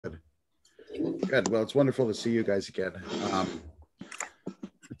Good. Well, it's wonderful to see you guys again.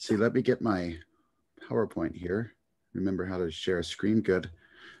 Let's see. Let me get my PowerPoint here. Remember how to share a screen. Good.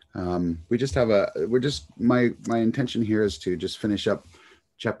 We just have my intention here is to just finish up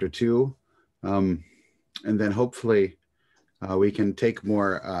chapter 2, and then hopefully we can take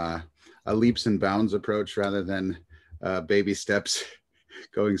more a leaps and bounds approach rather than baby steps,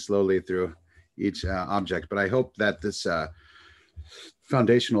 going slowly through each object. But I hope that this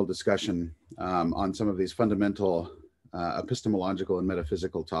foundational discussion on some of these fundamental epistemological and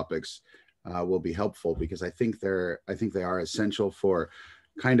metaphysical topics will be helpful, because I think they are essential for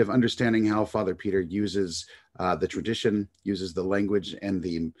kind of understanding how Father Peter uses the tradition, uses the language and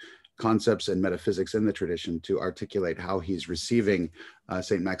the concepts and metaphysics in the tradition to articulate how he's receiving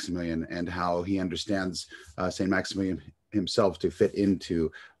St. Maximilian and how he understands St. Maximilian himself to fit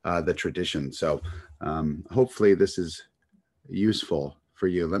into the tradition. So hopefully this is useful for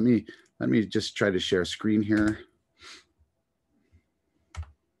you. Let me just try to share a screen here.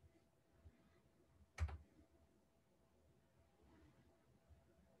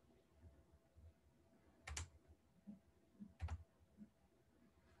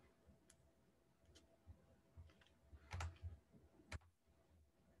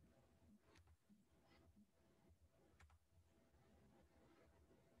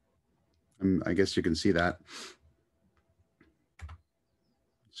 I guess you can see that.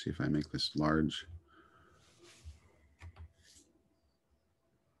 Let's see if I make this large.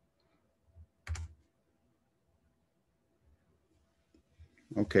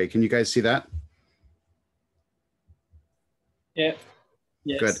 Okay, can you guys see that? Yeah.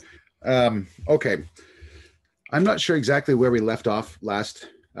 Yes. Good. Okay. I'm not sure exactly where we left off last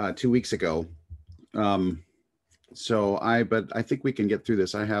 2 weeks ago. But I think we can get through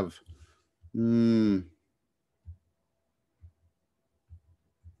this. I have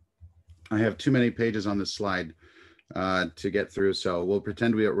too many pages on this slide to get through, so we'll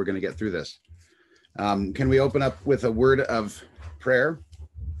pretend we're going to get through this. Can we open up with a word of prayer?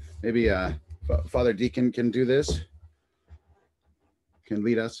 Maybe Father Deacon can do this, can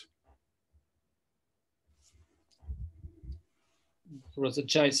lead us. Brother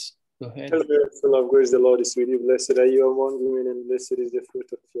Chase, go ahead. Hail Mary, full of grace, the Lord is with you. Blessed are you among women, and blessed is the fruit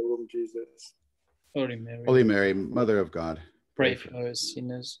of your womb, Jesus. Holy Mary, Holy Mary, Mother of God, pray for us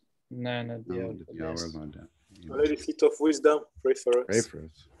sinners, now and at the hour of hour death. of our death. Our Lady, seat of wisdom, pray for us. Pray for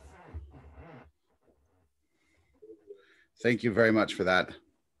us. Thank you very much for that.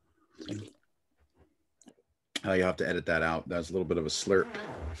 You have to edit that out. That was a little bit of a slurp.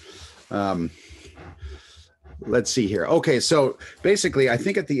 Let's see here. Okay, so basically, I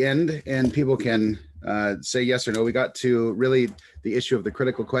think at the end, and people can say yes or no, we got to really the issue of the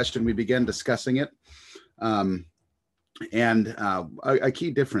critical question. We began discussing it. A key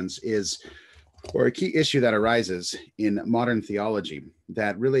difference is, or a key issue that arises in modern theology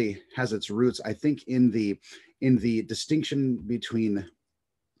that really has its roots, I think, in the distinction between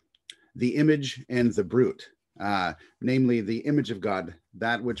the image and the brute, namely the image of God,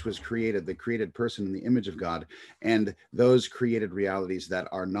 that which was created, the created person in the image of God, and those created realities that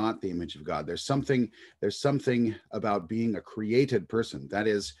are not the image of God. There's something about being a created person, that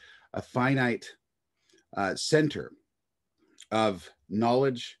is a finite center of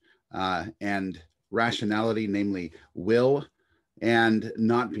knowledge and rationality, namely will, and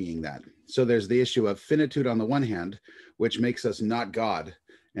not being that. So there's the issue of finitude on the one hand, which makes us not God.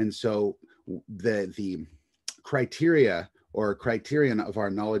 And so the criteria or criterion of our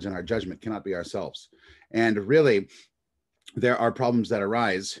knowledge and our judgment cannot be ourselves. And really, there are problems that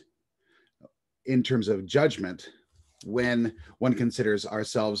arise in terms of judgment when one considers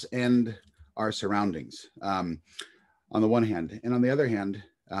ourselves and our surroundings on the one hand. And on the other hand,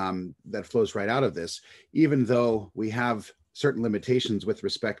 that flows right out of this, even though we have certain limitations with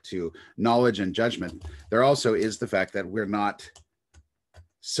respect to knowledge and judgment, there also is the fact that we're not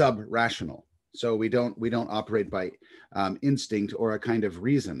sub-rational. So we don't operate by instinct or a kind of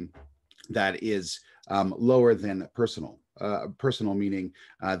reason that is lower than personal. Personal meaning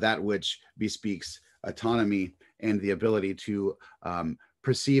that which bespeaks autonomy and the ability to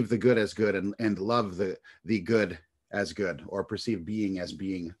perceive the good as good and love the good as good, or perceive being as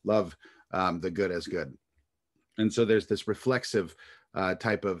being, love the good as good. And so there's this reflexive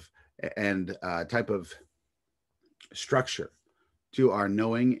type of structure to our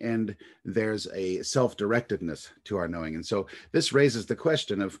knowing, and there's a self-directedness to our knowing. And so this raises the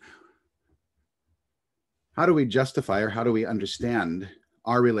question of how do we justify, or how do we understand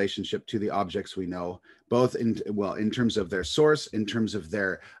our relationship to the objects we know, both in terms of their source, in terms of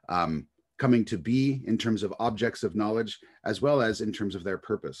their coming to be in terms of objects of knowledge, as well as in terms of their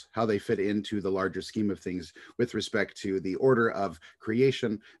purpose, how they fit into the larger scheme of things with respect to the order of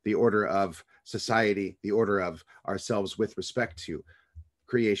creation, the order of society, the order of ourselves with respect to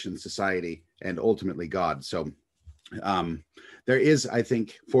creation, society, and ultimately God. So there is, I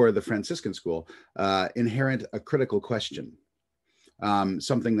think, for the Franciscan school, inherent a critical question,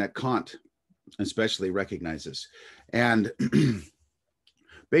 something that Kant especially recognizes. And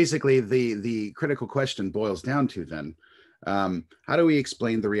basically, the critical question boils down to then, how do we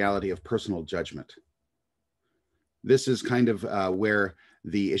explain the reality of personal judgment? This is kind of where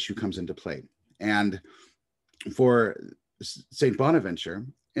the issue comes into play. And for St. Bonaventure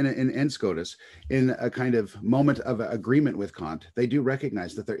and Scotus, in a kind of moment of agreement with Kant, they do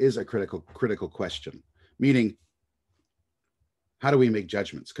recognize that there is a critical question, meaning, how do we make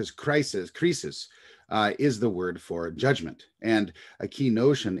judgments? Because krisis is the word for judgment. And a key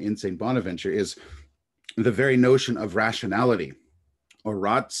notion in St. Bonaventure is the very notion of rationality, or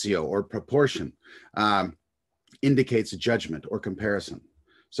ratio, or proportion, indicates judgment or comparison.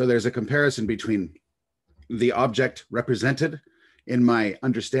 So there's a comparison between the object represented in my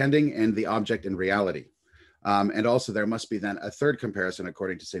understanding and the object in reality. And also there must be then a third comparison,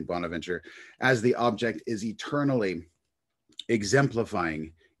 according to St. Bonaventure, as the object is eternally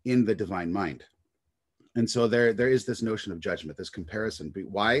exemplifying in the divine mind. And so there is this notion of judgment, this comparison.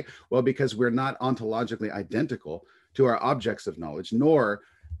 Why? Well, because we're not ontologically identical to our objects of knowledge, nor,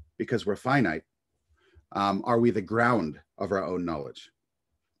 because we're finite, are we the ground of our own knowledge.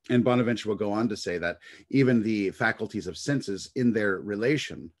 And Bonaventure will go on to say that even the faculties of senses in their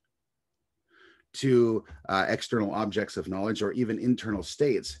relation to external objects of knowledge, or even internal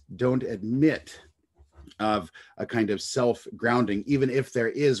states, don't admit of a kind of self-grounding, even if there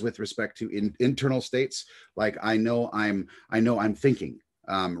is with respect to internal states, like I know I'm thinking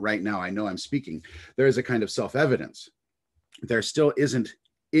right now, I know I'm speaking. There is a kind of self-evidence. There still isn't,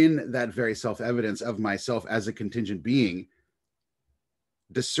 in that very self-evidence of myself as a contingent being,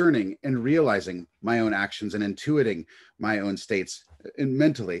 discerning and realizing my own actions and intuiting my own states. And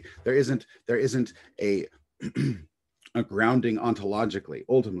mentally, there isn't a a grounding ontologically,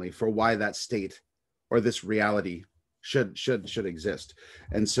 ultimately, for why that state or this reality should exist.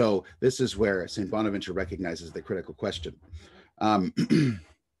 And so this is where St. Bonaventure recognizes the critical question.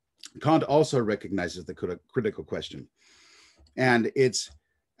 Kant also recognizes the critical question, and it's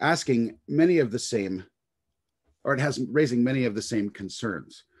asking many of the same, or it has raising many of the same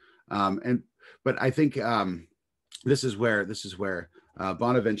concerns. But I think this is where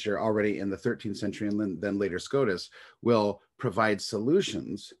Bonaventure, already in the 13th century and then later Scotus, will provide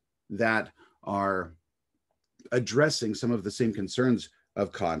solutions that are addressing some of the same concerns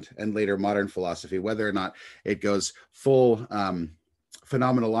of Kant and later modern philosophy, whether or not it goes full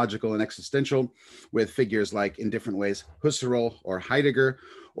phenomenological and existential with figures like, in different ways, Husserl or Heidegger,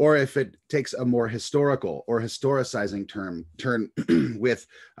 or if it takes a more historical or historicizing turn with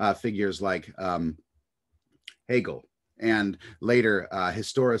figures like Hegel and later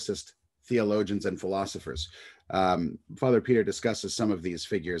historicist theologians and philosophers. Father Peter discusses some of these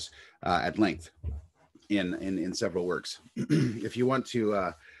figures at length in several works. If you want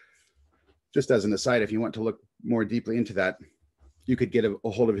to, just as an aside, if you want to look more deeply into that, you could get a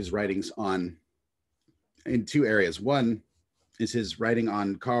hold of his writings in two areas. One is his writing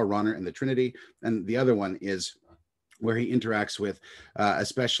on Karl Rahner and the Trinity, and the other one is where he interacts with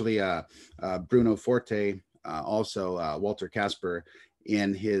especially Bruno Forte, also Walter Casper,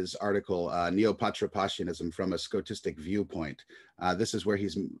 in his article Neopatripassianism from a Scotistic Viewpoint. This is where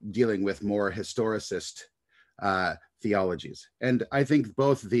he's dealing with more historicist theologies. And I think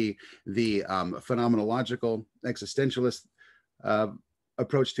both the phenomenological existentialist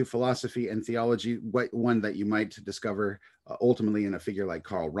approach to philosophy and theology, one that you might discover ultimately in a figure like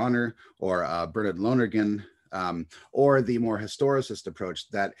Karl Rahner or Bernard Lonergan, or the more historicist approach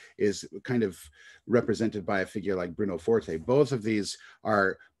that is kind of represented by a figure like Bruno Forte. Both of these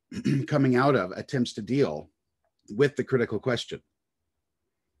are coming out of attempts to deal with the critical question.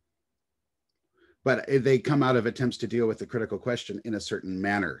 But they come out of attempts to deal with the critical question in a certain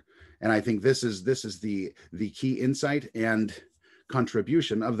manner. And I think this is the key insight and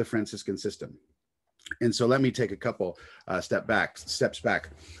contribution of the Franciscan system. And so let me take a couple steps back.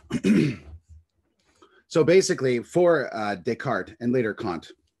 So basically, for Descartes and later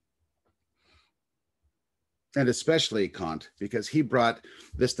Kant, and especially Kant, because he brought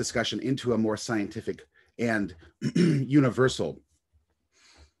this discussion into a more scientific and universal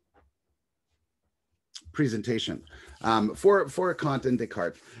presentation. For Kant and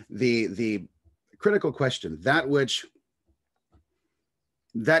Descartes, the critical question, that which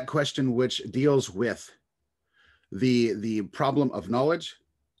that question which deals with the problem of knowledge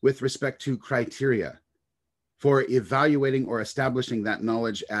with respect to criteria for evaluating or establishing that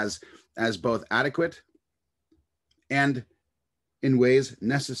knowledge as both adequate and in ways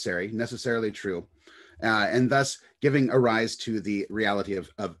necessarily true, and thus giving a rise to the reality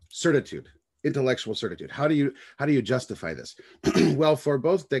of certitude, intellectual certitude. How do you justify this? Well, for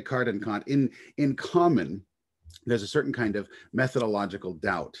both Descartes and Kant, in common, there's a certain kind of methodological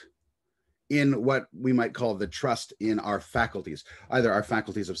doubt in what we might call the trust in our faculties, either our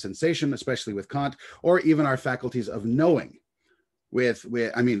faculties of sensation, especially with Kant, or even our faculties of knowing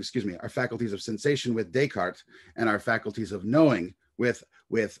our faculties of sensation with Descartes and our faculties of knowing with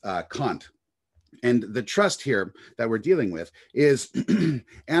Kant. And the trust here that we're dealing with is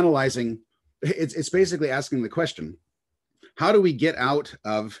analyzing, it's basically asking the question, how do we get out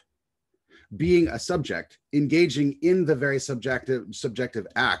of being a subject, engaging in the very subjective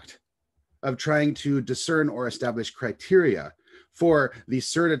act of trying to discern or establish criteria for the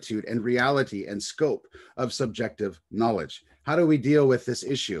certitude and reality and scope of subjective knowledge? How do we deal with this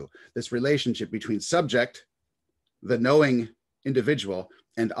issue, this relationship between subject, the knowing individual,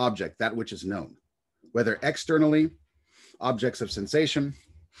 and object, that which is known, whether externally, objects of sensation,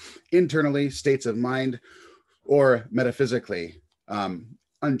 internally, states of mind, or metaphysically,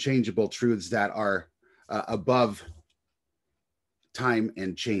 unchangeable truths that are above time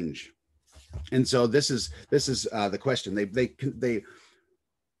and change? And so this is the question. They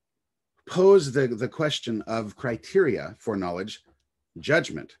pose the question of criteria for knowledge,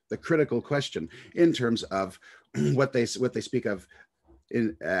 judgment, the critical question, in terms of what they speak of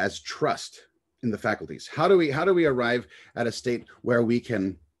as trust in the faculties. How do we arrive at a state where we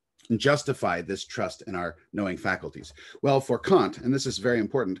can justify this trust in our knowing faculties? Well, for Kant, and this is very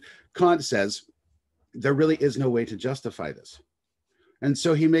important, Kant says there really is no way to justify this. And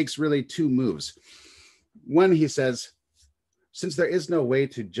so he makes really two moves. One, he says, since there is no way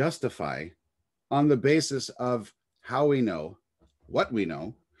to justify on the basis of how we know, what we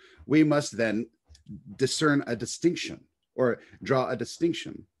know, we must then discern a distinction or draw a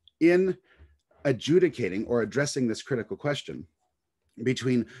distinction in adjudicating or addressing this critical question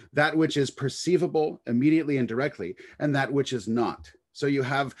between that which is perceivable immediately and directly and that which is not. So you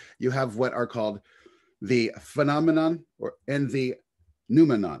have what are called the phenomenon and the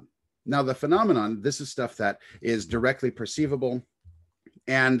noumenon. Now, the phenomenon, this is stuff that is directly perceivable,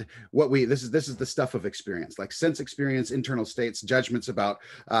 and this is the stuff of experience, like sense experience, internal states, judgments about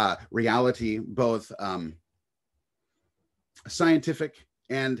reality, both scientific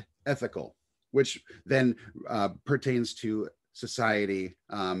and ethical, which then pertains to society,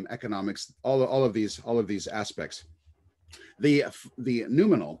 economics, all of these aspects. The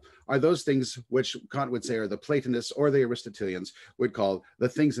noumenal are those things which Kant would say are the Platonists or the Aristotelians would call the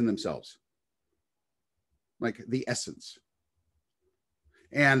things in themselves, like the essence.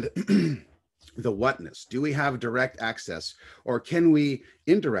 And the whatness. Do we have direct access, or can we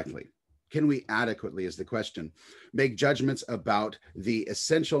indirectly, can we adequately, is the question, make judgments about the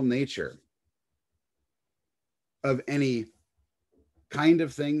essential nature of any kind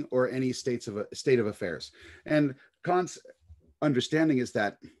of thing or any state of affairs? And Kant's understanding is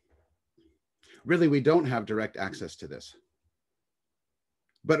that really we don't have direct access to this,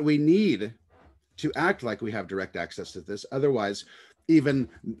 but we need to act like we have direct access to this. Otherwise, even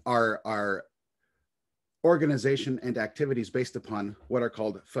our organization and activities based upon what are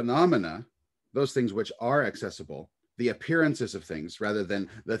called phenomena, those things which are accessible, the appearances of things rather than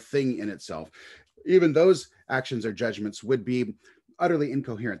the thing in itself, even those actions or judgments would be utterly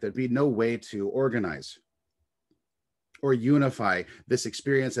incoherent. There'd be no way to organize or unify this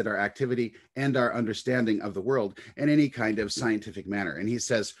experience and our activity and our understanding of the world in any kind of scientific manner. And he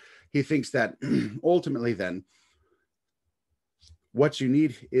says, he thinks that ultimately then, what you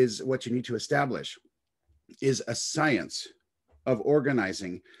need to establish is a science of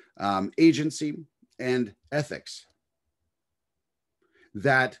organizing agency and ethics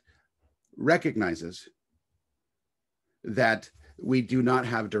that recognizes that we do not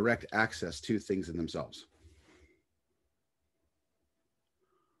have direct access to things in themselves.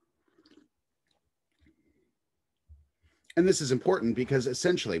 And this is important because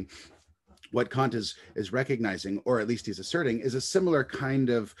essentially what Kant is recognizing, or at least he's asserting, is a similar kind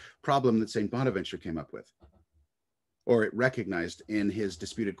of problem that St. Bonaventure came up with, or it recognized in his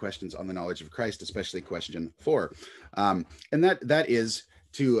disputed questions on the knowledge of Christ, especially question 4. And that is,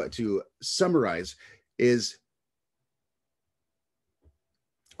 to summarize, is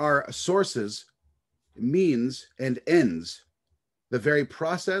our sources, means, and ends, the very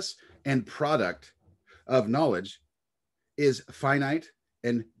process and product of knowledge is finite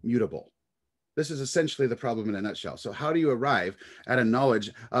and mutable. This is essentially the problem in a nutshell. So how do you arrive at a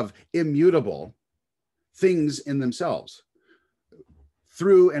knowledge of immutable things in themselves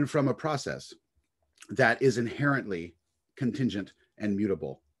through and from a process that is inherently contingent and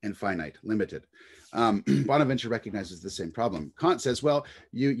mutable and finite, limited? Bonaventure recognizes the same problem. Kant says, well,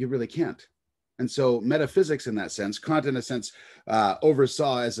 you really can't. And so metaphysics in that sense, Kant in a sense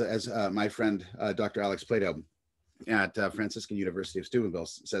oversaw, as my friend Dr. Alex Plato at Franciscan University of Steubenville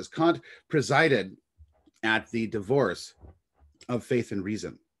says, Kant presided at the divorce of faith and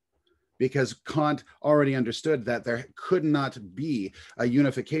reason, because Kant already understood that there could not be a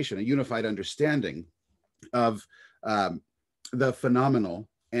unification, a unified understanding of the phenomenal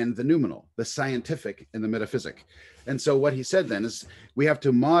and the noumenal, the scientific and the metaphysic. And so what he said then is we have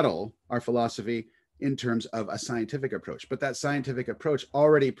to model our philosophy in terms of a scientific approach, but that scientific approach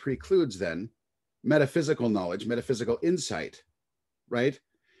already precludes then metaphysical knowledge, metaphysical insight, right?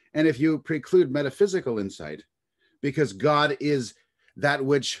 And if you preclude metaphysical insight, because God is that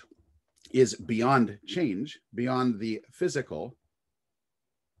which is beyond change, beyond the physical,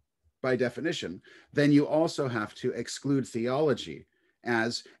 by definition, then you also have to exclude theology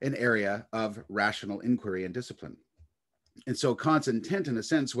as an area of rational inquiry and discipline. And so Kant's intent, in a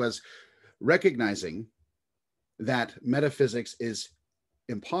sense, was recognizing that metaphysics is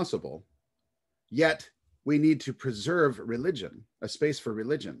impossible, yet we need to preserve religion, a space for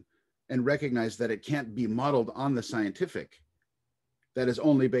religion, and recognize that it can't be modeled on the scientific, that is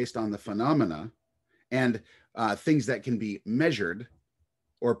only based on the phenomena and things that can be measured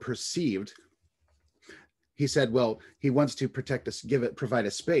or perceived. He said, well, he wants to protect us, provide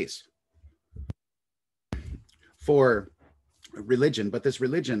a space for religion, but this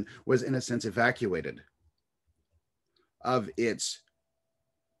religion was in a sense evacuated of its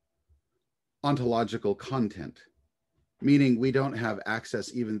ontological content, meaning we don't have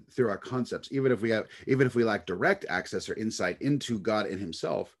access even through our concepts, even if we lack direct access or insight into God in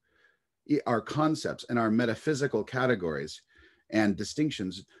himself. Our concepts and our metaphysical categories and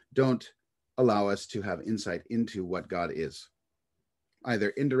distinctions don't allow us to have insight into what God is, either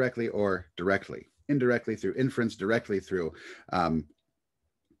indirectly or directly. Indirectly through inference, directly through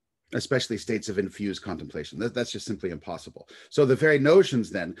especially states of infused contemplation. That's just simply impossible. So the very notions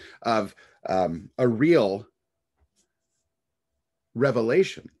then of a real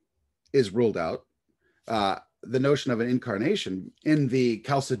revelation is ruled out. The notion of an incarnation in the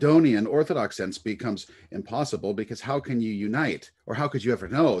Chalcedonian Orthodox sense becomes impossible, because how can you unite, or how could you ever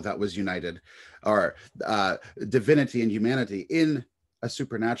know that was united, or divinity and humanity in a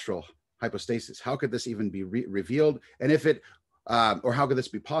supernatural hypostasis? How could this even be revealed? And if it, or how could this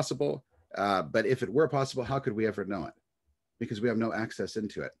be possible? But if it were possible, how could we ever know it? Because we have no access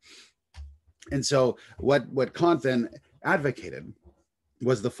into it. And so what Kant then advocated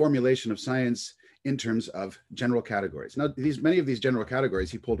was the formulation of science in terms of general categories. Now, many of these general categories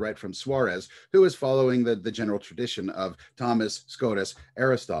he pulled right from Suarez, who was following the general tradition of Thomas, Scotus,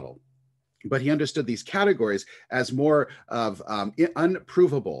 Aristotle. But he understood these categories as more of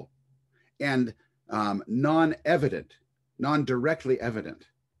unprovable and non-evident, non-directly evident,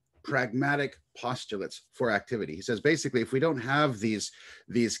 pragmatic postulates for activity. He says, basically, if we don't have these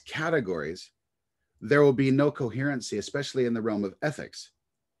categories, there will be no coherency, especially in the realm of ethics,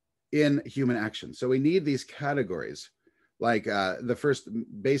 in human action. So we need these categories, like the first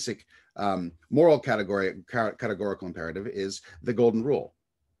basic moral categorical imperative is the golden rule.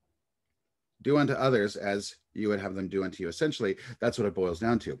 Do unto others as you would have them do unto you. Essentially, that's what it boils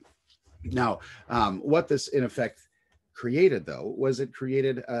down to. Now, what this in effect created, though, was it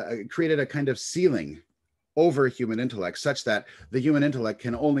created a kind of ceiling over human intellect, such that the human intellect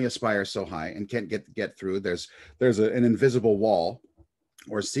can only aspire so high and can't get through. There's an invisible wall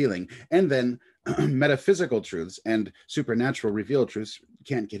or ceiling, and then metaphysical truths and supernatural revealed truths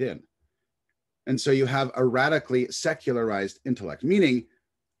can't get in. And so you have a radically secularized intellect, meaning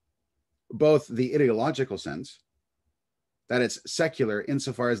both the ideological sense, that it's secular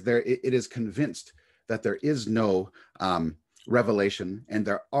insofar as it is convinced that there is no revelation and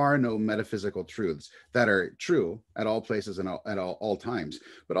there are no metaphysical truths that are true at all places and at all times,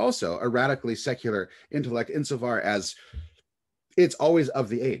 but also a radically secular intellect insofar as it's always of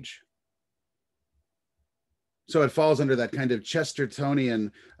the age. So it falls under that kind of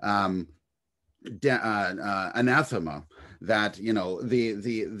Chestertonian anathema that, you know,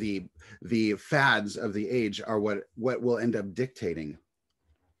 the fads of the age are what will end up dictating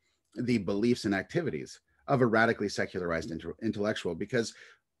the beliefs and activities of a radically secularized intellectual, because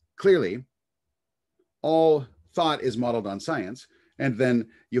clearly all thought is modeled on science, and then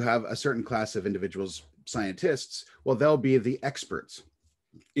you have a certain class of individuals, scientists, well, they'll be the experts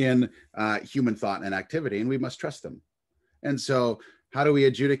in human thought and activity, and we must trust them. And so how do we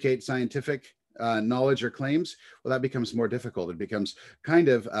adjudicate scientific knowledge or claims? Well, that becomes more difficult. It becomes kind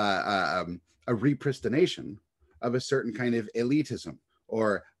of a repristination of a certain kind of elitism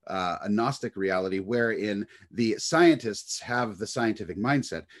or a Gnostic reality, wherein the scientists have the scientific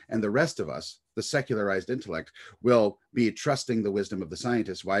mindset and the rest of us, the secularized intellect, will be trusting the wisdom of the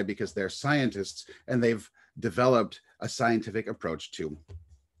scientists. Why? Because they're scientists and they've developed a scientific approach to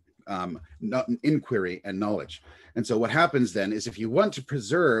inquiry and knowledge. And so what happens then is, if you want to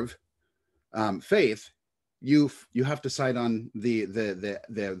preserve faith, you have to side on the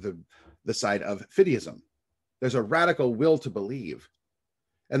side of fideism. There's a radical will to believe.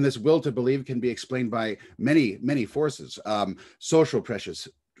 And this will to believe can be explained by many forces: social pressures,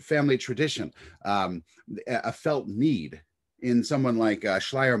 family tradition, a felt need in someone like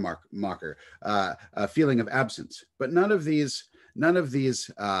Schleiermacher, a feeling of absence. But none of these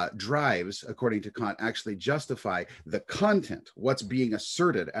drives, according to Kant, actually justify the content, what's being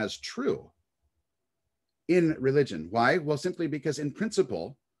asserted as true in religion. Why? Well, simply because in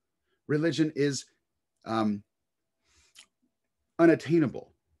principle, religion is unattainable.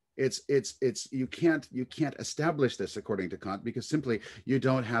 You can't establish this according to Kant, because simply you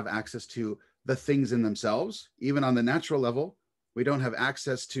don't have access to the things in themselves. Even on the natural level, we don't have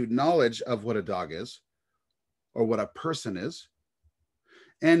access to knowledge of what a dog is or what a person is.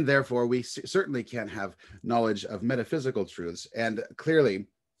 And therefore, we certainly can't have knowledge of metaphysical truths. And clearly,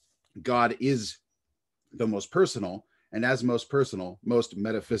 God is the most personal, and as most personal, most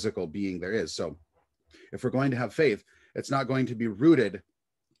metaphysical being there is. So if we're going to have faith, it's not going to be rooted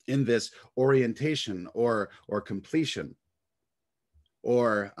in this orientation or completion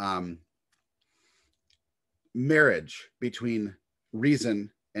or marriage between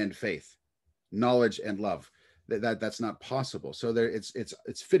reason and faith, knowledge and love. That's not possible. So it's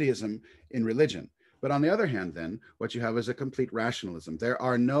fideism in religion. But on the other hand, then what you have is a complete rationalism. There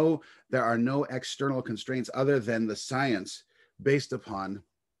are no external constraints other than the science based upon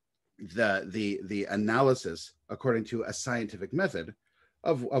the analysis according to a scientific method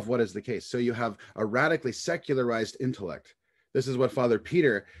of what is the case. So you have a radically secularized intellect. This is what Father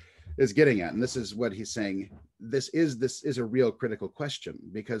Peter is getting at, and this is what he's saying. This is a real critical question,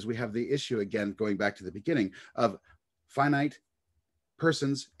 because we have the issue, again, going back to the beginning, of finite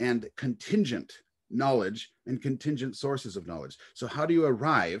persons and contingent knowledge and contingent sources of knowledge. So how do you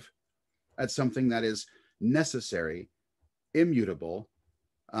arrive at something that is necessary, immutable,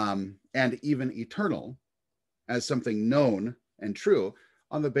 and even eternal, as something known and true,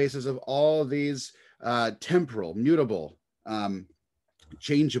 on the basis of all these temporal, mutable,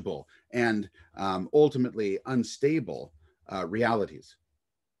 changeable, and ultimately unstable realities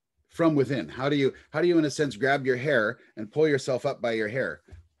from within? How do you in a sense grab your hair and pull yourself up by your hair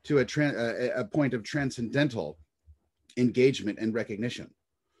to a point of transcendental engagement and recognition?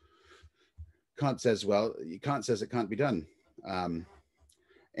 Kant says it can't be done.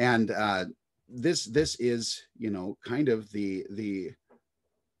 This is, kind of the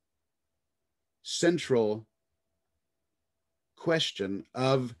central question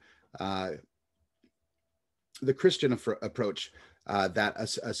of the Christian approach that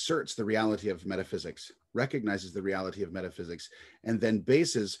asserts the reality of metaphysics, recognizes the reality of metaphysics, and then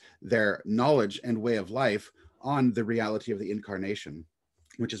bases their knowledge and way of life on the reality of the incarnation,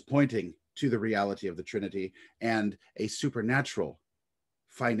 which is pointing to the reality of the Trinity and a supernatural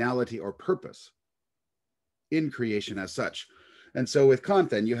finality or purpose in creation as such. And so with Kant,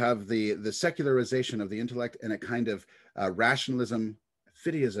 then, you have the secularization of the intellect and a kind of rationalism,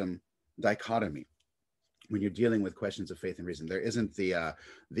 fideism dichotomy when you're dealing with questions of faith and reason. There isn't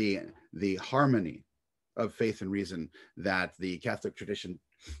the harmony of faith and reason that the Catholic tradition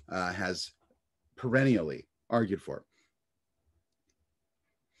has perennially argued for.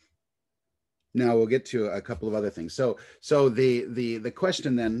 Now we'll get to a couple of other things. So the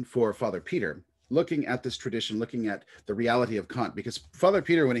question then for Father Peter, looking at this tradition, looking at the reality of Kant, because Father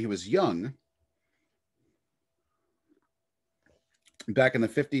Peter, when he was young, back in the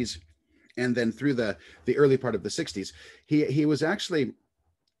 50s, and then through the early part of the 60s, he was actually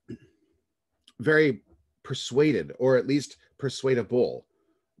very persuaded, or at least persuadable,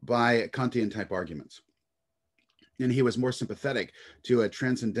 by Kantian type arguments. And he was more sympathetic to a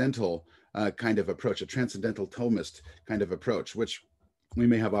transcendental kind of approach, a transcendental Thomist kind of approach, which we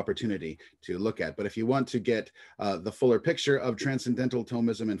may have opportunity to look at. But if you want to get the fuller picture of transcendental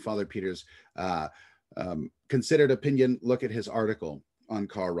Thomism and Father Peter's considered opinion, look at his article on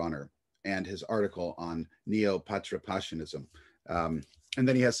Karl Rahner and his article on Neo-Patripassianism. And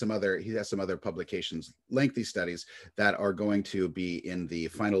then he has some other publications, lengthy studies that are going to be in the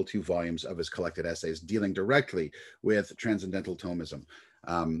final 2 volumes of his collected essays dealing directly with transcendental Thomism.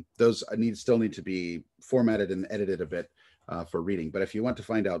 Those still need to be formatted and edited a bit for reading. But if you want to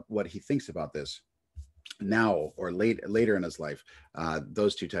find out what he thinks about this now or later in his life,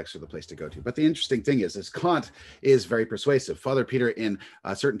 those 2 texts are the place to go to. But the interesting thing is Kant is very persuasive. Father Peter in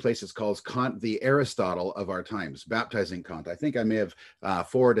certain places calls Kant the Aristotle of our times, baptizing Kant. I think I may have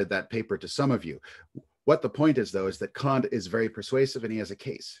forwarded that paper to some of you. What the point is, though, is that Kant is very persuasive and he has a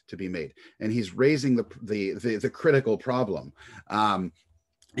case to be made. And he's raising the critical problem,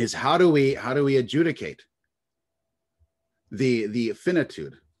 is how do we adjudicate the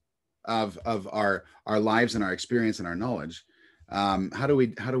finitude of our lives and our experience and our knowledge? How do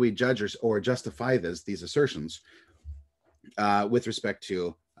we judge or justify these assertions with respect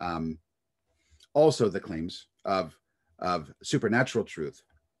to also the claims of supernatural truth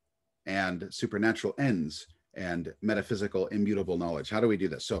and supernatural ends and metaphysical immutable knowledge? How do we do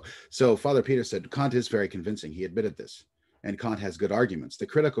this? So Father Peter said Kant is very convincing. He admitted this, and Kant has good arguments. The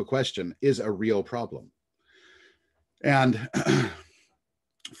critical question is a real problem. And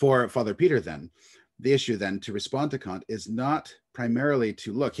for Father Peter, then, the issue then to respond to Kant is not primarily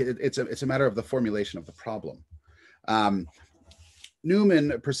to look. It's a matter of the formulation of the problem.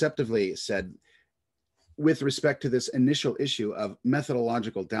 Newman perceptively said, with respect to this initial issue of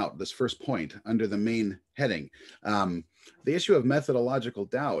methodological doubt, this first point under the main heading, the issue of methodological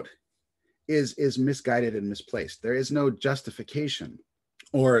doubt is misguided and misplaced. There is no justification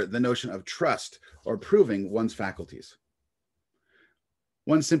or the notion of trust or proving one's faculties.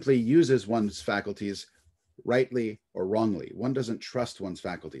 One simply uses one's faculties rightly or wrongly. One doesn't trust one's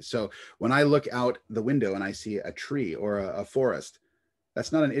faculties. So when I look out the window and I see a tree or a forest,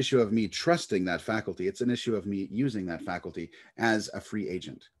 that's not an issue of me trusting that faculty. It's an issue of me using that faculty as a free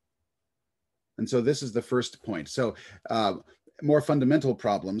agent. And so this is the first point. So more fundamental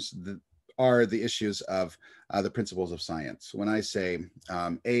problems are the issues of the principles of science. When I say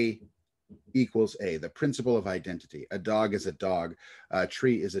A equals A, the principle of identity, a dog is a dog, a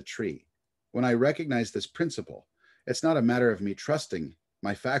tree is a tree. When I recognize this principle, it's not a matter of me trusting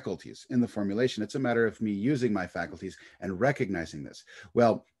my faculties in the formulation. It's a matter of me using my faculties and recognizing this.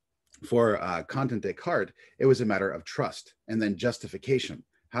 Well, for Kant and Descartes, it was a matter of trust and then justification.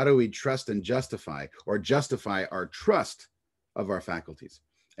 How do we trust and justify our trust of our faculties?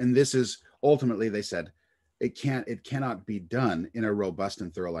 And this is ultimately, they said, it cannot be done in a robust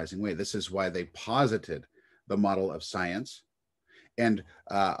and thoroughizing way. This is why they posited the model of science and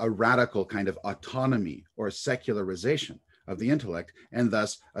a radical kind of autonomy or secularization of the intellect, and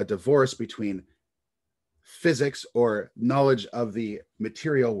thus a divorce between physics or knowledge of the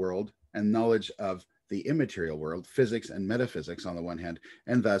material world and knowledge of the immaterial world, physics and metaphysics on the one hand,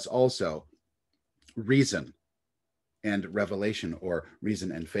 and thus also reason and revelation, or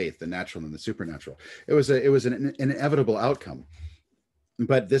reason and faith, the natural and the supernatural. It was an inevitable outcome,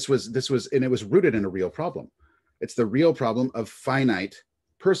 but this was and it was rooted in a real problem. It's the real problem of finite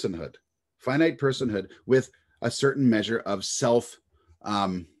personhood with a certain measure of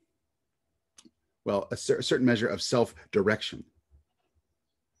certain measure of self-direction,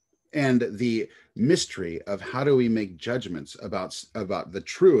 and the mystery of how do we make judgments about the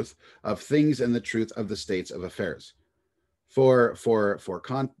truth of things and the truth of the states of affairs. For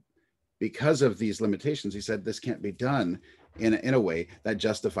Kant, because of these limitations, he said this can't be done in a way that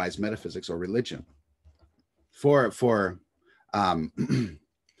justifies metaphysics or religion. For Father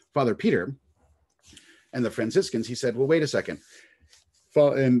Peter and the Franciscans, he said, well, wait a second.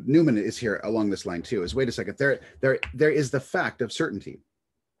 And Newman is here along this line too, is wait a second, there is the fact of certainty.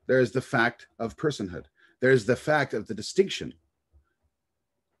 There is the fact of personhood. There is the fact of the distinction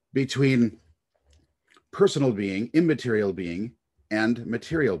between personal being, immaterial being, and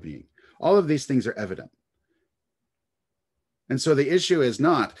material being. All of these things are evident. And so the issue is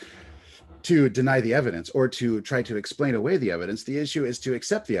not to deny the evidence or to try to explain away the evidence. The issue is to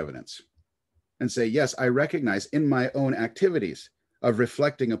accept the evidence and say, yes, I recognize in my own activities of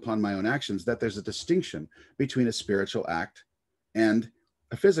reflecting upon my own actions that there's a distinction between a spiritual act and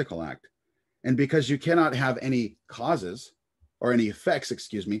a physical act. And because you cannot have any causes or any effects,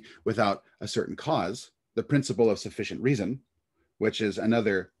 without a certain cause, the principle of sufficient reason, which is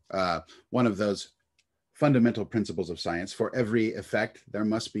another one of those fundamental principles of science. For every effect, there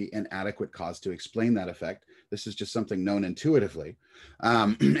must be an adequate cause to explain that effect. This is just something known intuitively.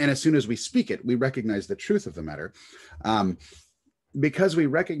 And as soon as we speak it, we recognize the truth of the matter. Because we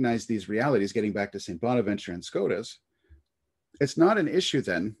recognize these realities, getting back to St. Bonaventure and Scotus, it's not an issue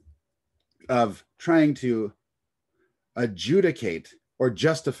then of trying to adjudicate or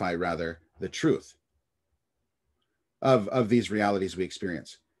justify rather the truth of these realities we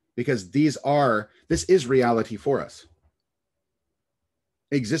experience, because this is reality for us,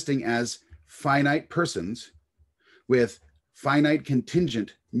 existing as finite persons with finite,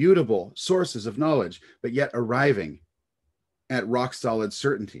 contingent, mutable sources of knowledge, but yet arriving at rock solid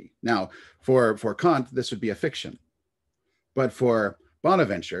certainty. Now, for Kant, this would be a fiction, but for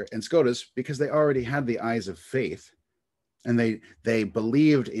Bonaventure and Scotus, because they already had the eyes of faith, and they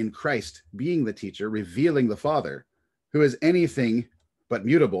believed in Christ being the teacher, revealing the Father, who is anything but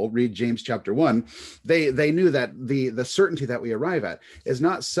mutable. Read James chapter 1. They knew that the certainty that we arrive at is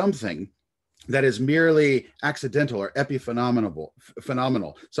not something that is merely accidental or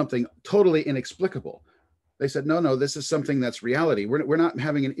phenomenal, something totally inexplicable. They said, no, this is something that's reality. We're not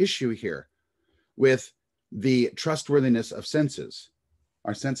having an issue here with the trustworthiness of senses,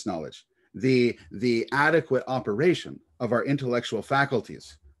 our sense knowledge, the adequate operation of our intellectual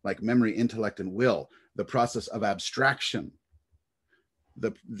faculties, like memory, intellect, and will, the process of abstraction,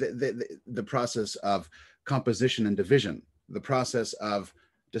 the process of composition and division, the process of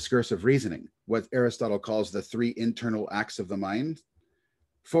discursive reasoning, what Aristotle calls the three internal acts of the mind.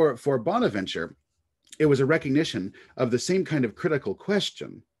 For Bonaventure, it was a recognition of the same kind of critical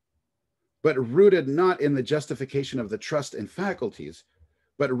question, but rooted not in the justification of the trust in faculties,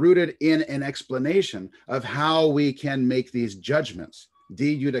 but rooted in an explanation of how we can make these judgments,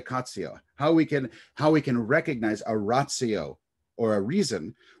 de judicatio, how we can recognize a ratio or a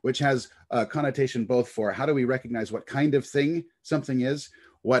reason, which has a connotation both for how do we recognize what kind of thing something is,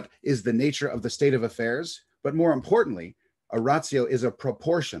 what is the nature of the state of affairs, but more importantly, a ratio is a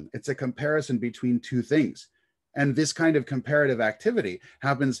proportion. It's a comparison between two things. And this kind of comparative activity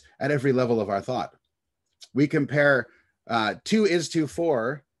happens at every level of our thought. We compare 2 is to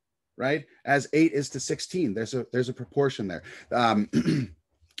 4, right, as 8 is to 16. There's a proportion there.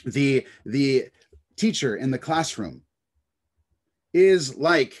 The teacher in the classroom is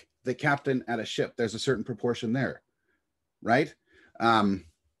like the captain at a ship. There's a certain proportion there, right?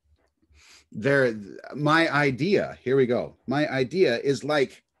 My idea, here we go. My idea is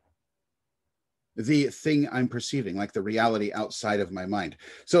like the thing I'm perceiving, like the reality outside of my mind.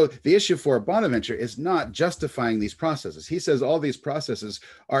 So the issue for Bonaventure is not justifying these processes. He says all these processes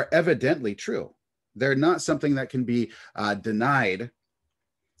are evidently true. They're not something that can be denied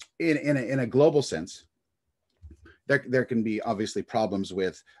in a global sense. There can be obviously problems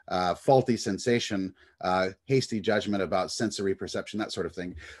with faulty sensation, hasty judgment about sensory perception, that sort of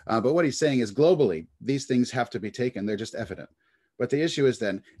thing. But what he's saying is globally, these things have to be taken. They're just evident. But the issue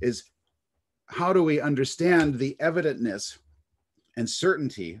is how do we understand the evidentness and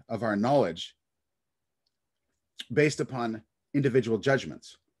certainty of our knowledge based upon individual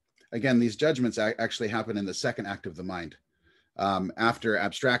judgments? Again, these judgments actually happen in the second act of the mind. After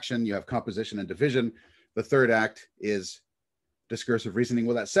abstraction, you have composition and division. The third act is discursive reasoning.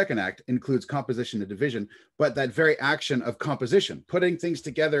 Well, that second act includes composition and division, but that very action of composition, putting things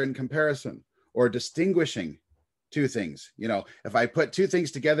together in comparison or distinguishing two things. You know, if I put two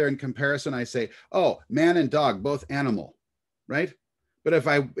things together in comparison, I say, oh, man and dog, both animal, right? But if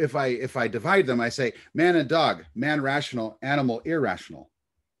I divide them, I say man and dog, man rational, animal irrational.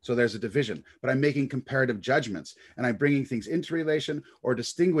 So there's a division, but I'm making comparative judgments and I'm bringing things into relation or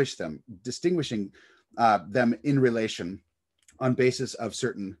distinguishing them in relation on basis of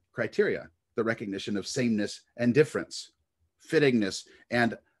certain criteria, the recognition of sameness and difference, fittingness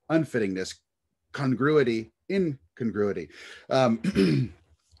and unfittingness, congruity, incongruity. And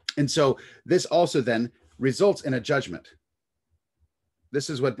so this also then results in a judgment. This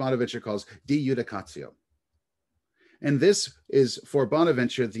is what Bonaventure calls de judicatio. And this is for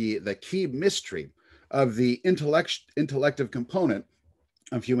Bonaventure the key mystery of the intellective component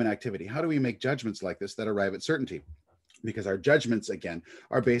of human activity. How do we make judgments like this that arrive at certainty? Because our judgments, again,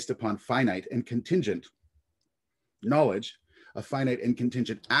 are based upon finite and contingent knowledge, a finite and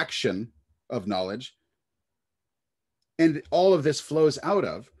contingent action of knowledge. And all of this flows out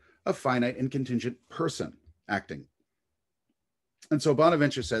of a finite and contingent person acting. And so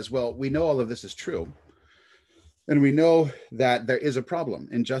Bonaventure says, well, we know all of this is true. And we know that there is a problem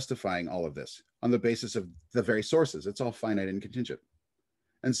in justifying all of this on the basis of the very sources. It's all finite and contingent.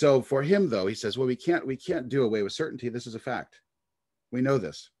 And so for him, though, he says, well, we can't do away with certainty. This is a fact. We know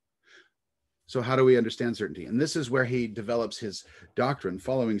this. So how do we understand certainty? And this is where he develops his doctrine,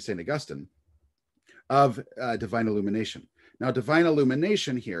 following St. Augustine, of divine illumination. Now, divine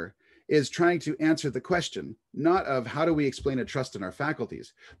illumination here is trying to answer the question, not of how do we explain a trust in our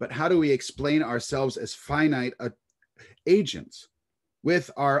faculties, but how do we explain ourselves as finite agents with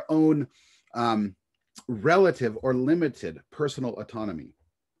our own relative or limited personal autonomy.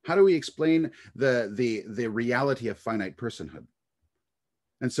 How do we explain the reality of finite personhood?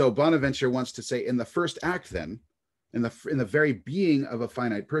 And so Bonaventure wants to say in the first act then, in the very being of a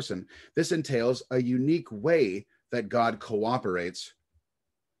finite person, this entails a unique way that God cooperates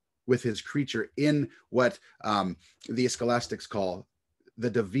with his creature in what the scholastics call the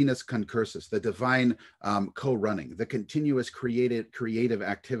divinus concursus, the divine co-running, the continuous creative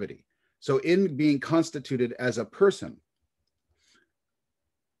activity. So in being constituted as a person,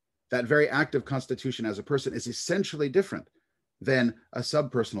 that very act of constitution as a person is essentially different than a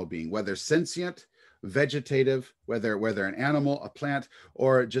subpersonal being, whether sentient, vegetative, whether an animal, a plant,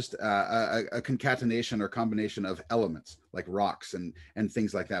 or just a concatenation or combination of elements like rocks and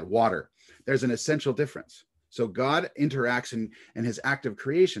things like that, water. There's an essential difference. So God interacts and his act of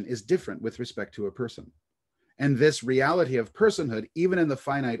creation is different with respect to a person. And this reality of personhood, even in the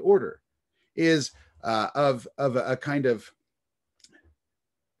finite order, is of a kind of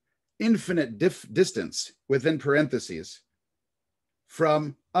infinite distance within parentheses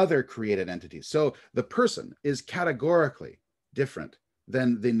from other created entities. So the person is categorically different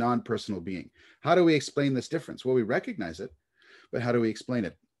than the non-personal being. How do we explain this difference? Well, we recognize it, but how do we explain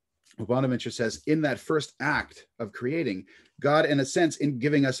it? Well, Bonaventure says in that first act of creating, God, in a sense, in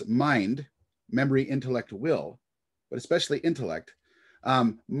giving us mind, memory, intellect, will, but especially intellect,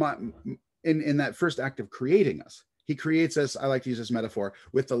 in that first act of creating us, he creates us, I like to use this metaphor,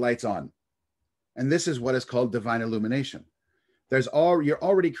 with the lights on. And this is what is called divine illumination. You're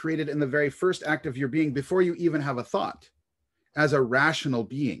already created in the very first act of your being before you even have a thought, as a rational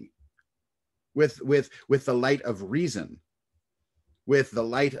being, with the light of reason, with the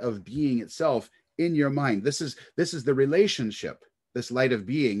light of being itself in your mind. This is the relationship, this light of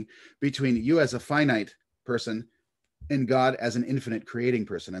being between you as a finite person and God as an infinite creating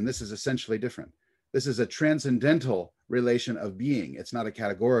person. And this is essentially different. This is a transcendental relation of being. It's not a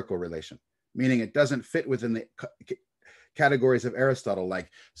categorical relation, meaning it doesn't fit within the categories of Aristotle, like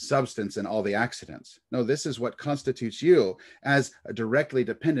substance and all the accidents. No, this is what constitutes you as directly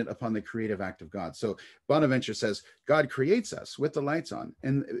dependent upon the creative act of God. So Bonaventure says, God creates us with the lights on.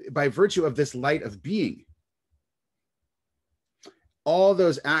 And by virtue of this light of being, all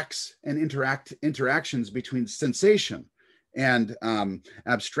those acts and interactions between sensation and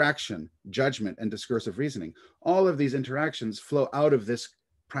abstraction, judgment, and discursive reasoning, all of these interactions flow out of this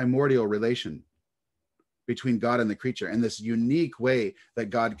primordial relation between God and the creature, and this unique way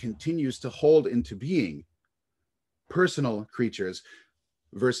that God continues to hold into being personal creatures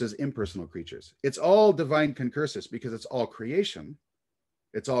versus impersonal creatures. It's all divine concursus because it's all creation.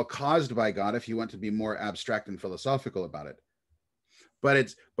 It's all caused by God, if you want to be more abstract and philosophical about it. But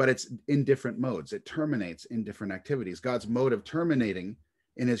it's in different modes. It terminates in different activities. God's mode of terminating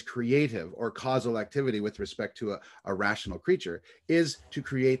in his creative or causal activity with respect to a rational creature is to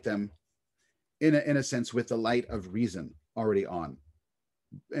create them in a sense with the light of reason already on.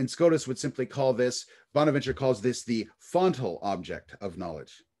 And Scotus would simply call this, Bonaventure calls this the fontal object of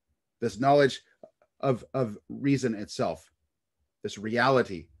knowledge, this knowledge of reason itself, this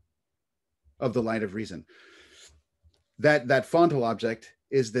reality of the light of reason. That fontal object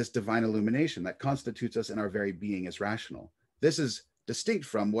is this divine illumination that constitutes us in our very being as rational. This is distinct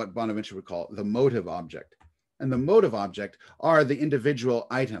from what Bonaventure would call the motive object. And the motive object are the individual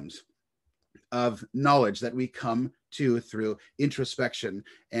items of knowledge that we come to through introspection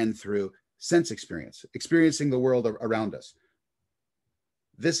and through sense experience, experiencing the world around us.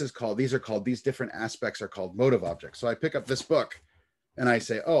 These different aspects are called motive objects. So I pick up this book and I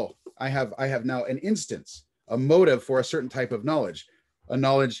say, oh, I have now an instance, a motive for a certain type of knowledge, a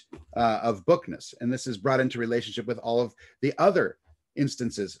knowledge of bookness. And this is brought into relationship with all of the other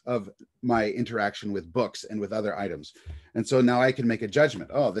instances of my interaction with books and with other items. And so now I can make a judgment.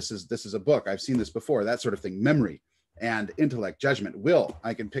 Oh, this is a book. I've seen this before, that sort of thing. Memory and intellect, judgment, will.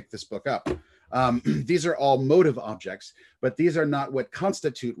 I can pick this book up. These are all motive objects, but these are not what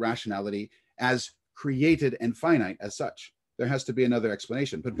constitute rationality as created and finite as such. There has to be another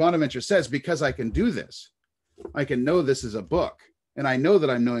explanation. But Bonaventure says, because I can do this, I can know this is a book, and I know that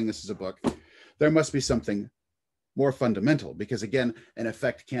I'm knowing this is a book, there must be something more fundamental, because again, an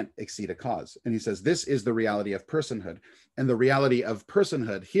effect can't exceed a cause. And he says, this is the reality of personhood. And the reality of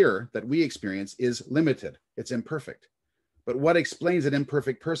personhood here that we experience is limited. It's imperfect. But what explains an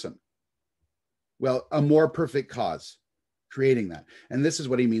imperfect person? Well, a more perfect cause creating that. And this is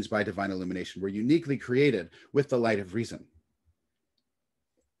what he means by divine illumination. We're uniquely created with the light of reason.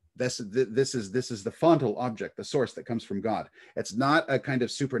 This is the fontal object, the source that comes from God. It's not a kind of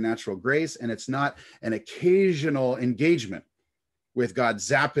supernatural grace, and it's not an occasional engagement with God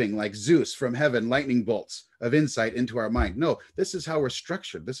zapping like Zeus from heaven, lightning bolts of insight into our mind. No, this is how we're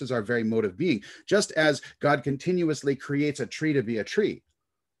structured. This is our very mode of being. Just as God continuously creates a tree to be a tree,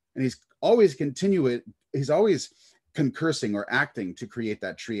 and he's always concursing or acting to create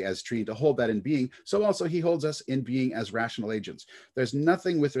that tree as tree, to hold that in being. So also he holds us in being as rational agents. There's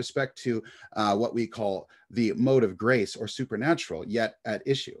nothing with respect to what we call the mode of grace or supernatural yet at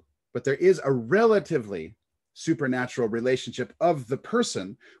issue. But there is a relatively supernatural relationship of the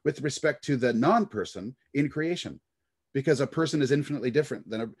person with respect to the non-person in creation, because a person is infinitely different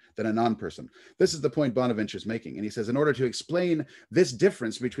than a non-person. This is the point Bonaventure is making. And he says, in order to explain this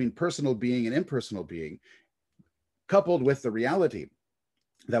difference between personal being and impersonal being, coupled with the reality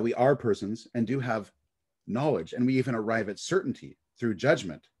that we are persons and do have knowledge, and we even arrive at certainty through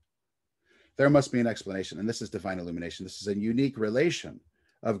judgment, there must be an explanation. And this is divine illumination. This is a unique relation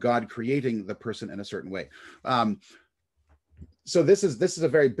of God creating the person in a certain way. So this is a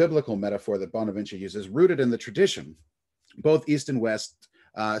very biblical metaphor that Bonaventure uses, rooted in the tradition, both East and West,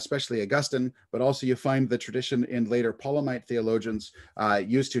 especially Augustine, but also you find the tradition in later Paulinite theologians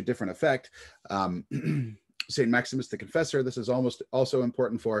used to different effect. St. Maximus the Confessor, this is almost also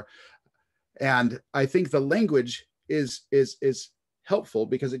important for. And I think the language is helpful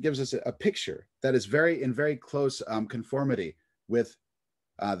because it gives us a picture that is in very close conformity with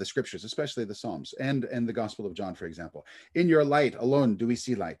the scriptures, especially the Psalms and the Gospel of John, for example. In your light alone do we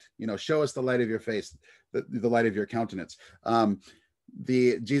see light. Show us the light of your face, the light of your countenance.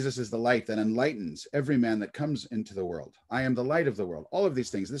 Jesus is the light that enlightens every man that comes into the world. I am the light of the world. All of these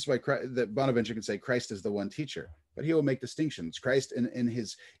things. This is why that Bonaventure can say Christ is the one teacher, but he will make distinctions. Christ in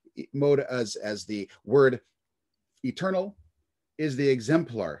his mode as the word eternal is the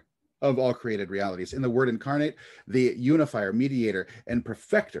exemplar of all created realities. In the word incarnate, the unifier, mediator, and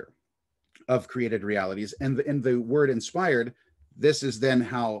perfecter of created realities. And in the word inspired, this is then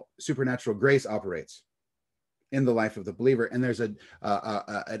how supernatural grace operates in the life of the believer. And there's an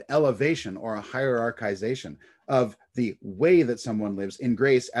elevation or a hierarchization of the way that someone lives in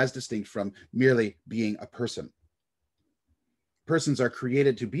grace as distinct from merely being a person. Persons are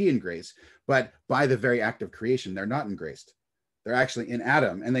created to be in grace, but by the very act of creation, they're not engraced. They're actually in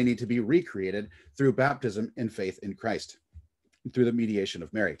Adam, and they need to be recreated through baptism and faith in Christ, through the mediation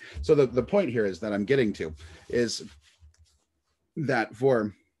of Mary. So the point here is that I'm getting to is that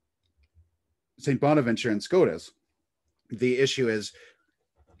for St. Bonaventure and Scotus, the issue is,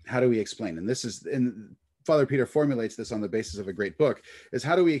 how do we explain? And Father Peter formulates this on the basis of a great book, is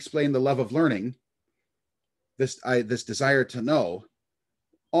how do we explain the love of learning, this desire to know,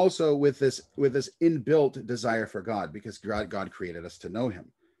 also with this inbuilt desire for God, because God created us to know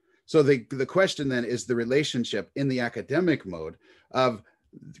him. So the question then is the relationship in the academic mode of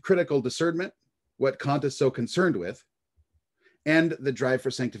critical discernment, what Kant is so concerned with, and the drive for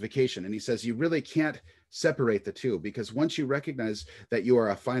sanctification. And he says you really can't separate the two, because once you recognize that you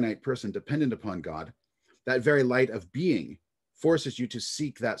are a finite person dependent upon God, that very light of being forces you to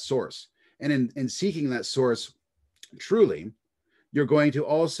seek that source. And in seeking that source truly, you're going to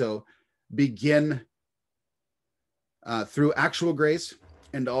also begin through actual grace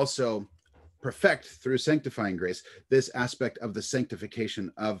and also perfect through sanctifying grace this aspect of the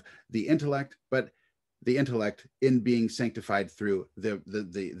sanctification of the intellect, but the intellect in being sanctified through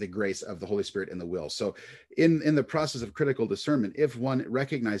the grace of the Holy Spirit and the will. So in the process of critical discernment, if one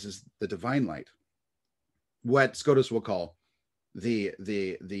recognizes the divine light, what Scotus will call the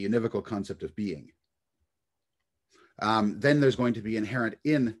univocal concept of being, then there's going to be inherent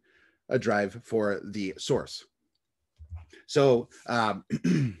in a drive for the source. So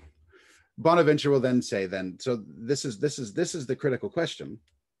Bonaventure will then say, so this is the critical question.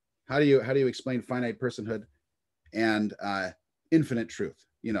 How do you explain finite personhood and infinite truth?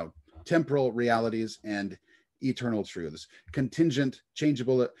 Temporal realities and eternal truths, contingent,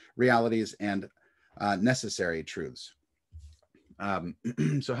 changeable realities and necessary truths.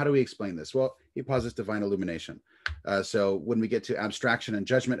 So how do we explain this? Well, he posits divine illumination. So when we get to abstraction and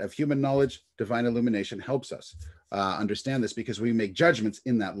judgment of human knowledge, divine illumination helps us understand this, because we make judgments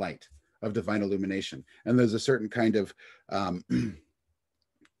in that light of divine illumination. And there's a certain kind of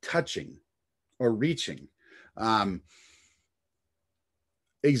touching or reaching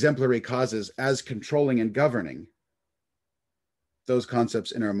exemplary causes as controlling and governing those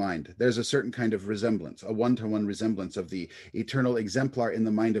concepts in our mind. There's a certain kind of resemblance, a one-to-one resemblance of the eternal exemplar in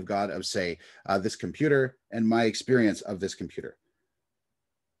the mind of God of, say, this computer and my experience of this computer.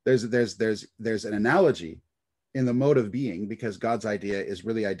 There's an analogy in the mode of being, because God's idea is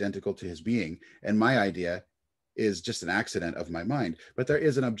really identical to his being, and my idea is just an accident of my mind, but there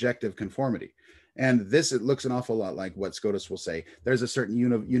is an objective conformity. And this, it looks an awful lot like what Scotus will say. There's a certain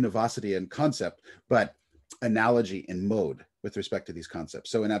univocity in concept, but analogy in mode with respect to these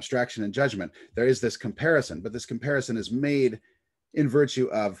concepts. So in abstraction and judgment, there is this comparison, but this comparison is made in virtue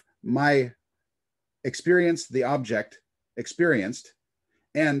of my experience, the object experienced,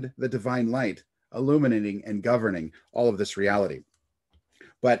 and the divine light illuminating and governing all of this reality.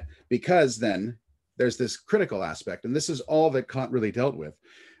 But because then there's this critical aspect, and this is all that Kant really dealt with.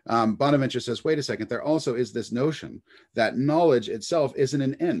 Bonaventure says, wait a second, there also is this notion that knowledge itself isn't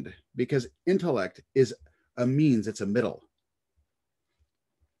an end, because intellect is a means, it's a middle.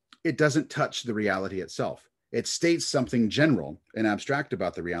 It doesn't touch the reality itself. It states something general and abstract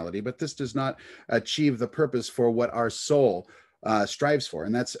about the reality, but this does not achieve the purpose for what our soul strives for,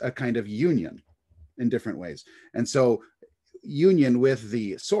 and that's a kind of union in different ways. And so union with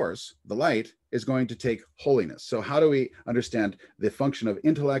the source, the light, is going to take holiness. So how do we understand the function of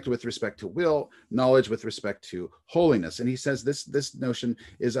intellect with respect to will, knowledge with respect to holiness? And he says this notion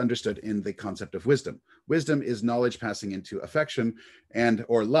is understood in the concept of wisdom. Wisdom is knowledge passing into affection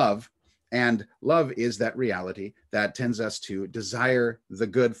or love, and love is that reality that tends us to desire the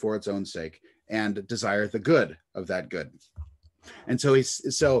good for its own sake and desire the good of that good. And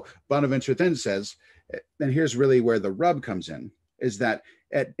so Bonaventure then says, and here's really where the rub comes in, is that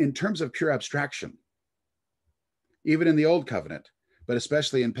in terms of pure abstraction, even in the Old Covenant, but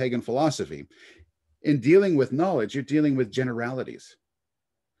especially in pagan philosophy, in dealing with knowledge, you're dealing with generalities.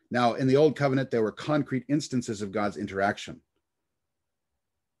 Now, in the Old Covenant, there were concrete instances of God's interaction,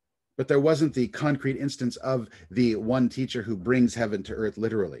 but there wasn't the concrete instance of the one teacher who brings heaven to earth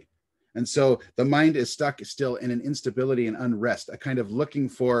literally. And so the mind is stuck still in an instability and unrest, a kind of looking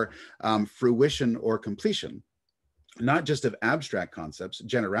for fruition or completion, not just of abstract concepts,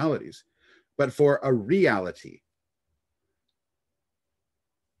 generalities, but for a reality,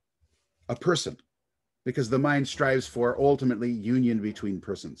 a person, because the mind strives for ultimately union between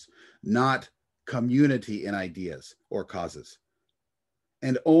persons, not community in ideas or causes.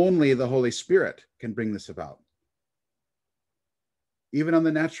 And only the Holy Spirit can bring this about. Even on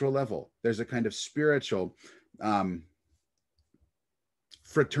the natural level, there's a kind of spiritual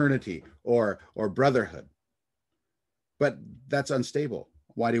fraternity or brotherhood. But that's unstable.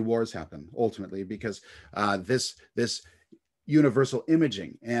 Why do wars happen? Ultimately, because this universal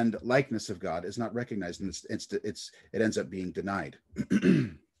imaging and likeness of God is not recognized, and it ends up being denied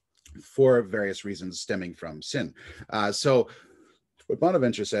for various reasons stemming from sin. So what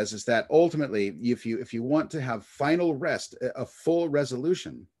Bonaventure says is that ultimately, if you want to have final rest, a full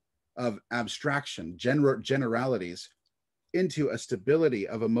resolution of abstraction, generalities, into a stability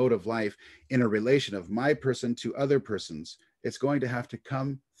of a mode of life in a relation of my person to other persons, it's going to have to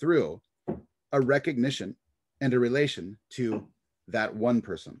come through a recognition and a relation to that one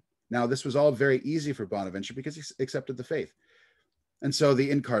person. Now, this was all very easy for Bonaventure because he accepted the faith. And so the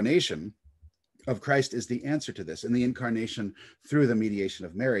incarnation of Christ is the answer to this. And the incarnation through the mediation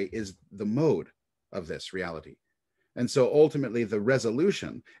of Mary is the mode of this reality. And so ultimately the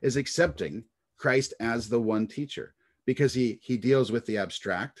resolution is accepting Christ as the one teacher, because he deals with the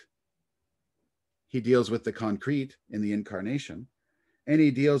abstract, he deals with the concrete in the incarnation, and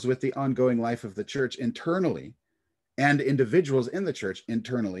he deals with the ongoing life of the church internally and individuals in the church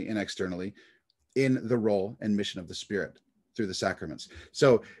internally and externally in the role and mission of the Spirit through the sacraments.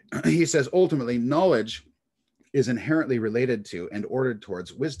 So he says, ultimately, knowledge is inherently related to and ordered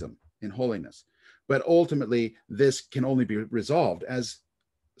towards wisdom in holiness. But ultimately, this can only be resolved, as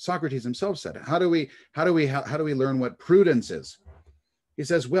Socrates himself said. How do we learn what prudence is? He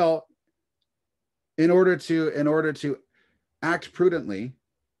says, well, in order to act prudently,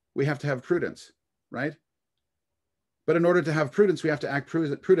 we have to have prudence, right? But in order to have prudence, we have to act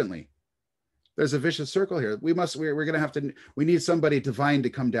prudently. There's a vicious circle here. We need somebody divine to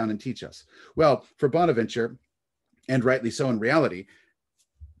come down and teach us. Well, for Bonaventure, and rightly so in reality,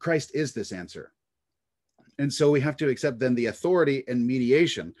 Christ is this answer. And so we have to accept then the authority and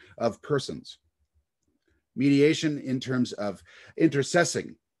mediation of persons. Mediation in terms of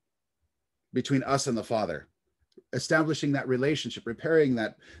intercessing between us and the Father, establishing that relationship, repairing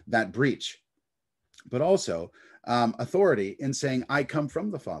that breach, but also authority in saying, I come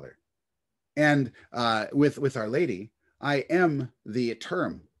from the Father. And with Our Lady, I am the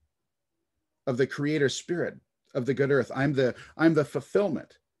term of the Creator Spirit of the good earth. I'm the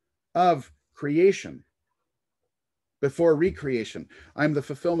fulfillment of creation before recreation. I'm the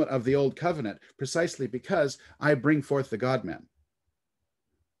fulfillment of the old covenant, precisely because I bring forth the God-man.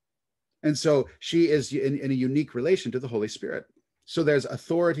 And so she is in a unique relation to the Holy Spirit. So there's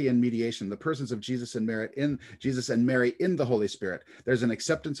authority and mediation, the persons of Jesus and Mary in the Holy Spirit. There's an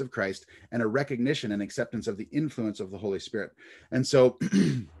acceptance of Christ and a recognition and acceptance of the influence of the Holy Spirit. And so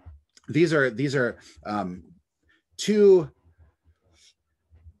these are two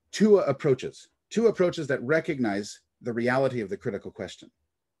approaches that recognize the reality of the critical question.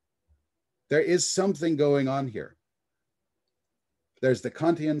 There is something going on here. There's the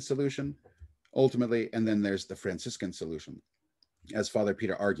Kantian solution, ultimately, and then there's the Franciscan solution, as Father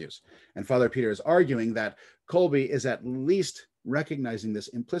Peter argues. And Father Peter is arguing that Kolbe is at least recognizing this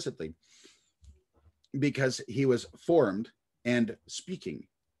implicitly because he was formed and speaking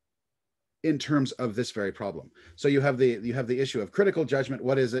in terms of this very problem. So you have the issue of critical judgment.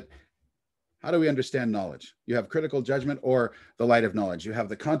 What is it? How do we understand knowledge? You have critical judgment or the light of knowledge. You have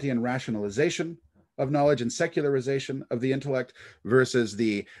the Kantian rationalization of knowledge and secularization of the intellect versus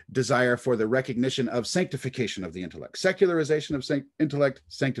the desire for the recognition of sanctification of the intellect. Secularization of intellect,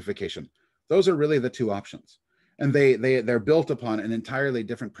 sanctification. Those are really the two options. And they're built upon an entirely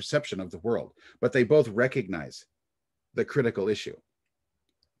different perception of the world, but they both recognize the critical issue.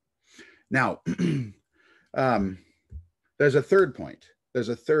 Now, there's a third point. There's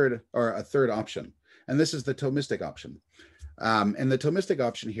a third option, and this is the Thomistic option. And the Thomistic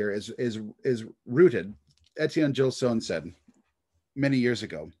option here is rooted. Etienne Gilson said many years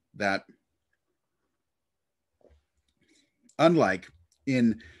ago that unlike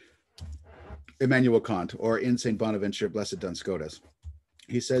in Immanuel Kant or in St. Bonaventure, Blessed Duns Scotus,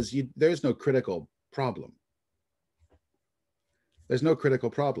 he says there's no critical problem. There's no critical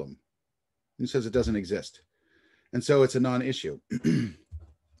problem. He says it doesn't exist. And so it's a non-issue.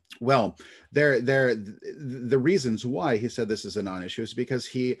 Well, the reasons why he said this is a non-issue is because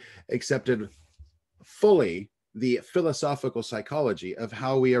he accepted fully the philosophical psychology of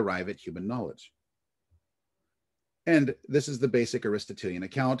how we arrive at human knowledge. And this is the basic Aristotelian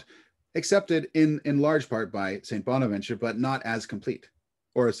account, accepted in large part by St. Bonaventure, but not as complete,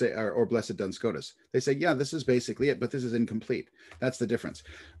 or Blessed Duns Scotus. They say, yeah, this is basically it, but this is incomplete. That's the difference.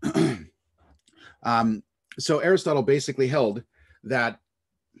 So Aristotle basically held that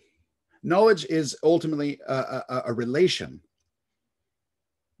knowledge is ultimately a relation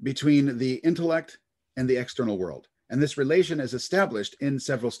between the intellect and the external world. And this relation is established in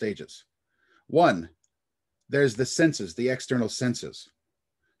several stages. One, there's the senses, the external senses.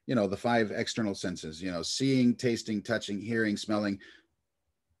 You know, the 5 external senses, you know, seeing, tasting, touching, hearing, smelling.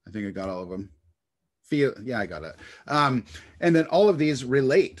 I think I got all of them. Feel, yeah, I got it. And then all of these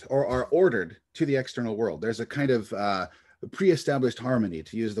relate or are ordered to the external world. There's a kind of pre-established harmony,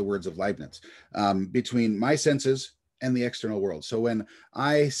 to use the words of Leibniz, between my senses and the external world. So when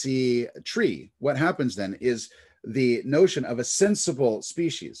I see a tree, what happens then is the notion of a sensible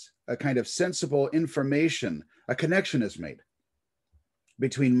species, a kind of sensible information, a connection is made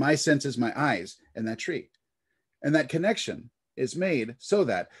between my senses, my eyes, and that tree. And that connection is made so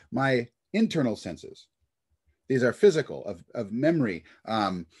that my internal senses, these are physical, of memory,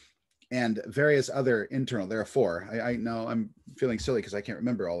 and various other internal, there are 4. I know I'm feeling silly because I can't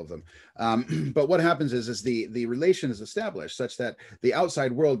remember all of them. But what happens is the relation is established such that the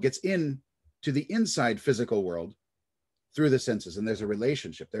outside world gets in to the inside physical world through the senses. And there's a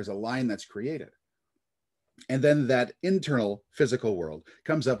relationship, there's a line that's created. And then that internal physical world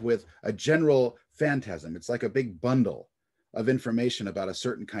comes up with a general phantasm. It's like a big bundle of information about a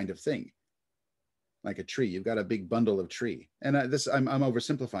certain kind of thing. Like a tree, you've got a big bundle of tree. And I'm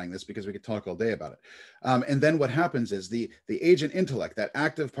oversimplifying this because we could talk all day about it. And then what happens is the agent intellect, that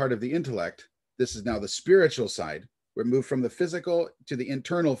active part of the intellect, this is now the spiritual side. We're moved from the physical to the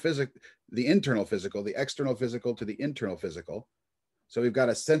internal physical, the external physical to the internal physical. So we've got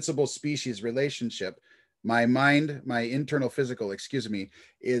a sensible species relationship. My mind, my internal physical,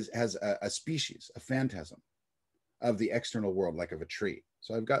 has a species, a phantasm of the external world, like of a tree.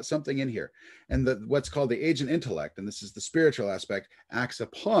 So I've got something in here. And what's called the agent intellect, and this is the spiritual aspect, acts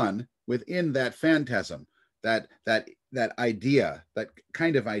upon within that phantasm, that idea, that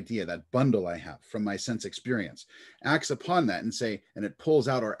kind of idea, that bundle I have from my sense experience, acts upon that and it pulls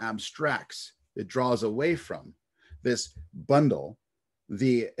out or abstracts, it draws away from this bundle,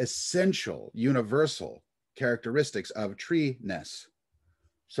 the essential, universal characteristics of tree-ness.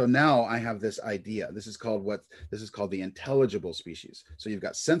 So now I have this idea. This is called the intelligible species. So you've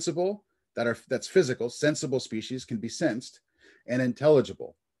got sensible, that's physical, sensible species can be sensed, and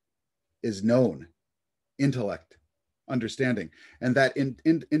intelligible is known, intellect, understanding. And that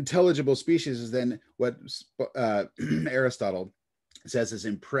intelligible species is then what Aristotle says is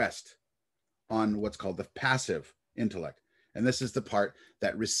impressed on what's called the passive intellect. And this is the part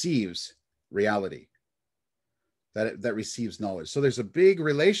that receives reality. that receives knowledge. So there's a big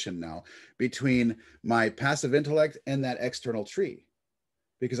relation now between my passive intellect and that external tree,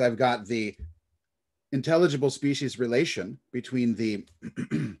 because I've got the intelligible species relation between the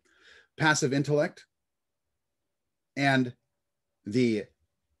passive intellect and the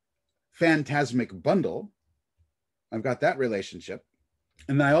phantasmic bundle. I've got that relationship.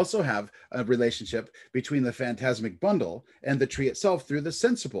 And I also have a relationship between the phantasmic bundle and the tree itself through the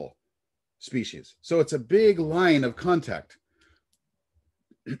sensible species. So it's a big line of contact.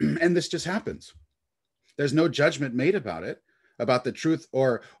 And this just happens. There's no judgment made about it, about the truth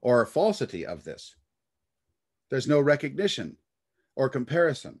or falsity of this. There's no recognition or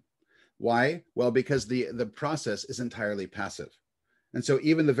comparison. Why? Well, because the process is entirely passive. And so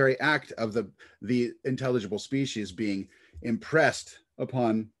even the very act of the intelligible species being impressed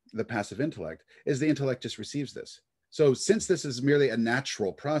upon the passive intellect is the intellect just receives this. So since this is merely a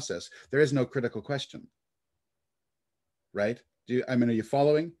natural process, there is no critical question, right? Are you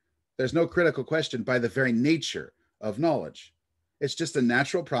following? There's no critical question by the very nature of knowledge. It's just a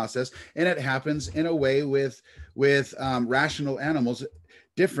natural process, and it happens in a way with rational animals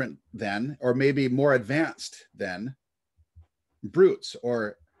different than, or maybe more advanced than, brutes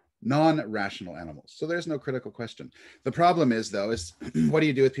or non-rational animals. So there's no critical question. The problem is, though, is what do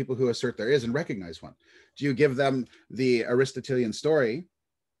you do with people who assert there is and recognize one? Do you give them the Aristotelian story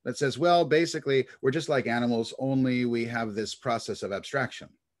that says, well, basically, we're just like animals, only we have this process of abstraction.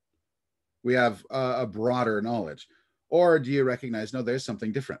 We have a broader knowledge. Or do you recognize, no, there's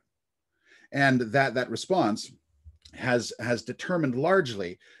something different? And that response has determined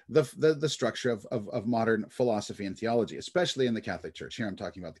largely the structure of modern philosophy and theology, especially in the Catholic Church. Here I'm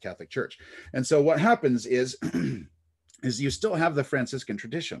talking about the Catholic Church. And so what happens is, is you still have the Franciscan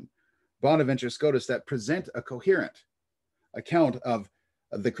tradition, Bonaventure, Scotus, that present a coherent account of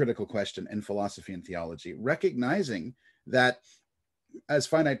the critical question in philosophy and theology, recognizing that as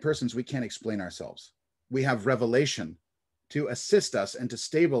finite persons, we can't explain ourselves. We have revelation to assist us and to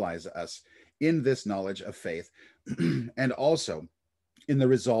stabilize us in this knowledge of faith, and also in the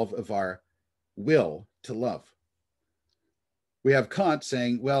resolve of our will to love. We have Kant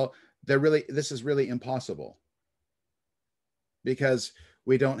saying, well, this is really impossible because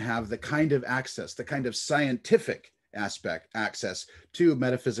we don't have the kind of access, the kind of scientific access to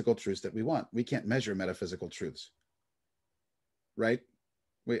metaphysical truths that we want. We can't measure metaphysical truths, right?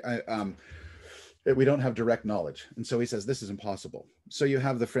 We don't have direct knowledge. And so he says, this is impossible. So you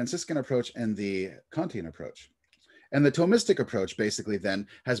have the Franciscan approach and the Kantian approach. And the Thomistic approach basically then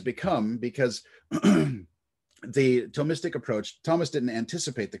has become, because the Thomistic approach, Thomas didn't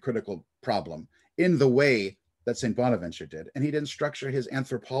anticipate the critical problem in the way that St. Bonaventure did. And he didn't structure his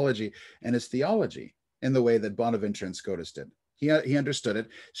anthropology and his theology in the way that Bonaventure and Scotus did. He understood it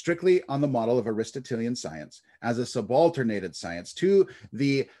strictly on the model of Aristotelian science as a subalternated science to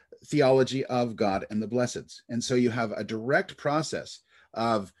the theology of God and the blesseds. And so you have a direct process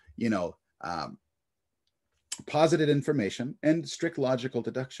of, posited information and strict logical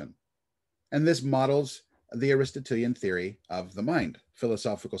deduction. And this models the Aristotelian theory of the mind,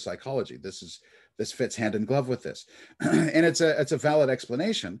 philosophical psychology. This fits hand in glove with this. And it's a valid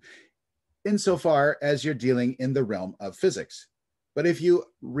explanation insofar as you're dealing in the realm of physics. But if you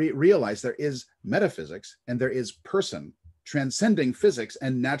realize there is metaphysics and there is person transcending physics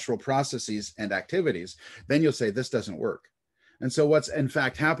and natural processes and activities, then you'll say this doesn't work. And so what's in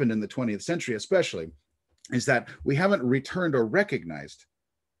fact happened in the 20th century especially is that we haven't returned to or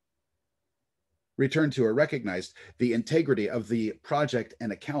recognized the integrity of the project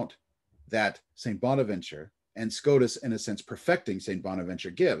and account that St. Bonaventure and Scotus, in a sense perfecting St.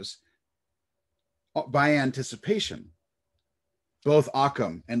 Bonaventure, gives by anticipation, both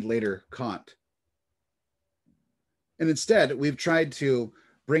Occam and later Kant. And instead, we've tried to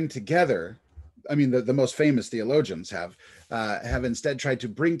bring together, the most famous theologians have instead tried to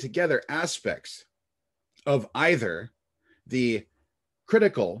bring together aspects of either the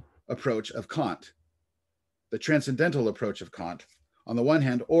critical approach of Kant, the transcendental approach of Kant on the one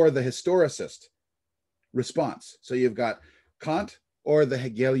hand, or the historicist response. So you've got Kant or the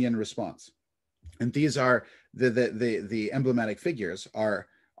Hegelian response. And these are the emblematic figures are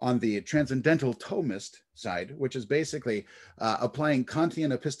on the transcendental Thomist side, which is basically applying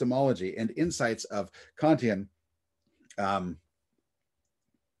Kantian epistemology and insights of Kantian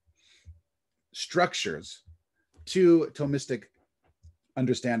structures to Thomistic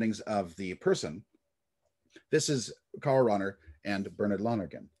understandings of the person. This is Karl Rahner and Bernard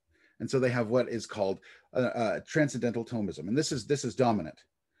Lonergan. And so they have what is called transcendental Thomism. And this is dominant.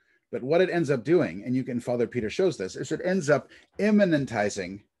 But what it ends up doing, and Father Peter shows this, is it ends up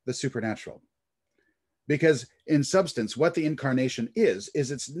immanentizing the supernatural. Because in substance, what the incarnation is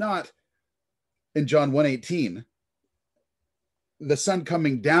it's not, in John 1:18, the Son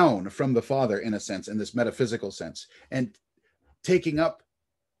coming down from the Father, in a sense, in this metaphysical sense, and taking up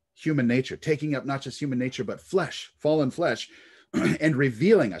human nature, taking up not just human nature, but flesh, fallen flesh, and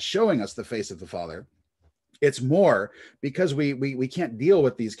revealing us, showing us the face of the Father. It's more because we can't deal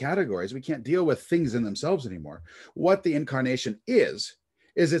with these categories. We can't deal with things in themselves anymore. What the incarnation is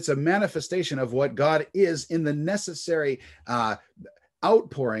it's a manifestation of what God is in the necessary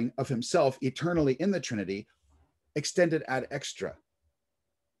outpouring of himself eternally in the Trinity, extended ad extra.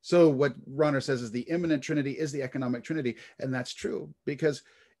 So what Ronner says is the immanent Trinity is the economic Trinity. And that's true, because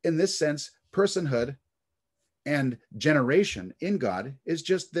in this sense, personhood and generation in God is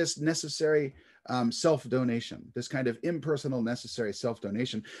just this necessary self-donation, this kind of impersonal, necessary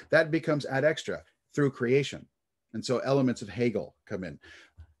self-donation that becomes ad extra through creation. And so elements of Hegel come in.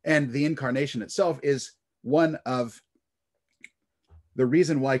 And the incarnation itself is one of the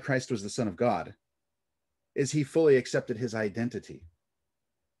reason why Christ was the Son of God, is he fully accepted his identity.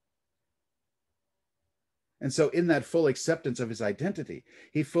 And so in that full acceptance of his identity,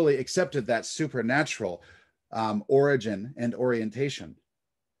 he fully accepted that supernatural origin and orientation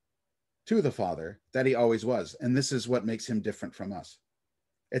to the Father that he always was. And this is what makes him different from us.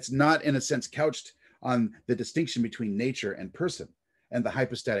 It's not, in a sense, couched on the distinction between nature and person and the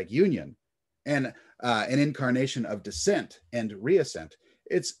hypostatic union and an incarnation of descent and reascent.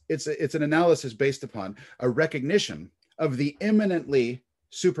 It's an analysis based upon a recognition of the immanently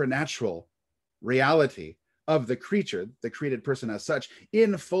supernatural reality of the creature, the created person as such,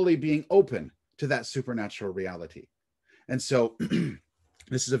 in fully being open to that supernatural reality. And so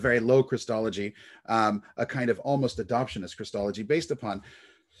this is a very low Christology, a kind of almost adoptionist Christology based upon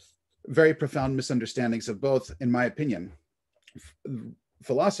very profound misunderstandings of both, in my opinion,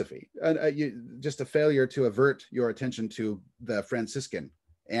 philosophy, just a failure to avert your attention to the Franciscan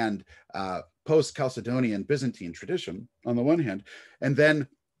and post-Chalcedonian Byzantine tradition on the one hand, and then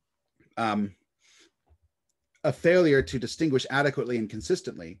a failure to distinguish adequately and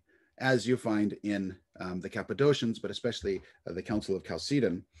consistently, as you find in the Cappadocians, but especially the Council of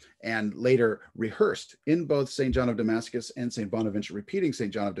Chalcedon, and later rehearsed in both St. John of Damascus and St. Bonaventure, repeating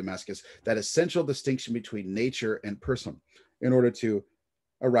St. John of Damascus, that essential distinction between nature and person in order to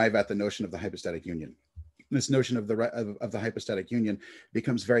arrive at the notion of the hypostatic union. This notion of the hypostatic union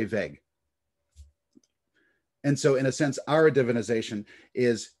becomes very vague. And so in a sense, our divinization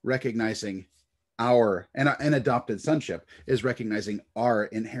is recognizing our, and adopted sonship is recognizing our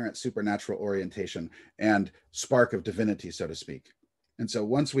inherent supernatural orientation and spark of divinity, so to speak. And so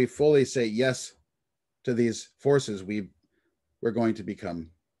once we fully say yes to these forces, we're going to become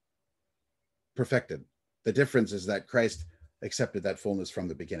perfected. The difference is that Christ accepted that fullness from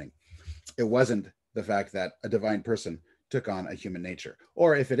the beginning. It wasn't the fact that a divine person took on a human nature,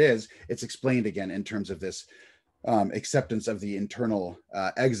 or if it is, it's explained again in terms of this acceptance of the internal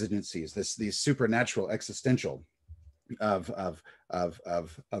exigencies, these supernatural existential of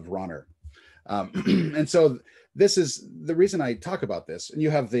Ronner. And so this is the reason I talk about this. And you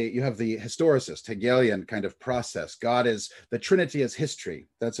have the historicist Hegelian kind of process. God is, the Trinity is history.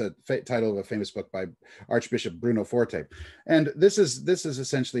 That's a title of a famous book by Archbishop Bruno Forte. And this is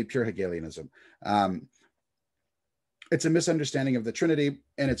essentially pure Hegelianism. It's a misunderstanding of the Trinity,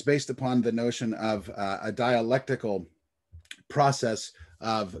 and it's based upon the notion of a dialectical process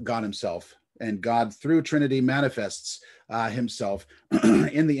of God himself. And God, through Trinity, manifests himself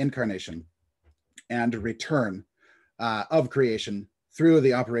in the incarnation and return of creation through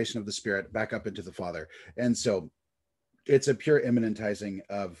the operation of the Spirit back up into the Father. And so it's a pure immanentizing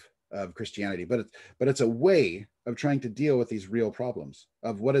of Christianity, but it's a way of trying to deal with these real problems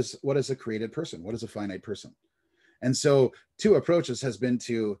of what is a created person, what is a finite person. And so two approaches has been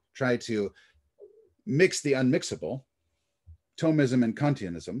to try to mix the unmixable, Thomism and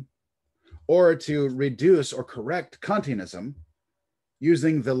Kantianism, or to reduce or correct Kantianism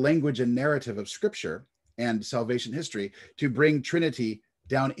using the language and narrative of Scripture and salvation history to bring Trinity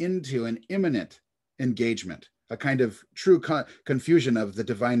down into an immanent engagement, a kind of true confusion of the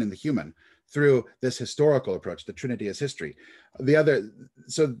divine and the human through this historical approach, the Trinity as history.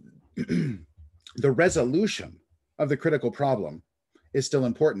 So the resolution of the critical problem is still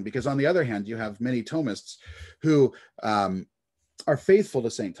important, because on the other hand, you have many Thomists who are faithful to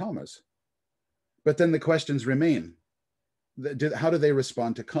St. Thomas, but then the questions remain. How do they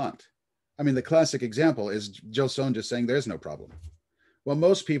respond to Kant? I mean, the classic example is Gilson just saying there's no problem. Well,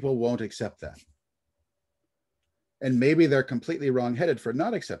 most people won't accept that. And maybe they're completely wrong-headed for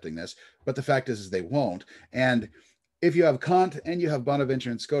not accepting this, but the fact is they won't. And if you have Kant and you have Bonaventure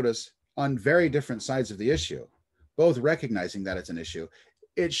and Scotus on very different sides of the issue, both recognizing that it's an issue,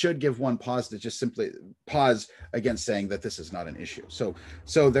 it should give one pause to just simply pause against saying that this is not an issue. So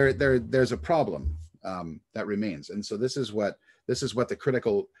there's a problem that remains, and so this is what the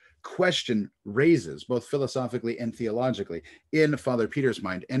critical question raises, both philosophically and theologically, in Father Peter's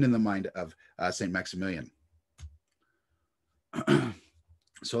mind and in the mind of Saint Maximilian.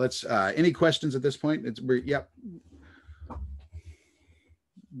 So let's. Any questions at this point?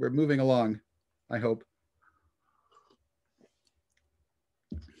 We're moving along, I hope.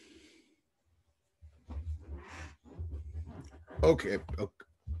 Okay,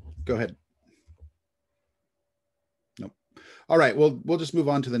 go ahead. No. All right, we'll just move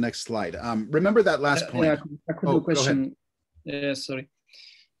on to the next slide. Remember that last point. Yeah, I could do a question. Sorry.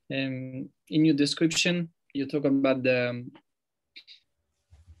 In your description, you talk about the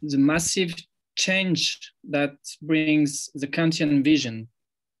massive change that brings the Kantian vision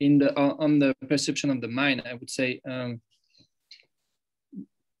on the perception of the mind. I would say,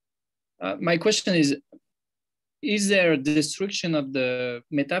 my question is there a destruction of the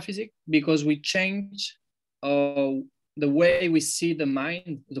metaphysic because we change the way we see the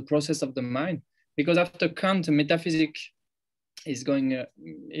mind, the process of the mind? Because after Kant, the metaphysic is going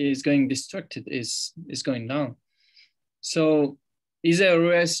destructed, is going down. So is there a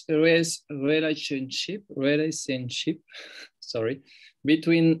relationship sorry,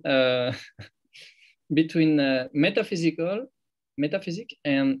 between metaphysic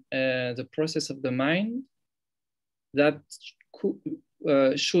and the process of the mind that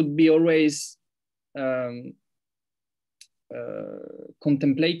should be always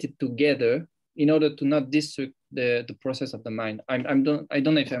contemplated together in order to not destruct the process of the mind? I don't know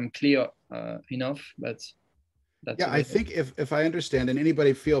if I'm clear enough, but that's yeah. I think if I understand, and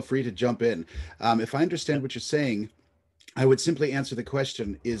anybody feel free to jump in. If I understand what you're saying, I would simply answer the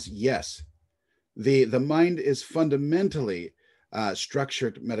question is yes. The mind is fundamentally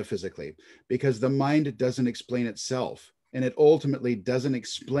structured metaphysically, because the mind doesn't explain itself, and it ultimately doesn't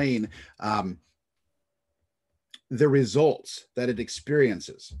explain the results that it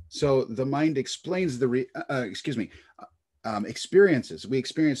experiences. So the mind explains experiences. We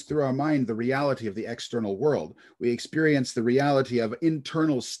experience through our mind the reality of the external world. We experience the reality of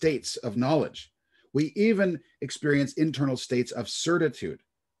internal states of knowledge. We even experience internal states of certitude.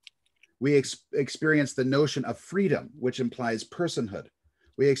 We experience the notion of freedom, which implies personhood.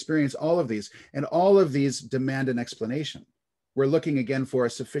 We experience all of these, and all of these demand an explanation. We're looking again for a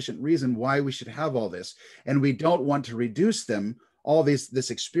sufficient reason why we should have all this, and we don't want to reduce them,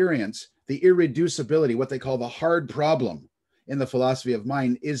 this experience, the irreducibility, what they call the hard problem in the philosophy of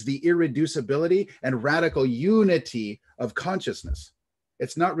mind is the irreducibility and radical unity of consciousness.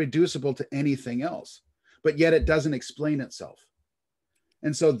 It's not reducible to anything else, but yet it doesn't explain itself.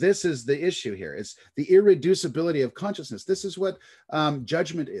 And so this is the issue here. It's the irreducibility of consciousness. This is what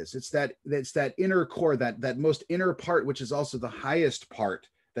judgment is. It's that inner core, that most inner part, which is also the highest part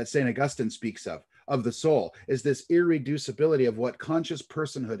that St. Augustine speaks of the soul, is this irreducibility of what conscious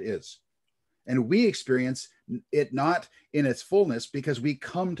personhood is. And we experience it not in its fullness because we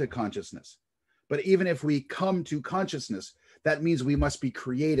come to consciousness. But even if we come to consciousness, that means we must be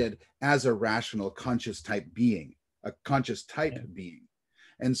created as a rational conscious type being, a conscious type being.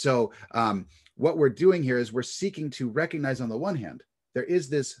 And so what we're doing here is we're seeking to recognize, on the one hand, there is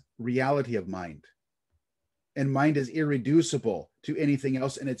this reality of mind, and mind is irreducible to anything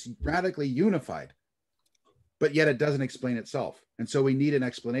else, and it's radically unified, but yet it doesn't explain itself. And so we need an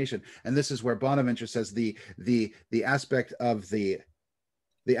explanation. And this is where Bonaventure says the aspect of the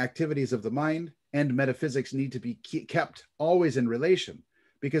activities of the mind and metaphysics need to be kept always in relation,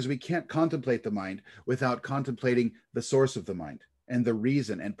 because we can't contemplate the mind without contemplating the source of the mind and the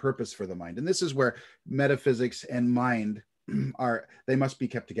reason and purpose for the mind. And this is where metaphysics and mind they must be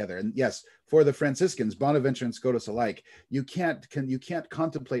kept together. And yes, for the Franciscans, Bonaventure and Scotus alike, you can't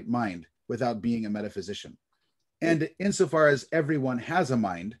contemplate mind without being a metaphysician. And insofar as everyone has a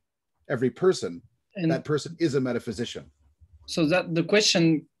mind, every person, and that person is a metaphysician. So that the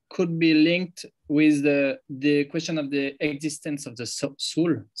question could be linked with the question of the existence of the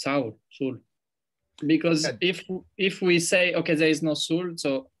soul. Because if we say, okay, there is no soul,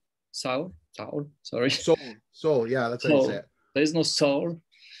 so soul, yeah, that's how you say it. There is no soul,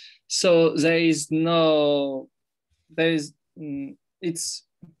 so it's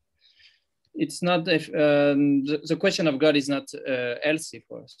not if the question of God is not healthy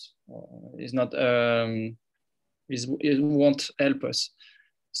for us. It won't help us.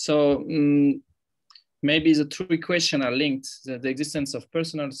 So maybe the three questions are linked: the existence of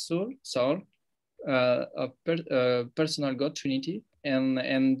personal soul, of personal God, Trinity,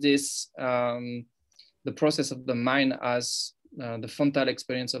 and this the process of the mind as the frontal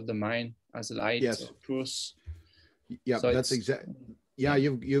experience of the mind as light Yes. or truth. Yeah, So that's exactly. Yeah,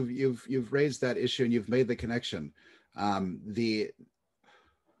 you've raised that issue and you've made the connection. I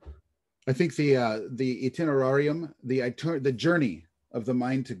think the itinerarium, the journey of the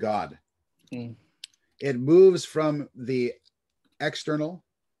mind to God, it moves from the external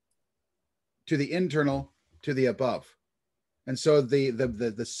to the internal to the above. And so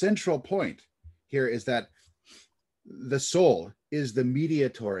the central point here is that the soul is the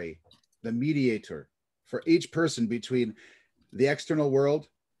mediator for each person between the external world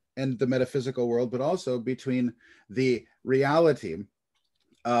and the metaphysical world, but also between the reality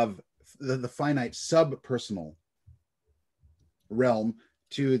of the finite subpersonal realm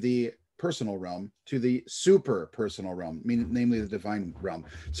to the personal realm, to the super personal realm, namely the divine realm.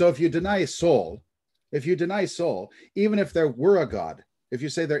 So if you deny soul, even if there were a God, if you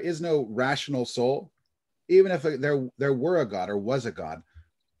say there is no rational soul, even if there were a God or was a God,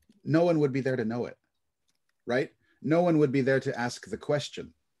 no one would be there to know it, right? No one would be there to ask the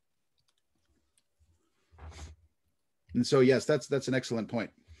question. And so, yes, that's an excellent point.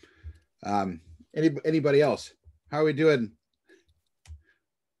 Anybody else? How are we doing?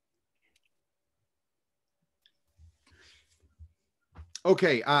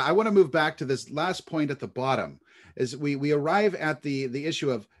 Okay, I want to move back to this last point at the bottom. As we arrive at the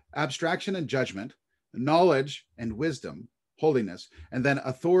issue of abstraction and judgment, knowledge and wisdom, holiness, and then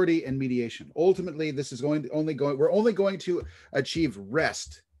authority and mediation. Ultimately, this is we're only going to achieve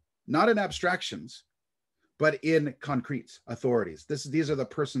rest, not in abstractions, but in concrete authorities. These are the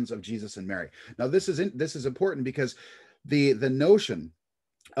persons of Jesus and Mary. Now, this is important because the notion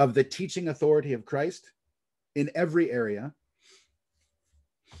of the teaching authority of Christ in every area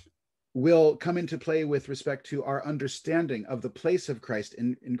will come into play with respect to our understanding of the place of Christ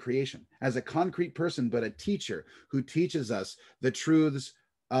in creation as a concrete person, but a teacher who teaches us the truths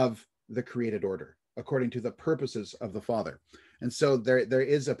of the created order according to the purposes of the Father. And so there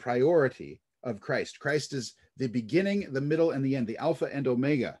is a priority of Christ. Christ is the beginning, the middle, and the end, the Alpha and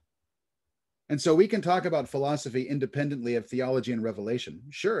Omega. And so we can talk about philosophy independently of theology and revelation.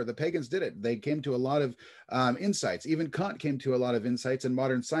 Sure, the pagans did it. They came to a lot of insights. Even Kant came to a lot of insights, and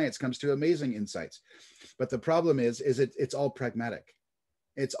modern science comes to amazing insights. But the problem is it's all pragmatic.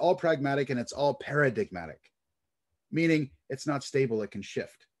 It's all pragmatic and it's all paradigmatic, meaning it's not stable, it can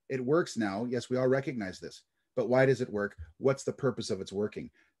shift. It works now. Yes, we all recognize this. But why does it work? What's the purpose of its working?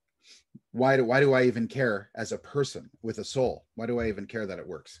 Why do I even care as a person with a soul? Why do I even care that it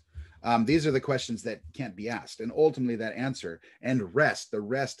works? These are the questions that can't be asked. And ultimately that answer and the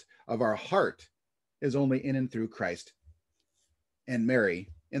rest of our heart is only in and through Christ and Mary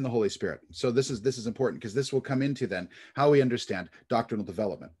in the Holy Spirit. So this is important because this will come into then how we understand doctrinal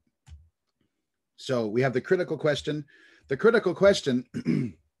development. So we have the critical question. The critical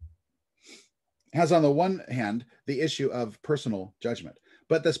question has on the one hand the issue of personal judgment.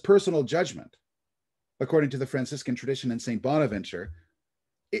 But this personal judgment, according to the Franciscan tradition and St. Bonaventure,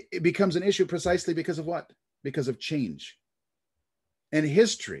 it becomes an issue precisely because of what? Because of change. And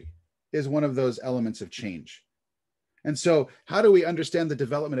history is one of those elements of change. And so how do we understand the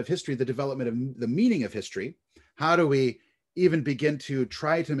development of history, the development of the meaning of history? How do we even begin to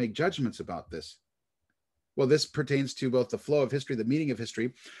try to make judgments about this? Well, this pertains to both the flow of history, the meaning of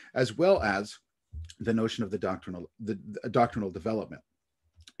history, as well as the notion of the doctrinal development.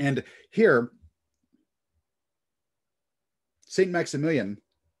 And here, St. Maximilian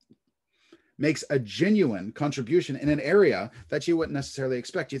makes a genuine contribution in an area that you wouldn't necessarily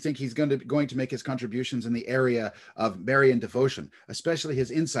expect. You think he's going to make his contributions in the area of Marian devotion, especially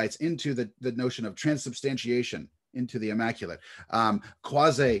his insights into the notion of transubstantiation into the Immaculate,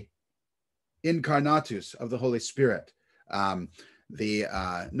 quasi incarnatus of the Holy Spirit,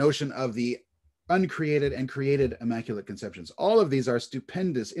 the notion of the uncreated and created Immaculate Conceptions. All of these are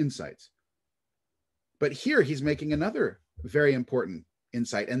stupendous insights. But here he's making another very important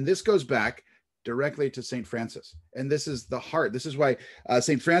insight. And this goes back directly to St. Francis. And this is the heart. This is why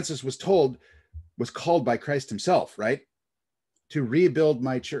St. Francis was called by Christ himself, right? To rebuild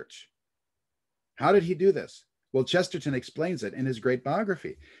my church. How did he do this? Well, Chesterton explains it in his great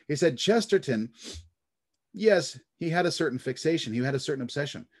biography. He said, Chesterton, yes, he had a certain fixation. He had a certain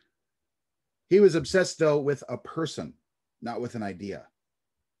obsession. He was obsessed, though, with a person, not with an idea.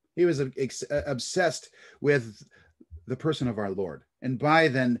 He was obsessed with the person of our Lord. And by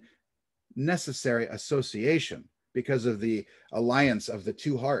then necessary association, because of the alliance of the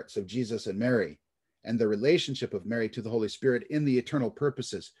two hearts of Jesus and Mary, and the relationship of Mary to the Holy Spirit in the eternal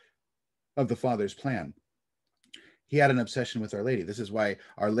purposes of the Father's plan, he had an obsession with Our Lady. This is why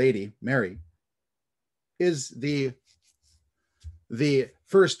Our Lady, Mary, is the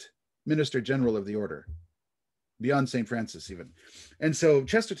first Minister General of the order, beyond St. Francis even. And so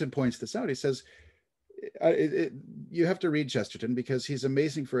Chesterton points this out. He says, you have to read Chesterton because he's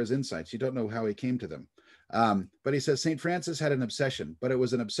amazing for his insights. You don't know how he came to them. But he says St. Francis had an obsession, but it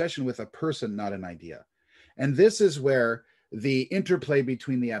was an obsession with a person, not an idea. And this is where the interplay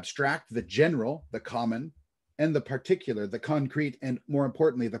between the abstract, the general, the common, and the particular, the concrete, and more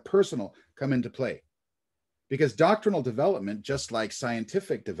importantly, the personal come into play. Because doctrinal development, just like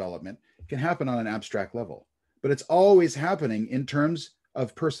scientific development, can happen on an abstract level, but it's always happening in terms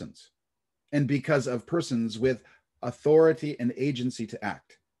of persons, and because of persons with authority and agency to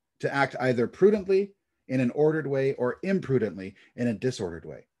act either prudently in an ordered way or imprudently in a disordered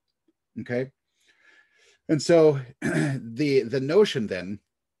way. Okay. And so the notion then,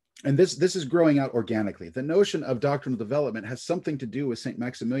 and this is growing out organically, the notion of doctrinal development has something to do with St.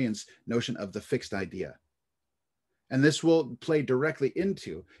 Maximilian's notion of the fixed idea. And this will play directly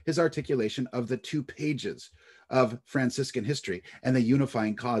into his articulation of the 2 pages of Franciscan history and the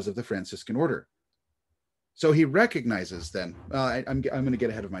unifying cause of the Franciscan order. So he recognizes then, I'm going to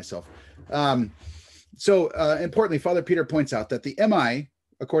get ahead of myself. Importantly, Father Peter points out that the MI,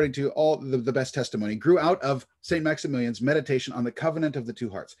 according to all the best testimony, grew out of St. Maximilian's meditation on the covenant of the 2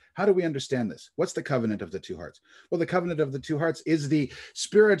 hearts. How do we understand this? What's the covenant of the 2 hearts? Well, the covenant of the 2 hearts is the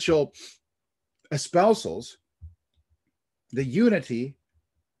spiritual espousals, the unity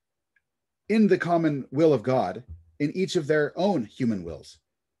in the common will of God in each of their own human wills.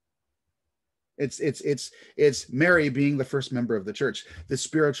 It's Mary being the first member of the church, the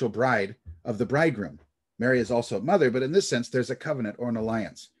spiritual bride of the bridegroom. Mary is also a mother, but in this sense, there's a covenant or an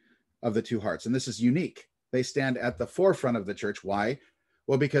alliance of the 2 hearts. And this is unique. They stand at the forefront of the church. Why?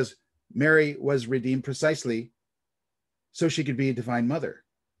 Well, because Mary was redeemed precisely so she could be a divine mother.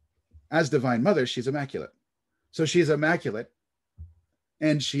 As divine mother, she's immaculate. So she's immaculate,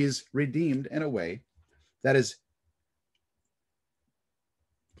 and she's redeemed in a way that is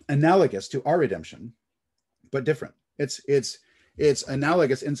analogous to our redemption, but different. It's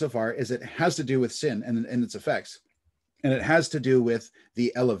analogous insofar as it has to do with sin and its effects, and it has to do with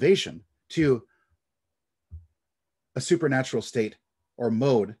the elevation to a supernatural state or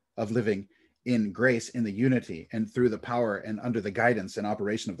mode of living in grace, in the unity, and through the power and under the guidance and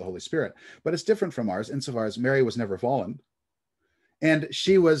operation of the Holy Spirit. But it's different from ours insofar as Mary was never fallen, and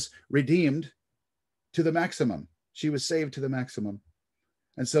she was redeemed to the maximum. She was saved to the maximum.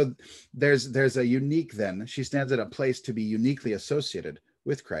 And so there's a unique then, she stands at a place to be uniquely associated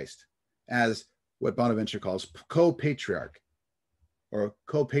with Christ as what Bonaventure calls co-patriarch or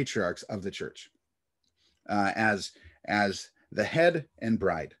co-patriarchs of the church, as the head and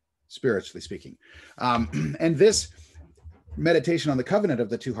bride, spiritually speaking. And this meditation on the covenant of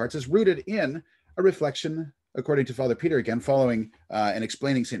the 2 hearts is rooted in a reflection, according to Father Peter, again, following and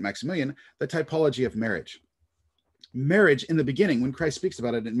explaining St. Maximilian, the typology of marriage. Marriage in the beginning, when Christ speaks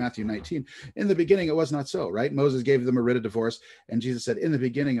about it in Matthew 19, in the beginning it was not so, right? Moses gave them a writ of divorce, and Jesus said, in the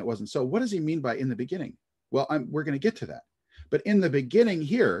beginning it wasn't so. What does he mean by in the beginning? Well, we're going to get to that. But in the beginning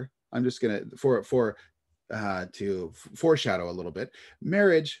here, I'm just going to, to foreshadow a little bit,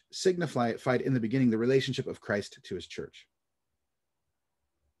 marriage signified in the beginning the relationship of Christ to his church.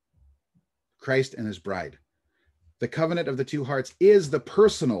 Christ and his bride. The covenant of the 2 hearts is the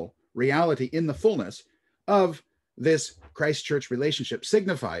personal reality in the fullness of this Christ church relationship,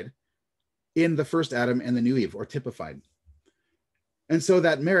 signified in the first Adam and the new Eve, or typified. And so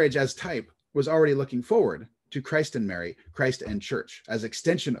that marriage as type was already looking forward to Christ and Mary, Christ and church as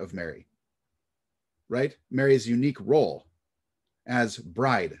extension of Mary, right? Mary's unique role as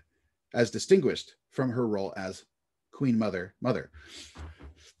bride, as distinguished from her role as queen mother. But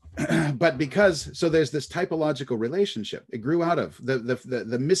so there's this typological relationship. It grew out of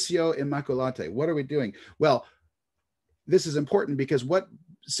the Missio Immaculate. What are we doing? Well, this is important because what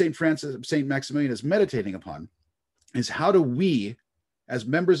St. Maximilian is meditating upon is how do we, as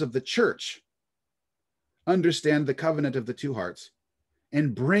members of the church, understand the covenant of the 2 hearts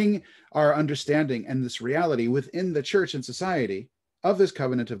and bring our understanding and this reality within the church and society of this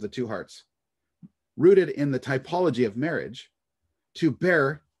covenant of the 2 hearts, rooted in the typology of marriage, to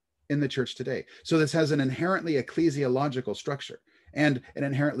bear in the church today. So this has an inherently ecclesiological structure and an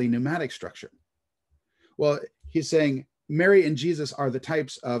inherently pneumatic structure. Well, he's saying Mary and Jesus are the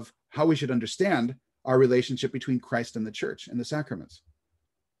types of how we should understand our relationship between Christ and the church and the sacraments.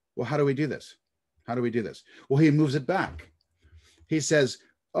 Well, how do we do this? How do we do this? Well, he moves it back. He says,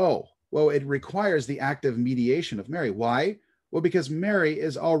 oh, well, it requires the active mediation of Mary. Why? Well, because Mary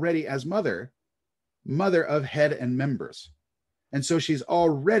is already, as mother, mother of head and members. And so she's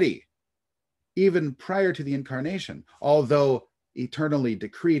already, even prior to the incarnation, although eternally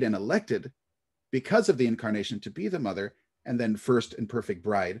decreed and elected because of the incarnation to be the mother and then first and perfect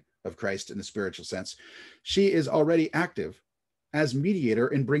bride of Christ in the spiritual sense, she is already active as mediator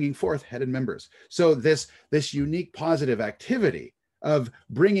in bringing forth head and members. So this unique positive activity of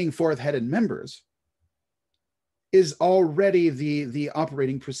bringing forth head and members is already the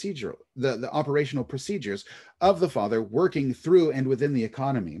operating procedure, the operational procedures of the Father working through and within the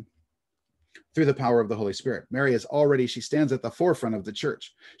economy through the power of the Holy Spirit. Mary is already, she stands at the forefront of the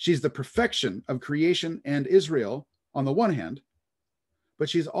church. She's the perfection of creation and Israel on the one hand, but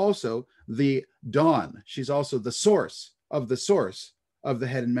she's also the dawn. She's also the source of the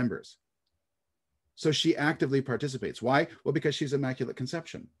head and members. So she actively participates. Why? Well, because she's Immaculate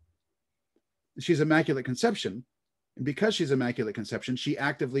Conception. She's Immaculate Conception, and because she's Immaculate Conception, she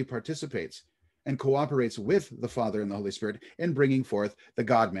actively participates and cooperates with the Father and the Holy Spirit in bringing forth the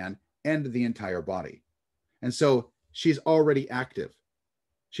God-man and the entire body. And so she's already active.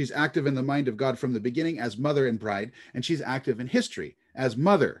 She's active in the mind of God from the beginning as mother and bride, and she's active in history as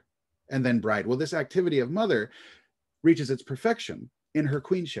mother and then bride. Well, this activity of mother reaches its perfection in her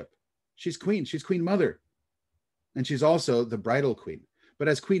queenship. She's queen mother, and she's also the bridal queen. But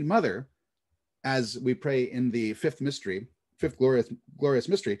as queen mother, as we pray in the fifth glorious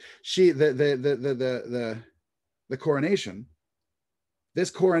mystery, she the coronation. This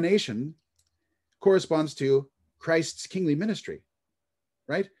coronation corresponds to Christ's kingly ministry,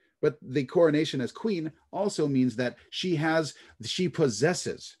 right? But the coronation as queen also means that she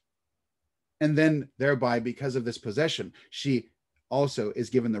possesses, and then thereby, because of this possession, she also is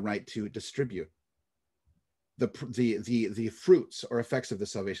given the right to distribute the fruits or effects of the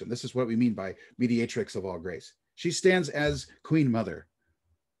salvation. This is what we mean by mediatrix of all grace. She stands as queen mother,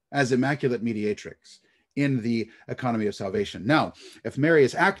 as Immaculate Mediatrix in the economy of salvation. Now, if Mary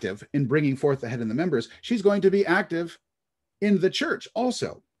is active in bringing forth the head and the members, she's going to be active in the church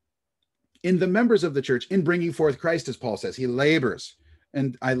also, in the members of the church, in bringing forth Christ, as Paul says. He labors,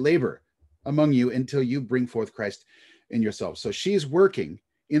 and I labor among you until you bring forth Christ in yourselves. So she's working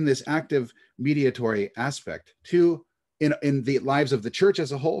in this active mediatory aspect in the lives of the church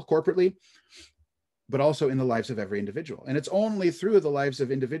as a whole, corporately, but also in the lives of every individual. And it's only through the lives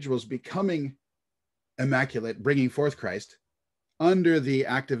of individuals becoming immaculate, bringing forth Christ under the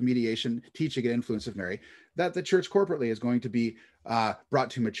active mediation, teaching, and influence of Mary, that the church corporately is going to be brought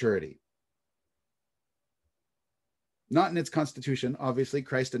to maturity. Not in its constitution, obviously.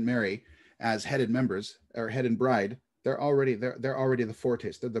 Christ and Mary as head and members, or head and bride, they're already the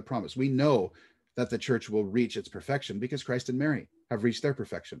foretaste, they're the promise. We know that the church will reach its perfection because Christ and Mary have reached their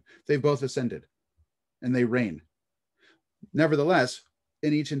perfection. They've both ascended and they reign. Nevertheless,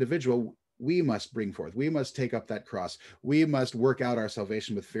 in each individual, we must bring forth, we must take up that cross, we must work out our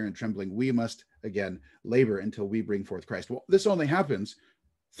salvation with fear and trembling, we must, again, labor until we bring forth Christ. Well, this only happens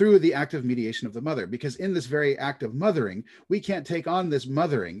through the active mediation of the mother, because in this very act of mothering, we can't take on this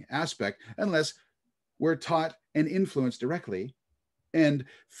mothering aspect unless we're taught and influenced directly and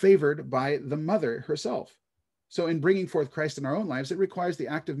favored by the mother herself. So in bringing forth Christ in our own lives, it requires the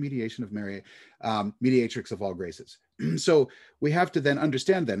active mediation of Mary, mediatrix of all graces. So we have to then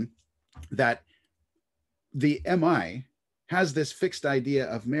understand then that the MI has this fixed idea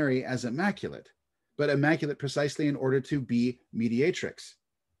of Mary as immaculate, but immaculate precisely in order to be mediatrix,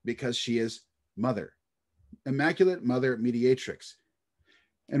 because she is mother, immaculate mother mediatrix.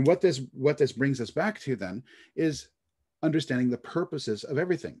 And what this brings us back to then is understanding the purposes of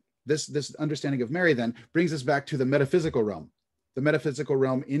everything. This understanding of Mary then brings us back to the metaphysical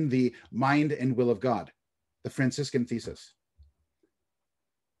realm in the mind and will of God, the Franciscan thesis.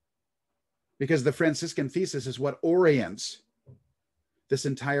 Because the Franciscan thesis is what orients this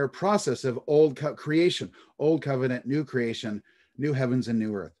entire process of old creation, old covenant, new creation, new heavens and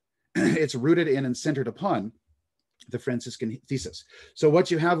new earth. It's rooted in and centered upon the Franciscan thesis. So what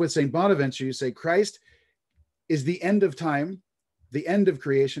you have with St. Bonaventure, you say Christ is the end of time, the end of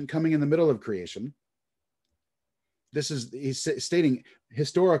creation, coming in the middle of creation. He's stating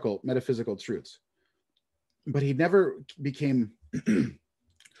historical metaphysical truths, but he never became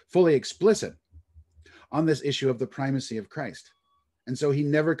fully explicit on this issue of the primacy of Christ. And so he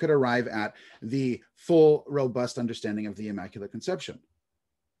never could arrive at the full, robust understanding of the Immaculate Conception.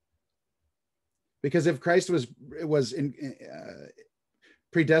 Because if Christ was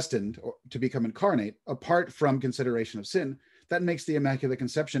predestined to become incarnate apart from consideration of sin, that makes the Immaculate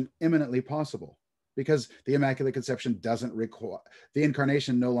Conception imminently possible, because the Immaculate Conception doesn't require, the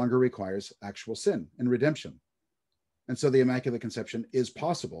incarnation no longer requires actual sin and redemption. And so the Immaculate Conception is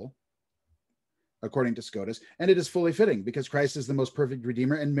possible according to Scotus, and it is fully fitting because Christ is the most perfect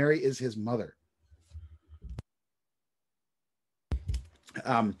Redeemer and Mary is his mother.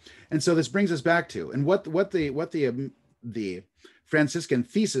 And so this brings us back to, and what the Franciscan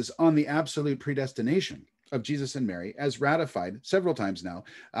thesis on the absolute predestination of Jesus and Mary, as ratified several times now,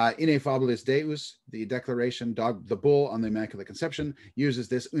 Ineffabilis Deus, the declaration, the bull on the Immaculate Conception, uses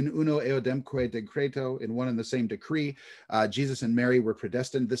this in uno eodemque decreto, in one and the same decree. Jesus and Mary were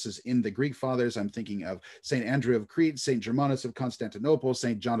predestined. This is in the Greek Fathers. I'm thinking of St. Andrew of Crete, St. Germanus of Constantinople,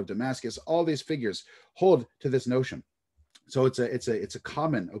 St. John of Damascus. All these figures hold to this notion. So it's a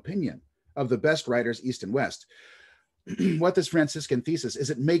common opinion of the best writers, East and West. What this Franciscan thesis is,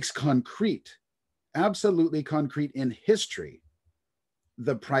 it makes concrete, absolutely concrete in history,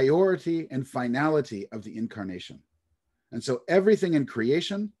 the priority and finality of the incarnation. And so everything in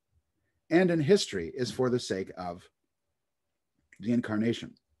creation and in history is for the sake of the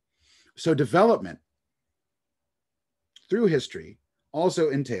incarnation. So development through history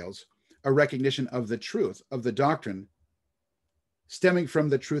also entails a recognition of the truth of the doctrine stemming from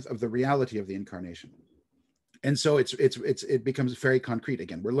the truth of the reality of the incarnation. And so it becomes very concrete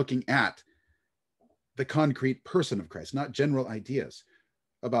again. We're looking at the concrete person of Christ, not general ideas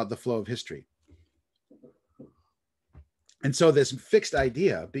about the flow of history. And so this fixed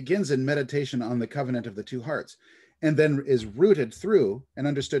idea begins in meditation on the covenant of the two hearts, and then is rooted through and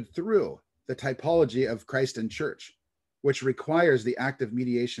understood through the typology of Christ and Church, which requires the active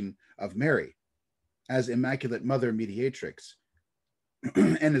mediation of Mary as Immaculate Mother Mediatrix,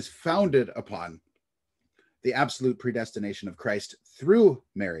 and is founded upon the absolute predestination of Christ through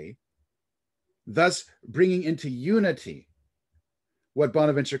Mary, thus bringing into unity what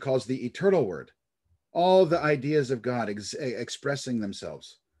Bonaventure calls the eternal word, all the ideas of God expressing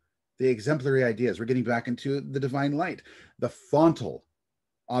themselves, the exemplary ideas. We're getting back into the divine light, the fontal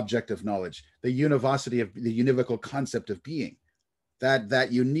object of knowledge, the univocity of the univocal concept of being,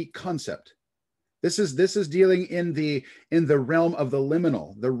 that unique concept. This is dealing in the realm of the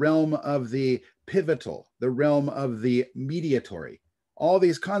liminal, the realm of the pivotal, the realm of the mediatory. All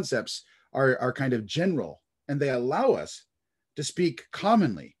these concepts are kind of general, and they allow us to speak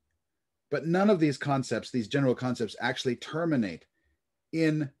commonly. But none of these concepts, these general concepts, actually terminate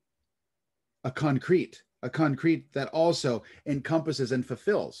in a concrete that also encompasses and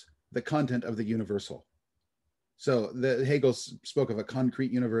fulfills the content of the universal. So Hegel spoke of a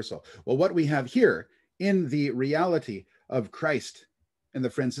concrete universal. Well, what we have here in the reality of Christ and the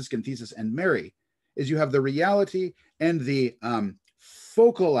Franciscan thesis and Mary is you have the reality and the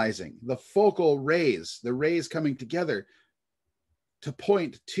focalizing, the focal rays, the rays coming together to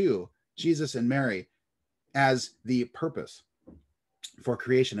point to Jesus and Mary as the purpose for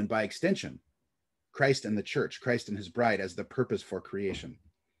creation, and by extension, Christ and the Church, Christ and his bride as the purpose for creation.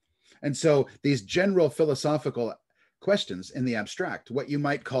 And so these general philosophical questions in the abstract, what you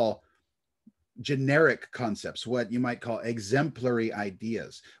might call generic concepts, what you might call exemplary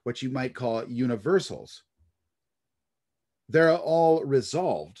ideas, what you might call universals, they're all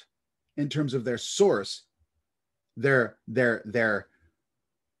resolved in terms of their source, their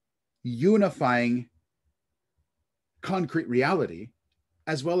unifying concrete reality,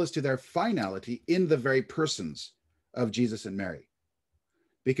 as well as to their finality in the very persons of Jesus and Mary.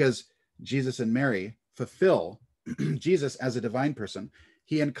 Because Jesus and Mary fulfill Jesus as a divine person.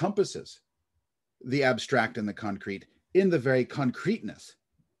 He encompasses the abstract and the concrete in the very concreteness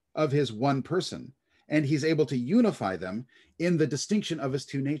of his one person. And he's able to unify them in the distinction of his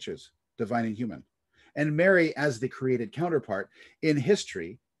two natures, divine and human. And Mary as the created counterpart in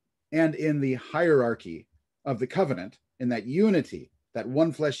history and in the hierarchy of the covenant, in that unity, that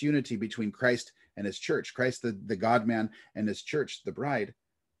one flesh unity between Christ and his church, Christ the God-man and his church, the bride,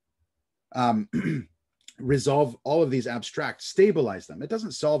 resolve all of these abstract, stabilize them. It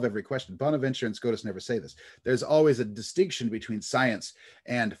doesn't solve every question. Bonaventure and Scotus never say this. There's always a distinction between science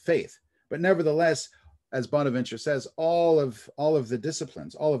and faith. But nevertheless, as Bonaventure says, all of the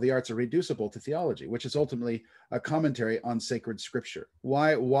disciplines, all of the arts are reducible to theology, which is ultimately a commentary on sacred scripture.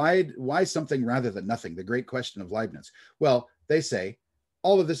 Why something rather than nothing? The great question of Leibniz. Well, they say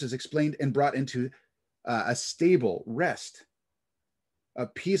all of this is explained and brought into a stable rest, a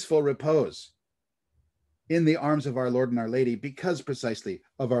peaceful repose in the arms of our Lord and Our Lady, because precisely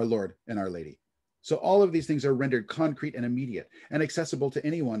of our Lord and Our Lady. So all of these things are rendered concrete and immediate and accessible to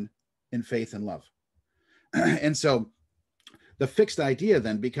anyone in faith and love. And so the fixed idea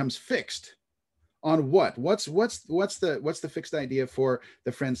then becomes fixed on what? What's the fixed idea for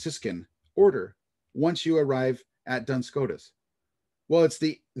the Franciscan order once you arrive at Duns Scotus? Well, it's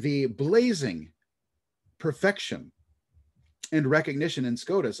the blazing perfection and recognition in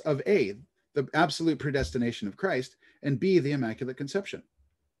Scotus of the absolute predestination of Christ, and B, the Immaculate Conception.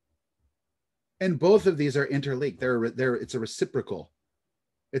 And both of these are interlinked. It's a reciprocal,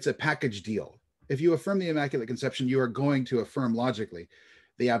 it's a package deal. If you affirm the Immaculate Conception, you are going to affirm logically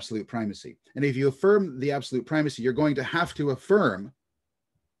the absolute primacy. And if you affirm the absolute primacy, you're going to have to affirm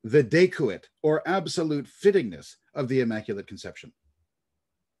the decuit, or absolute fittingness, of the Immaculate Conception.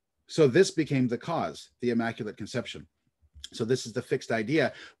 So this became the cause, the Immaculate Conception. So this is the fixed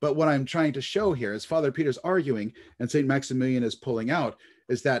idea. But what I'm trying to show here, as Father Peter's arguing and St. Maximilian is pulling out,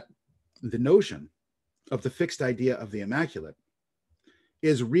 is that the notion of the fixed idea of the Immaculate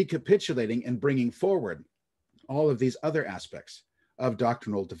is recapitulating and bringing forward all of these other aspects of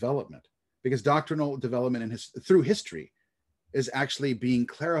doctrinal development, because doctrinal development through history is actually being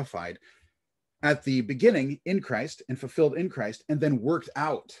clarified at the beginning in Christ and fulfilled in Christ, and then worked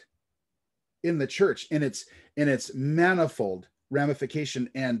out in the church in its manifold ramification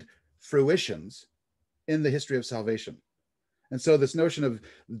and fruitions in the history of salvation. And so this notion of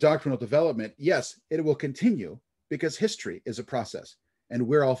doctrinal development, yes, it will continue, because history is a process and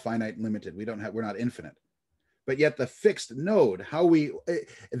we're all finite and limited. We're not infinite. But yet the fixed node, the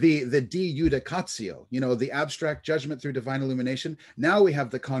de judicatio, the abstract judgment through divine illumination, now we have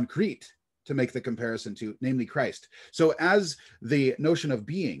the concrete to make the comparison to, namely Christ. So as the notion of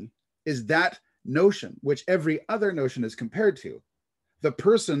being is that notion which every other notion is compared to, the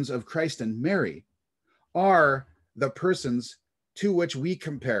persons of Christ and Mary are the persons to which we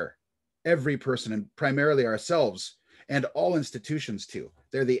compare every person, and primarily ourselves and all institutions to.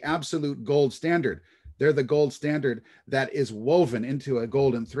 They're the absolute gold standard. They're the gold standard that is woven into a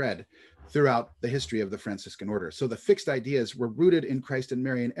golden thread throughout the history of the Franciscan order. So the fixed ideas were rooted in Christ and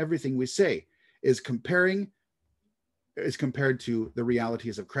Mary, and everything we say is compared to the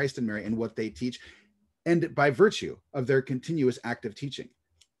realities of Christ and Mary and what they teach, and by virtue of their continuous active teaching.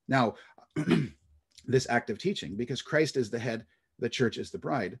 Now, this active teaching, because Christ is the head, the church is the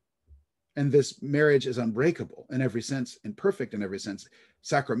bride, and this marriage is unbreakable in every sense and perfect in every sense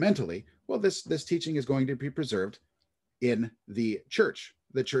sacramentally, well, this teaching is going to be preserved in the church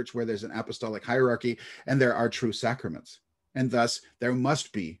where there's an apostolic hierarchy and there are true sacraments. And thus there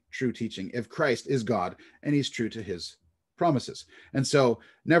must be true teaching if Christ is God and he's true to his promises. And so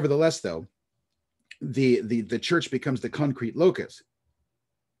nevertheless, though, the church becomes the concrete locus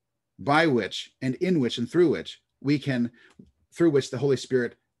by which and in which and through which the Holy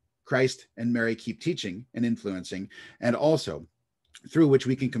Spirit, Christ, and Mary keep teaching and influencing, and also through which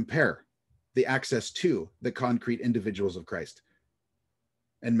we can compare the access to the concrete individuals of Christ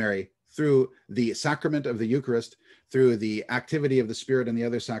and Mary through the sacrament of the Eucharist, through the activity of the Spirit and the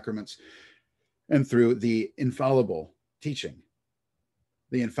other sacraments, and through the infallible teaching,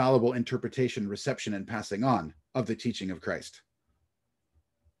 the infallible interpretation, reception, and passing on of the teaching of Christ.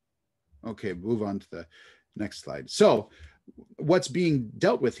 Okay, move on to the next slide. So what's being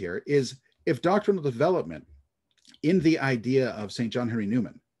dealt with here is, if doctrinal development in the idea of St. John Henry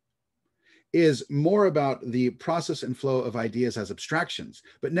Newman is more about the process and flow of ideas as abstractions,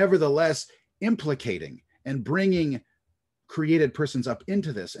 but nevertheless implicating and bringing created persons up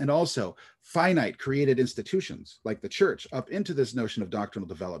into this, and also finite created institutions like the church up into this notion of doctrinal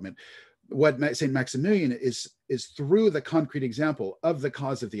development, what St. Maximilian is through the concrete example of the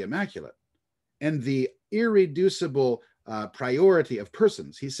cause of the Immaculate and the irreducible priority of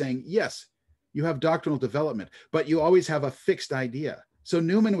persons. He's saying, yes, you have doctrinal development, but you always have a fixed idea. So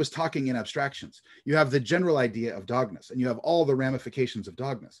Newman was talking in abstractions. You have the general idea of dogmas, and you have all the ramifications of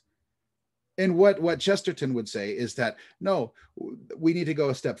dogmas. And what Chesterton would say is that, no, we need to go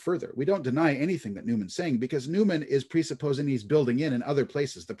a step further. We don't deny anything that Newman's saying, because Newman is presupposing, he's building in other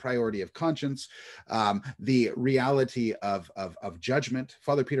places, the priority of conscience, the reality of judgment.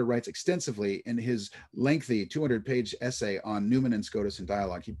 Father Peter writes extensively in his lengthy 200-page essay on Newman and Scotus in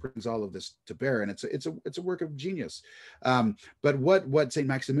dialogue. He brings all of this to bear, and it's a work of genius. But what St.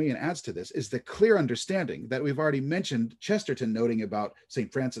 Maximilian adds to this is the clear understanding that we've already mentioned, Chesterton noting about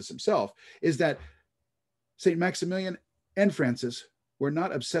St. Francis himself, is that St. Maximilian and Francis were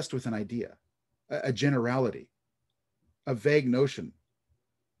not obsessed with an idea, a generality, a vague notion,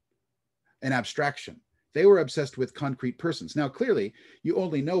 an abstraction. They were obsessed with concrete persons. Now, clearly, you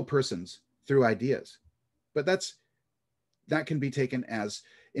only know persons through ideas, but that can be taken as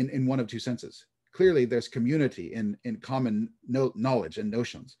in one of two senses. Clearly, there's community in common knowledge and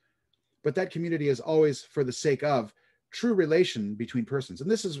notions, but that community is always for the sake of true relation between persons.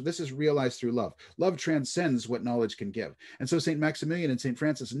 And this is realized through love. Love transcends what knowledge can give. And so St. Maximilian and St.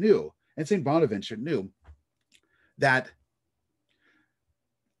 Francis knew, and St. Bonaventure knew, that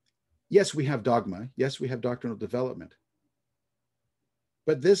yes, we have dogma, yes, we have doctrinal development,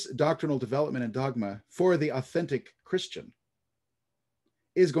 But this doctrinal development and dogma for the authentic Christian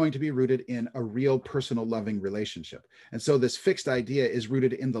is going to be rooted in a real personal loving relationship. And so this fixed idea is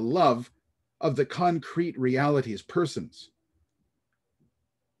rooted in the love of the concrete realities, persons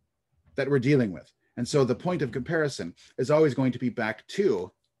that we're dealing with. And so the point of comparison is always going to be back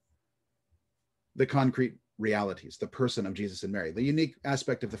to the concrete realities, the person of Jesus and Mary. The unique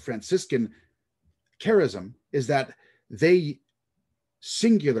aspect of the Franciscan charism is that they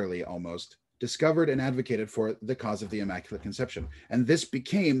singularly almost discovered and advocated for the cause of the Immaculate Conception. And this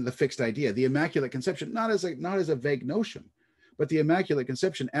became the fixed idea, the Immaculate Conception, not as a vague notion, but the Immaculate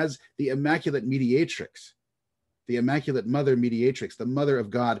Conception as the Immaculate Mediatrix, the Immaculate Mother Mediatrix, the Mother of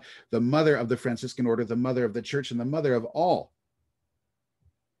God, the Mother of the Franciscan Order, the Mother of the Church, and the Mother of all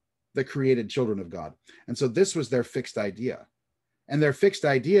the created children of God. And so this was their fixed idea. And their fixed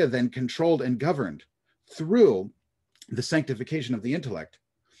idea then controlled and governed through the sanctification of the intellect,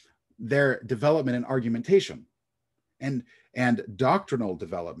 their development and argumentation, and doctrinal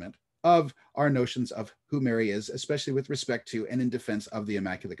development of our notions of who Mary is, especially with respect to and in defense of the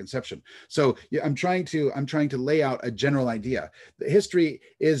Immaculate Conception. So yeah, I'm trying to lay out a general idea. The history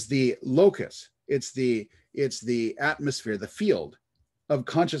is the locus, it's the atmosphere, the field of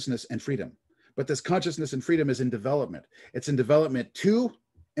consciousness and freedom. But this consciousness and freedom is in development. It's in development to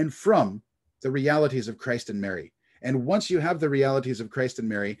and from the realities of Christ and Mary. And once you have the realities of Christ and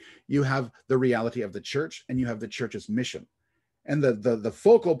Mary, you have the reality of the church, and you have the church's mission. And the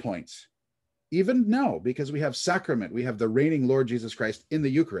focal points, even now, because we have sacrament, we have the reigning Lord Jesus Christ in the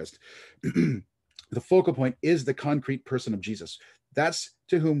Eucharist, the focal point is the concrete person of Jesus. That's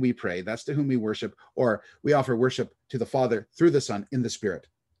to whom we pray, that's to whom we worship, or we offer worship to the Father through the Son in the Spirit.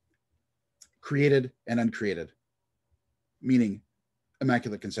 Created and uncreated, meaning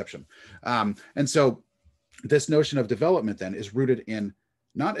Immaculate Conception. And so this notion of development then is rooted in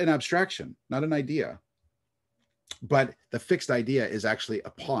not an abstraction, not an idea, but the fixed idea is actually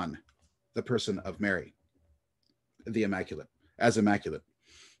upon the person of Mary, the Immaculate, as Immaculate.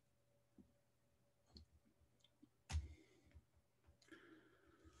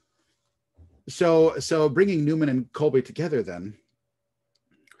 So bringing Newman and Kolbe together then,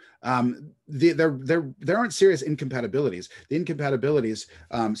 there aren't serious incompatibilities. The incompatibilities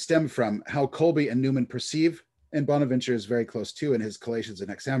stem from how Kolbe and Newman perceive, and Bonaventure is very close to in his Collations and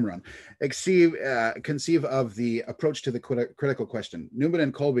Hexameron, conceive of the approach to the critical question. Newman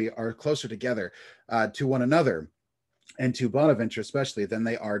and Kolbe are closer together to one another, and to Bonaventure especially, than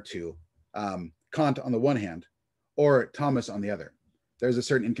they are to Kant on the one hand, or Thomas on the other. There's a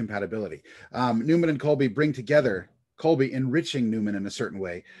certain incompatibility. Newman and Kolbe bring together, Kolbe enriching Newman in a certain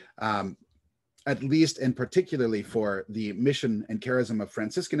way, at least and particularly for the mission and charism of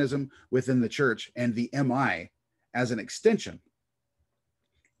Franciscanism within the church, and the MI as an extension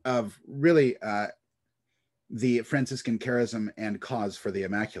of really the Franciscan charism and cause for the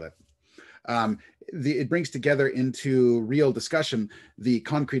Immaculate. It brings together into real discussion the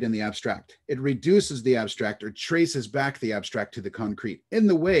concrete and the abstract. It reduces the abstract, or traces back the abstract to the concrete in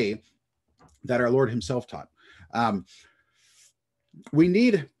the way that our Lord himself taught. We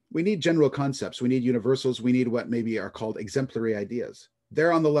need general concepts. We need universals. We need what maybe are called exemplary ideas.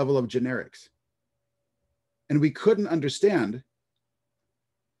 They're on the level of generics. And we couldn't understand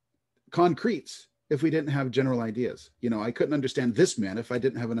concretes if we didn't have general ideas. You know, I couldn't understand this man if I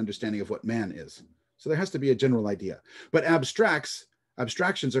didn't have an understanding of what man is. So there has to be a general idea. But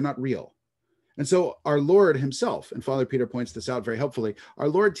abstractions are not real. And so our Lord himself, and Father Peter points this out very helpfully, our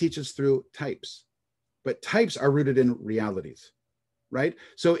Lord teaches through types. But types are rooted in realities, right?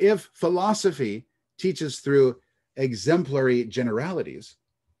 So if philosophy teaches through exemplary generalities,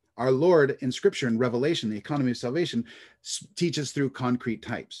 our Lord in Scripture and Revelation, the economy of salvation, teaches through concrete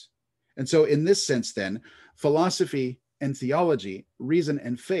types. And so in this sense then, philosophy and theology, reason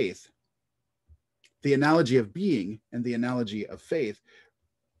and faith, the analogy of being and the analogy of faith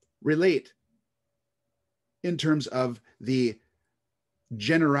relate in terms of the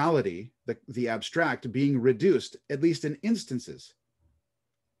generality, the abstract being reduced, at least in instances,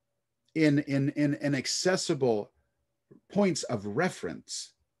 in accessible points of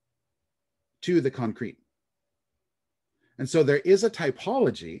reference to the concrete. And so there is a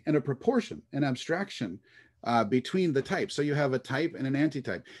typology and a proportion, an abstraction between the types. So you have a type and an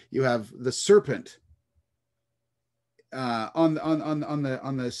antitype. You have the serpent on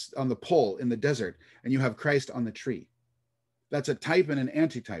the pole in the desert, and you have Christ on the tree. That's a type and an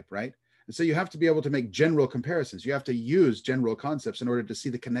antitype, right? And so you have to be able to make general comparisons. You have to use general concepts in order to see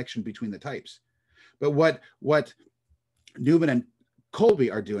the connection between the types. But what Newman and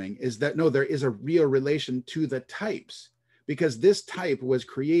Kolbe are doing is that, no, there is a real relation to the types, because this type was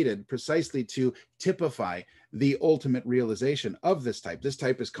created precisely to typify the ultimate realization of this type. This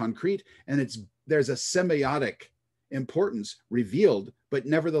type is concrete, and there's a semiotic importance revealed, but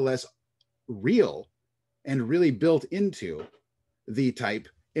nevertheless real and really built into the type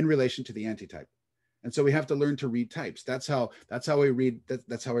in relation to the antitype. And so we have to learn to read types. That's how I read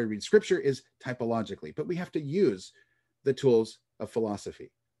scripture, is typologically. But we have to use the tools of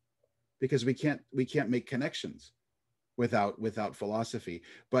philosophy, because we can't make connections without philosophy.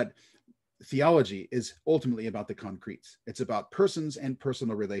 But theology is ultimately about the concretes. It's about persons and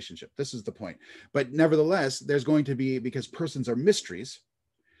personal relationship. This is the point. But nevertheless, there's going to be, because persons are mysteries,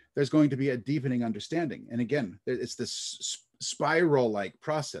 there's going to be a deepening understanding. And again, it's this spiral-like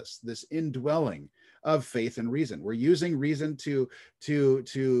process, this indwelling of faith and reason. We're using reason to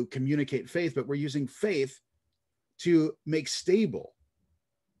communicate faith, but we're using faith to make stable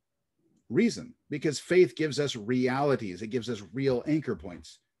reason, because faith gives us realities. It gives us real anchor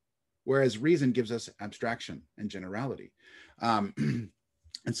points, whereas reason gives us abstraction and generality.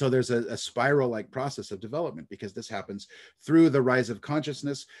 And so there's a spiral-like process of development, because this happens through the rise of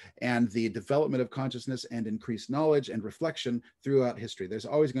consciousness and the development of consciousness and increased knowledge and reflection throughout history. There's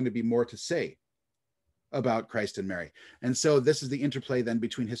always going to be more to say about Christ and Mary. And so this is the interplay then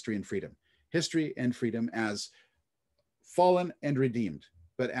between history and freedom. History and freedom as fallen and redeemed,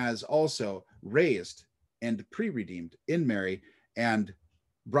 but as also raised and pre-redeemed in Mary and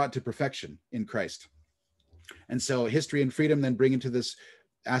brought to perfection in Christ. And so history and freedom then bring into this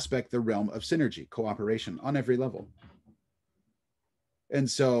aspect the realm of synergy, cooperation on every level. And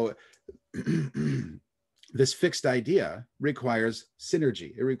so this fixed idea requires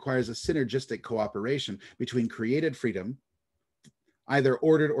synergy. It requires a synergistic cooperation between created freedom, either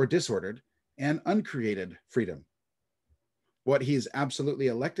ordered or disordered, and uncreated freedom, what he's absolutely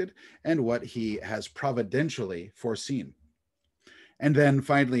elected and what he has providentially foreseen. And then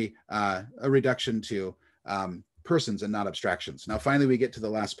finally, a reduction to persons and not abstractions. Now, finally, we get to the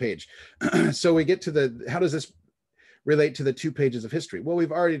last page. So we get to how does this relate to the 2 pages of history? Well,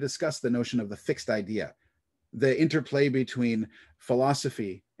 we've already discussed the notion of the fixed idea, the interplay between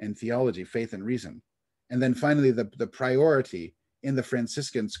philosophy and theology, faith and reason. And then finally, the priority in the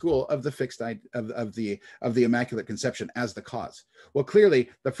Franciscan school of the fixed of the Immaculate Conception as the cause. Well, clearly,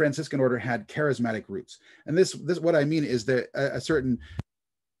 the Franciscan order had charismatic roots. And this what I mean is that a certain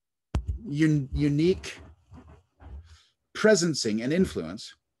unique presencing and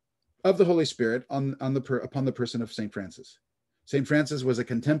influence of the Holy Spirit upon the person of St. Francis. St. Francis was a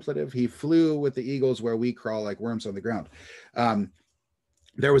contemplative. He flew with the eagles where we crawl like worms on the ground.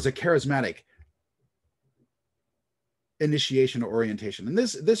 There was a charismatic initiation or orientation. And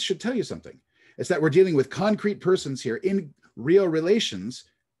this should tell you something. It's that we're dealing with concrete persons here in real relations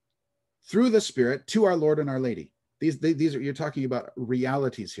through the Spirit to our Lord and Our Lady. These are, you're talking about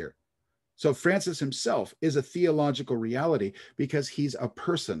realities here. So Francis himself is a theological reality because he's a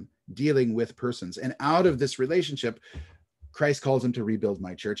person dealing with persons. And out of this relationship, Christ calls him to rebuild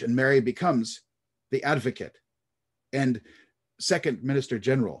my church, and Mary becomes the advocate and second minister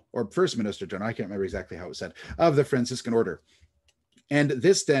general, or first minister general, I can't remember exactly how it was said, of the Franciscan order. And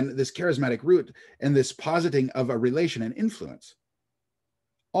this charismatic root and this positing of a relation and influence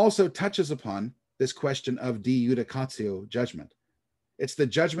also touches upon this question of de judicatio judgment. It's the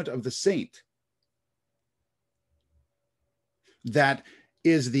judgment of the saint that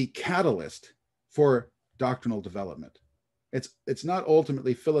is the catalyst for doctrinal development. It's not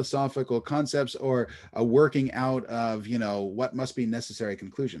ultimately philosophical concepts or a working out of, what must be necessary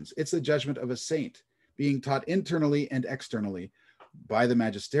conclusions. It's the judgment of a saint being taught internally and externally by the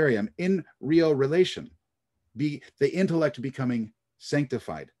magisterium in real relation, the intellect becoming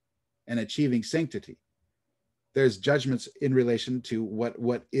sanctified and achieving sanctity. There's judgments in relation to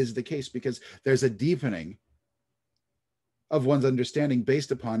what is the case, because there's a deepening of one's understanding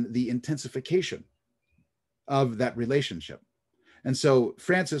based upon the intensification of that relationship. And so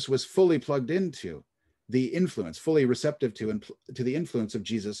Francis was fully plugged into the influence, fully receptive to the influence of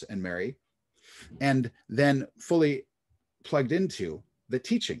Jesus and Mary, and then fully plugged into the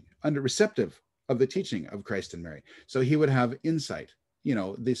teaching, receptive of the teaching of Christ and Mary. So he would have insight.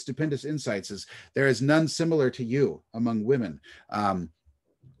 The stupendous insights is, there is none similar to you among women,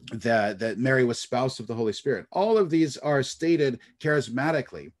 that Mary was spouse of the Holy Spirit. All of these are stated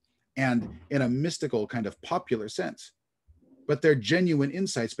charismatically and in a mystical kind of popular sense, but they're genuine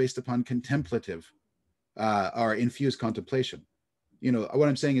insights based upon contemplative or infused contemplation. What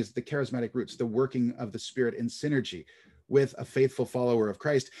I'm saying is the charismatic roots, the working of the Spirit in synergy with a faithful follower of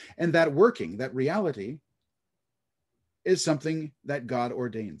Christ. And that working, that reality, is something that God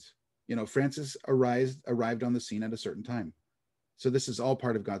ordains. Francis arrived on the scene at a certain time. So this is all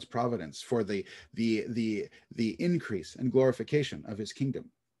part of God's providence for the increase and glorification of his kingdom.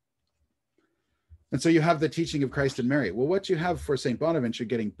 And so you have the teaching of Christ and Mary. Well, what you have for St. Bonaventure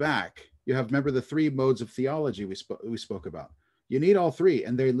getting back, you have, remember, the three modes of theology we spoke about. You need all three,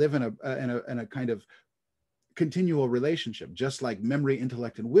 and they live in a kind of continual relationship, just like memory,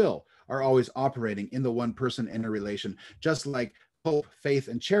 intellect, and will are always operating in the one person in a relation, just like hope, faith,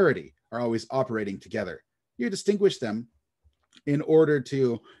 and charity are always operating together. You distinguish them in order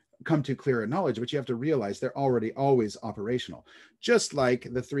to come to clearer knowledge, but you have to realize they're already always operational. Just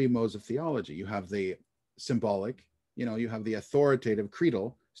like the three modes of theology, you have the symbolic, you have the authoritative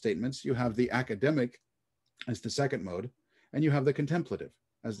creedal statements, you have the academic as the second mode, and you have the contemplative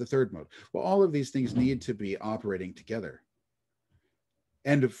as the third mode. Well, all of these things need to be operating together.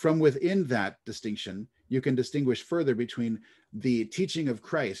 And from within that distinction, you can distinguish further between the teaching of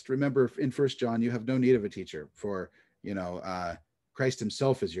Christ. Remember, in 1 John, you have no need of a teacher, for Christ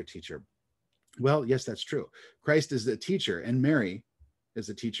himself is your teacher. Well, yes, that's true. Christ is the teacher, and Mary is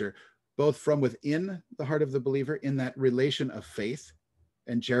the teacher, both from within the heart of the believer, in that relation of faith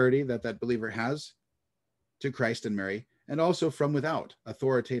and charity that believer has to Christ and Mary, and also from without,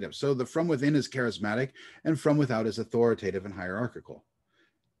 authoritative. So the from within is charismatic, and from without is authoritative and hierarchical.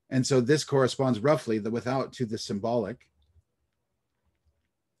 And so this corresponds roughly, the without to the symbolic,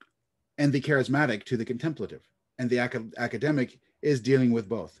 and the charismatic to the contemplative. And the academic is dealing with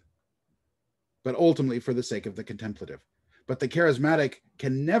both, but ultimately for the sake of the contemplative. But the charismatic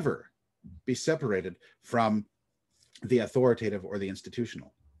can never be separated from the authoritative or the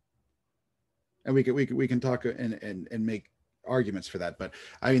institutional. And we can talk and make arguments for that, but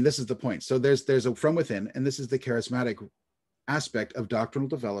I mean, this is the point. So there's a from within, and this is the charismatic aspect of doctrinal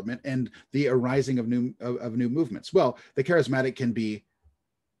development and the arising of new movements. Well, the charismatic can be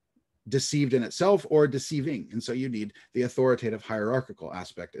deceived in itself or deceiving, and so you need the authoritative hierarchical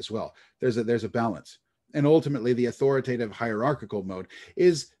aspect as well. There's a balance, and ultimately the authoritative hierarchical mode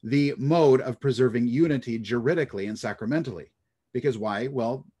is the mode of preserving unity juridically and sacramentally. Because why?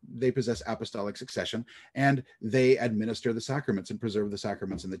 Well, they possess apostolic succession, and they administer the sacraments and preserve the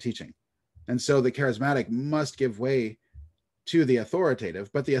sacraments in the teaching. And so the charismatic must give way to the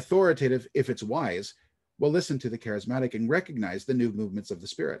authoritative, but the authoritative, if it's wise, will listen to the charismatic and recognize the new movements of the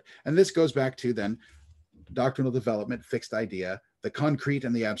Spirit. And this goes back to then doctrinal development, fixed idea, the concrete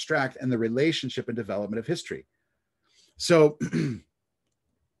and the abstract, and the relationship and development of history. So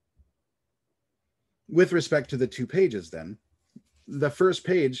with respect to the 2 pages then, the first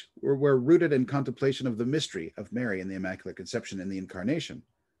page, we're rooted in contemplation of the mystery of Mary and the Immaculate Conception and the Incarnation.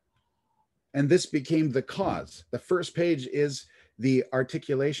 And this became the cause. The first page is the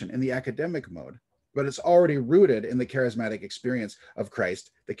articulation in the academic mode, but it's already rooted in the charismatic experience of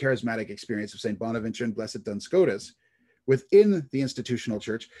Christ, the charismatic experience of St. Bonaventure and Blessed Duns Scotus. Within the institutional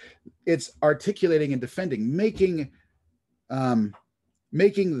church, it's articulating and defending, making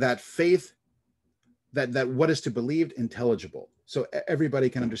that faith, that what is to be believed, intelligible, so everybody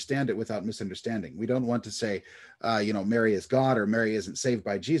can understand it without misunderstanding. We don't want to say, Mary is God, or Mary isn't saved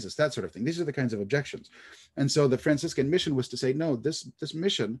by Jesus, that sort of thing. These are the kinds of objections. And so the Franciscan mission was to say, no, this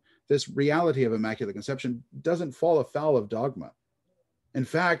mission, this reality of Immaculate Conception doesn't fall afoul of dogma. In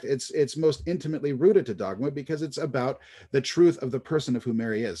fact, it's most intimately rooted to dogma, because it's about the truth of the person of who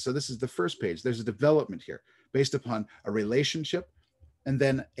Mary is. So this is the first page. There's a development here based upon a relationship, and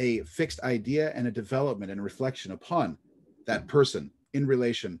then a fixed idea and a development and reflection upon that person in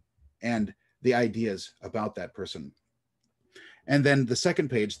relation and the ideas about that person. And then the second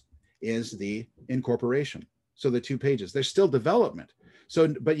page is the incorporation. So the 2 pages, there's still development.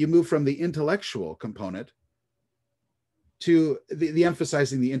 So, but you move from the intellectual component to the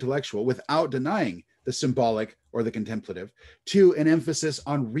emphasizing the intellectual without denying the symbolic or the contemplative, to an emphasis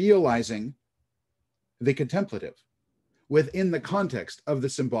on realizing the contemplative within the context of the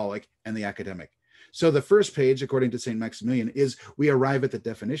symbolic and the academic. So the first page, according to St. Maximilian, is we arrive at the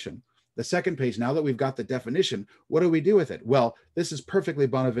definition. The second page, now that we've got the definition, what do we do with it? Well, this is perfectly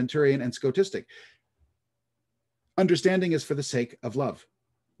Bonaventurian and Scotistic. Understanding is for the sake of love.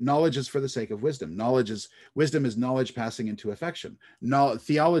 Knowledge is for the sake of wisdom. Wisdom is knowledge passing into affection.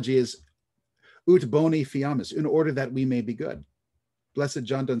 Theology is ut boni fiamus, in order that we may be good. Blessed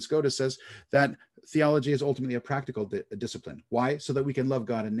John Duns Scotus says that theology is ultimately a practical discipline. Why? So that we can love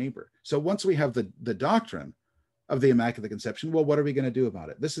God and neighbor. So once we have the doctrine of the Immaculate Conception, well, what are we going to do about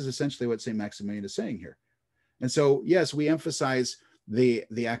it? This is essentially what St. Maximilian is saying here. And so, yes, we emphasize the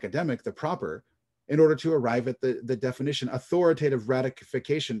academic, the proper, in order to arrive at the definition, authoritative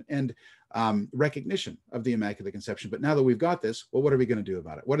ratification and recognition of the Immaculate Conception. But now that we've got this, well, what are we going to do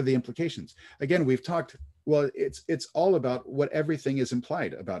about it? What are the implications? Again, we've talked, well, it's all about what everything is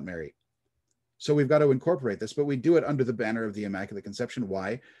implied about Mary. So we've got to incorporate this, but we do it under the banner of the Immaculate Conception.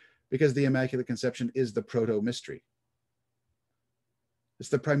 Why? Because the Immaculate Conception is the proto-mystery. It's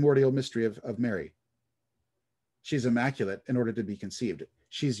the primordial mystery of Mary. She's immaculate in order to be conceived.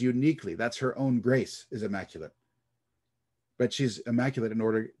 She's uniquely, that's her own grace, is immaculate. But she's immaculate in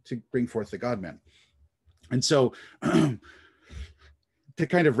order to bring forth the God-man. And so to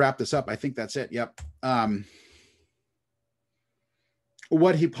kind of wrap this up, I think that's it. Yep.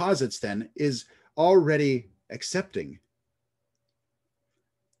 What he posits then is already accepting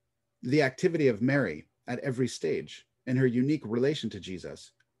the activity of Mary at every stage and her unique relation to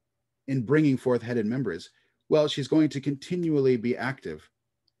Jesus in bringing forth head and members. Well, she's going to continually be active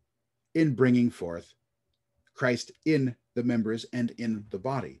in bringing forth Christ in the members and in the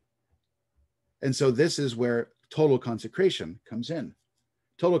body. And so this is where total consecration comes in.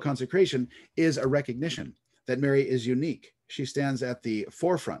 Total consecration is a recognition that Mary is unique. She stands at the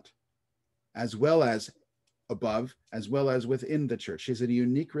forefront, as well as above, as well as within the church. She's in a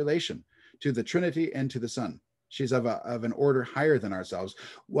unique relation to the Trinity and to the Son. She's of an order higher than ourselves,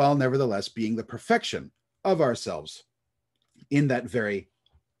 while nevertheless being the perfection of ourselves in that very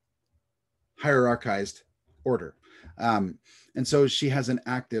hierarchized order. And so she has an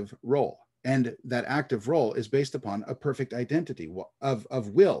active role. And that active role is based upon a perfect identity of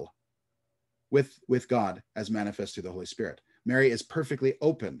will with God as manifest through the Holy Spirit. Mary is perfectly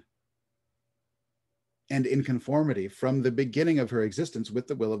open and in conformity from the beginning of her existence with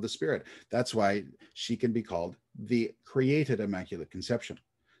the will of the Spirit. That's why she can be called the created Immaculate Conception.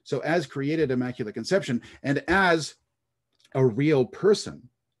 So as created Immaculate Conception and as a real person,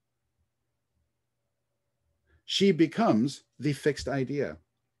 she becomes the fixed idea.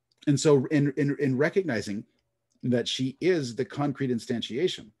 And so in recognizing that she is the concrete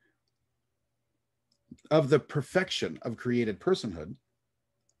instantiation of the perfection of created personhood,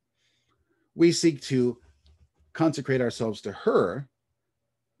 we seek to consecrate ourselves to her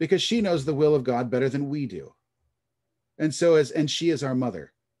because she knows the will of God better than we do. And she is our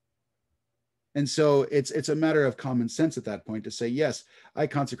mother. And so it's a matter of common sense at that point to say, yes, I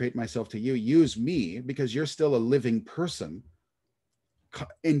consecrate myself to you. Use me because you're still a living person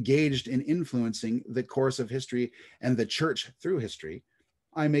engaged in influencing the course of history and the church through history.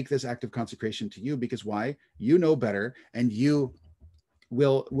 I make this act of consecration to you because why? You know better, and you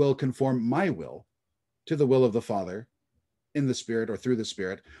will conform my will to the will of the Father in the Spirit or through the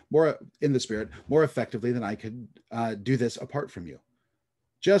Spirit, more effectively than I could do this apart from you.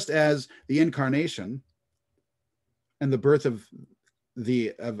 Just as the incarnation and the birth of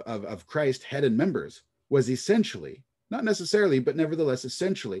Christ, head and members, was essentially, not necessarily, but nevertheless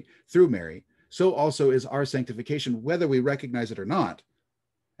essentially through Mary, so also is our sanctification, whether we recognize it or not,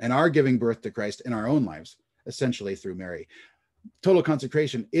 and our giving birth to Christ in our own lives, essentially through Mary. Total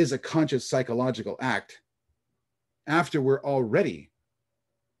consecration is a conscious psychological act after we're already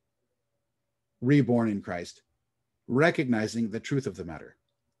reborn in Christ, recognizing the truth of the matter.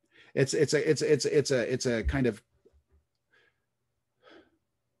 It's a kind of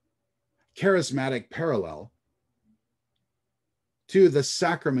charismatic parallel to the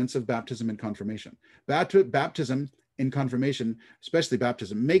sacraments of baptism and confirmation. Baptism and confirmation, especially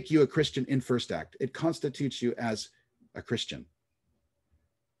baptism, make you a Christian in first act. It constitutes you as a Christian.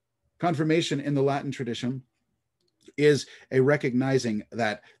 Confirmation in the Latin tradition is a recognizing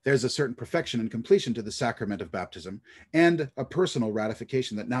that there's a certain perfection and completion to the sacrament of baptism and a personal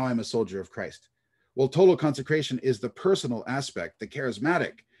ratification that now I'm a soldier of Christ. Well, total consecration is the personal aspect, the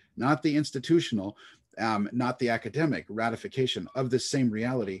charismatic, not the institutional, not the academic ratification of this same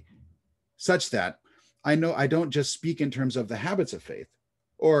reality, such that I know I don't just speak in terms of the habits of faith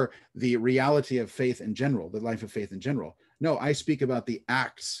or the reality of faith in general, the life of faith in general. No, I speak about the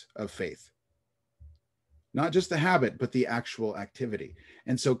acts of faith. Not just the habit, but the actual activity.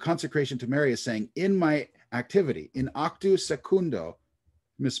 And so consecration to Mary is saying, in my activity, in actu secundo,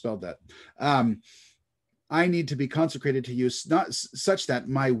 misspelled that, I need to be consecrated to you, not such that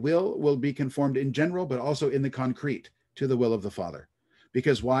my will be conformed in general, but also in the concrete to the will of the Father.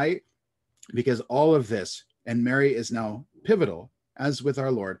 Because why? Because all of this, and Mary is now pivotal, as with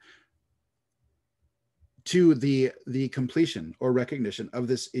our Lord, to the completion or recognition of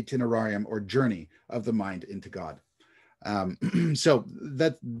this itinerarium or journey of the mind into God. So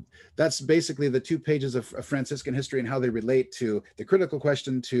that's basically the 2 pages of Franciscan history and how they relate to the critical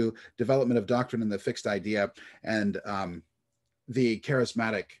question, to development of doctrine and the fixed idea, and the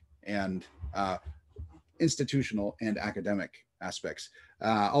charismatic and institutional and academic aspects.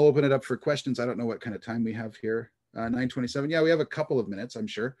 I'll open it up for questions. I don't know what kind of time we have here. 9:27. Yeah, we have a couple of minutes, I'm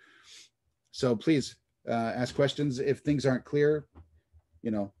sure. So please ask questions. If things aren't clear,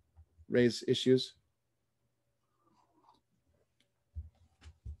 raise issues.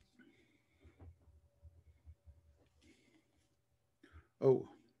 Oh,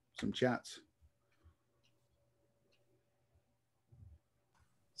 some chats.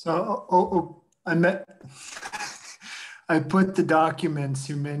 So I put the documents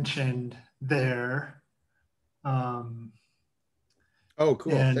you mentioned there. Oh,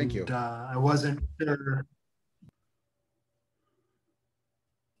 cool. Thank you. I wasn't sure.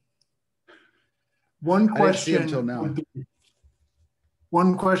 One question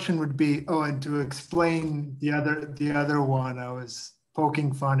would be, oh, and to explain the other one, I was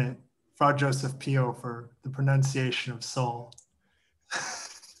poking fun at Fra Joseph Pio for the pronunciation of soul.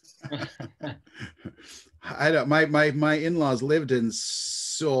 I don't. My in-laws lived in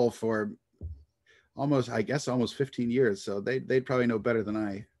Seoul for almost 15 years, so they'd probably know better than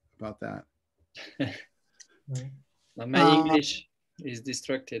I about that. My English is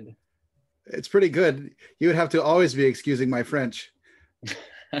distracted. It's pretty good. You would have to always be excusing my French.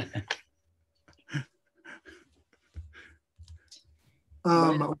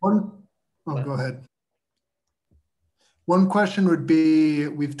 Go ahead. One question would be,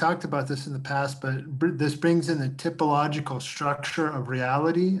 we've talked about this in the past, but this brings in the typological structure of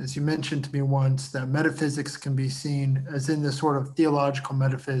reality. As you mentioned to me once, that metaphysics can be seen as in this sort of theological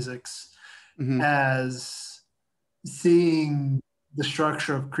metaphysics, as seeing the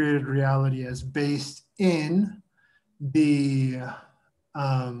structure of created reality as based in the,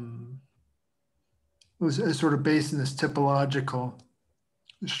 was sort of based in this typological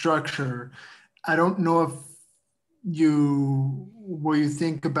structure. I don't know if you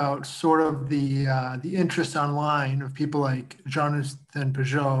think about sort of the interest online of people like Jonathan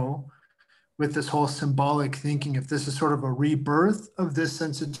Peugeot with this whole symbolic thinking, if this is sort of a rebirth of this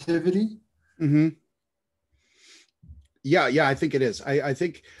sensitivity. Yeah, I think it is. I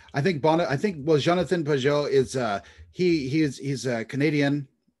think Jonathan Peugeot is he's a Canadian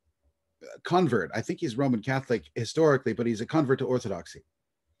convert. I think he's Roman Catholic historically, but he's a convert to Orthodoxy.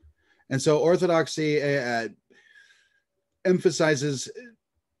 And so Orthodoxy emphasizes,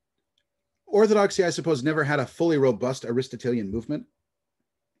 Orthodoxy, I suppose, never had a fully robust Aristotelian movement,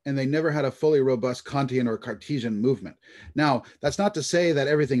 and they never had a fully robust Kantian or Cartesian movement. Now, that's not to say that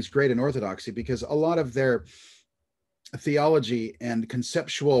everything's great in Orthodoxy, because a lot of their theology and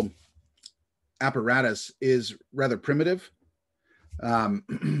conceptual apparatus is rather primitive. The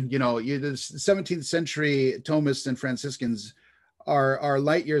 17th century Thomists and Franciscans are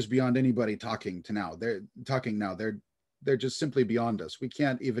light years beyond anybody talking now. They're just simply beyond us. We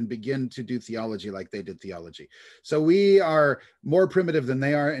can't even begin to do theology like they did theology. So we are more primitive than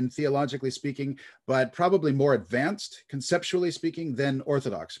they are, in theologically speaking, but probably more advanced, conceptually speaking, than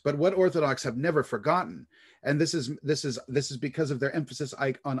Orthodox. But what Orthodox have never forgotten, and this is because of their emphasis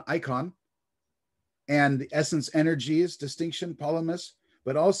on icon and the essence energies distinction, polymus,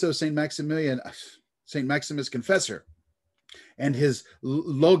 but also Saint Maximus Confessor, and his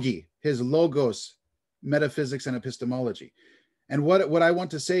logi, his logos, metaphysics and epistemology. And what I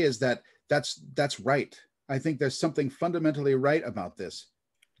want to say is that that's right. I think there's something fundamentally right about this.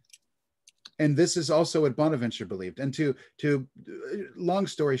 And this is also what Bonaventure believed. And to long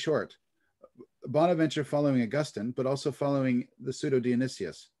story short, Bonaventure, following Augustine, but also following the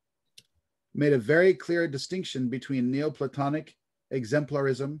pseudo-Dionysius, made a very clear distinction between Neoplatonic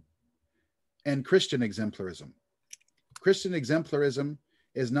exemplarism and Christian exemplarism. Christian exemplarism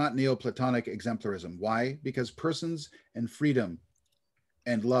is not Neoplatonic exemplarism. Why? Because persons and freedom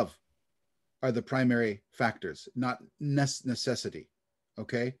and love are the primary factors, not necessity,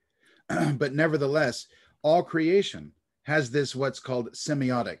 okay? But nevertheless, all creation has this what's called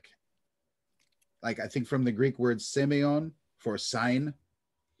semiotic. Like, I think from the Greek word semeion, for sign.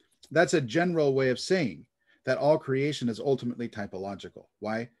 That's a general way of saying that all creation is ultimately typological.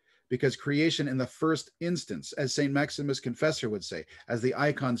 Why? Because creation in the first instance, as St. Maximus Confessor would say, as the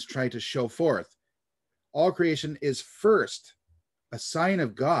icons try to show forth, all creation is first a sign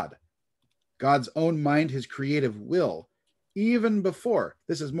of God, God's own mind, his creative will, even before,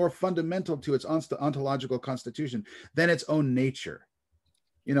 this is more fundamental to its ontological constitution than its own nature.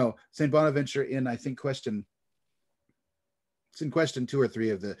 St. Bonaventure in, I think, question 2 or 3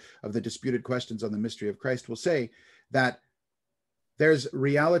 of the disputed questions on the mystery of Christ will say that there's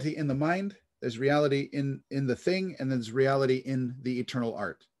reality in the mind, there's reality in the thing, and there's reality in the eternal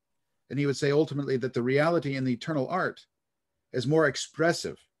art. And he would say ultimately that the reality in the eternal art is more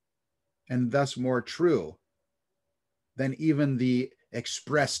expressive and thus more true than even the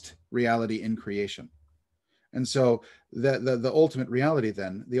expressed reality in creation. And so the ultimate reality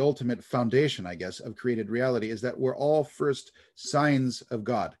then, the ultimate foundation, I guess, of created reality is that we're all first signs of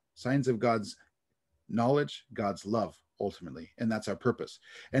God, signs of God's knowledge, God's love, ultimately. And that's our purpose.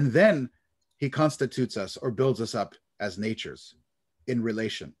 And then he constitutes us or builds us up as natures in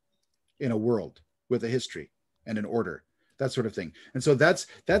relation, in a world with a history and an order, that sort of thing. And so that's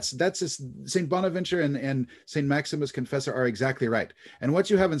St. Bonaventure and St. Maximus Confessor are exactly right. And what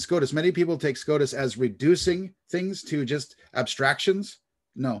you have in Scotus, many people take Scotus as reducing things to just abstractions.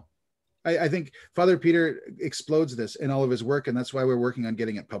 No, I think Father Peter explodes this in all of his work, and that's why we're working on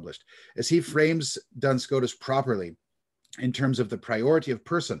getting it published, as he frames Duns Scotus properly in terms of the priority of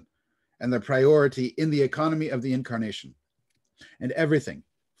person and the priority in the economy of the incarnation. And everything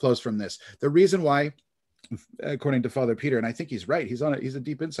flows from this. The reason why, according to Father Peter, and I think he's right, he's a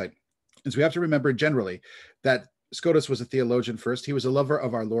deep insight, is we have to remember generally that Scotus was a theologian first. He was a lover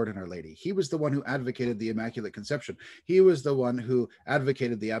of our Lord and Our Lady. He was the one who advocated the Immaculate Conception. He was the one who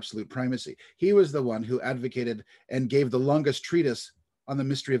advocated the absolute primacy. He was the one who advocated and gave the longest treatise on the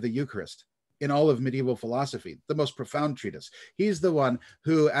mystery of the Eucharist in all of medieval philosophy, the most profound treatise. He's the one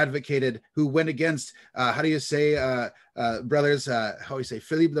who advocated, who went against, how do you say, brothers, how do you say,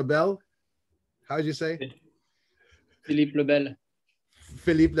 Philippe le Bel? How did you say? Philippe le Bel.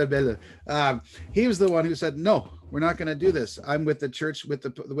 Philippe le Bel. He was the one who said, no, we're not going to do this. I'm with the church, with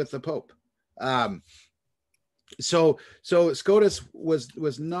the Pope. So Scotus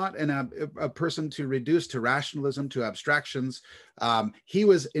was not a person to reduce to rationalism, to abstractions. He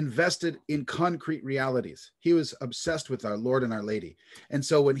was invested in concrete realities. He was obsessed with our Lord and Our Lady. And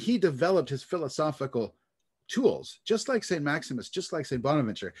so when he developed his philosophical tools, just like St. Maximus, just like St.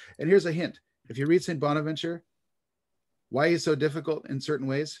 Bonaventure, and here's a hint, if you read St. Bonaventure, why he's so difficult in certain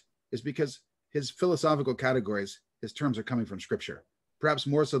ways is because his philosophical categories, his terms are coming from Scripture, perhaps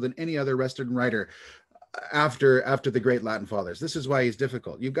more so than any other Western writer after the great Latin fathers. This is why he's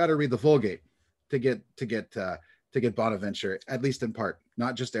difficult. You've got to read the Vulgate to get Bonaventure, at least in part,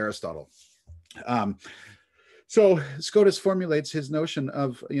 not just Aristotle. So Scotus formulates his notion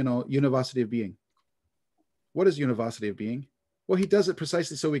of, univocity of being. What is univocity of being? Well, he does it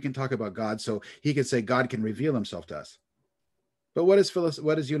precisely so we can talk about God, so he can say God can reveal himself to us. But what is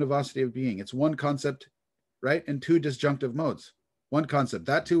univocity of being? It's one concept, right, in two disjunctive modes. One concept,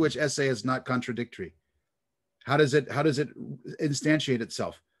 that to which essay is not contradictory. How does it instantiate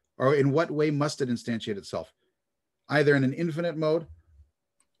itself? Or in what way must it instantiate itself? Either in an infinite mode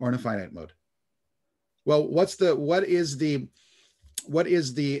or in a finite mode. Well, what is the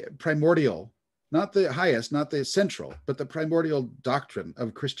primordial, not the highest, not the central, but the primordial doctrine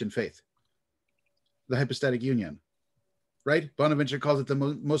of Christian faith? The hypostatic union, right? Bonaventure calls it the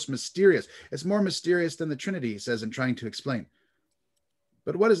most mysterious. It's more mysterious than the Trinity, he says, in trying to explain.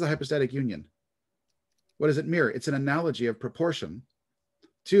 But what is the hypostatic union? What does it mirror? It's an analogy of proportion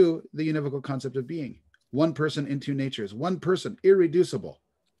to the univocal concept of being. One person in two natures, one person, irreducible,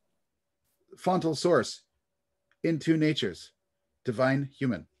 fontal source in two natures, divine,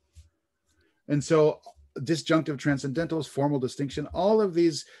 human. And so disjunctive transcendentals, formal distinction, all of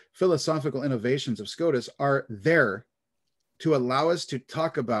these philosophical innovations of Scotus are there to allow us to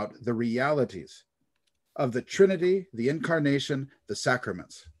talk about the realities of the Trinity, the Incarnation, the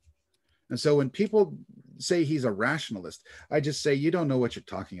sacraments. And so when people say he's a rationalist, I just say, you don't know what you're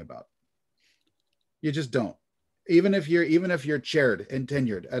talking about. You just don't. Even if you're chaired and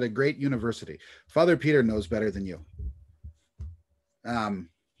tenured at a great university, Father Peter knows better than you. I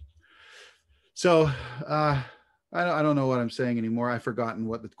don't know what I'm saying anymore. I've forgotten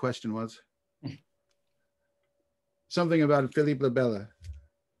what the question was. Something about Philippe le Bel.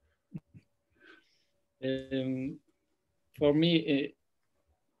 For me,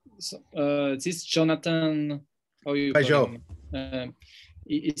 this Jonathan, how you call him?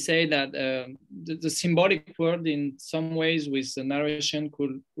 He said that the symbolic world in some ways with the narration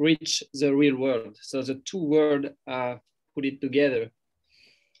could reach the real world. So the two worlds are put it together.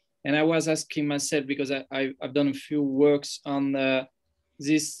 And I was asking myself, because I've done a few works on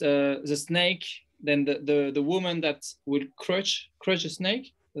this, the snake, then the woman that will crush a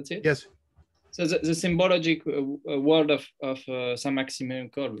snake, that's it? Yes. So the symbologic world of Saint Maximilian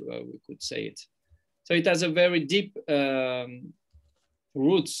Kolbe, we could say it. So it has a very deep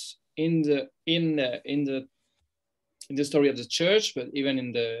roots in the story of the church, but even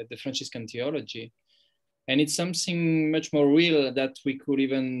in the Franciscan theology. And it's something much more real that we could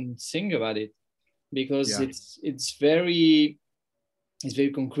even think about it, because it's very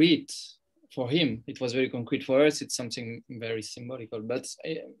concrete. for him, it was very concrete. For us, it's something very symbolical. But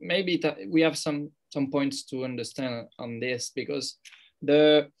maybe we have some points to understand on this, because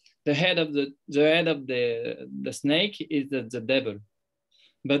the head of the snake is the devil,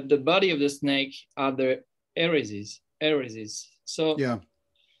 but the body of the snake are the heresies. So yeah,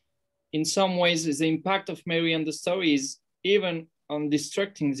 in some ways, the impact of Mary on the story is even on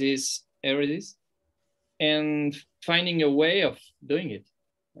destructing these heresies and finding a way of doing it.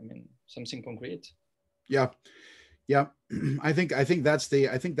 I mean, something concrete. yeah. I think that's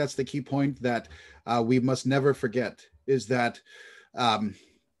the key point that we must never forget, is that the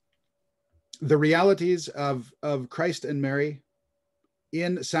realities of Christ and Mary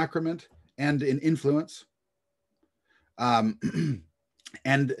in sacrament and in influence,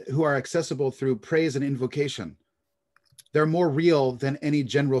 and who are accessible through praise and invocation, they're more real than any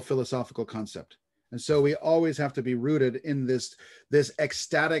general philosophical concept. And so we always have to be rooted in this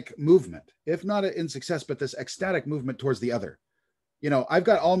ecstatic movement, if not in success, but this ecstatic movement towards the other. You know, I've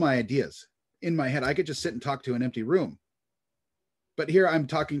got all my ideas in my head. I could just sit and talk to an empty room. But here I'm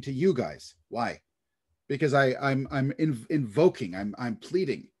talking to you guys. Why? Because I'm invoking, I'm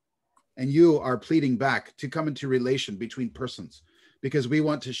pleading, and you are pleading back to come into relation between persons, because we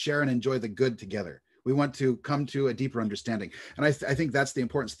want to share and enjoy the good together. We want to come to a deeper understanding. And I think that's the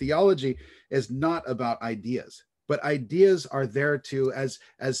importance. Theology is not about ideas, but ideas are there to, as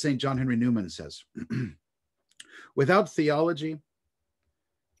St. John Henry Newman says, without theology,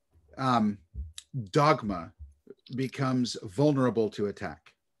 dogma becomes vulnerable to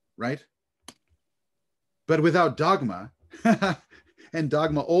attack, right? But without dogma, and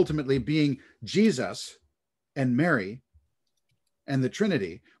dogma ultimately being Jesus and Mary and the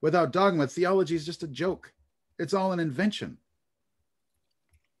Trinity, without dogma, theology is just a joke. It's all an invention.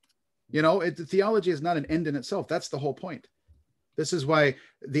 You know, theology is not an end in itself. That's the whole point. This is why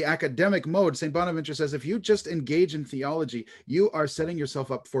the academic mode, St. Bonaventure says, if you just engage in theology, you are setting yourself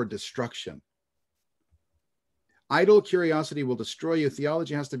up for destruction. Idle curiosity will destroy you.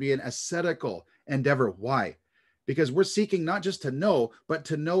 Theology has to be an ascetical endeavor. Why? Because we're seeking not just to know, but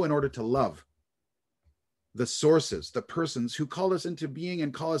to know in order to love the sources, the persons who call us into being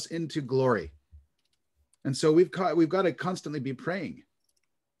and call us into glory. And so we've got to constantly be praying.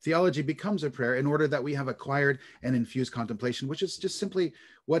 Theology becomes a prayer in order that we have acquired and infused contemplation, which is just simply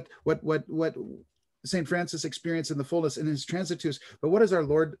what St. Francis experienced in the fullness in his Transitus. But what does our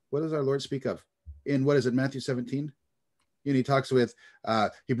Lord speak of in, what is it, Matthew 17? And he talks with,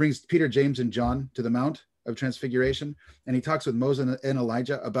 he brings Peter, James, and John to the Mount of Transfiguration, and he talks with Moses and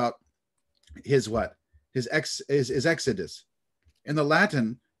Elijah about his what? His exodus. In the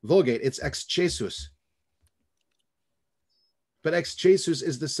Latin Vulgate, it's ex Jesus. But ex Jesus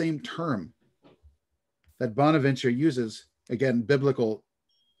is the same term that Bonaventure uses, again, biblical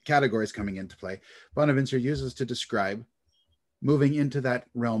categories coming into play. Bonaventure uses to describe moving into that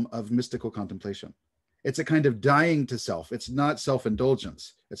realm of mystical contemplation. It's a kind of dying to self. It's not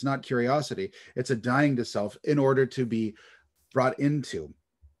self-indulgence. It's not curiosity. It's a dying to self in order to be brought into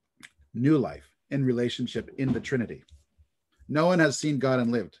new life in relationship in the Trinity. No one has seen God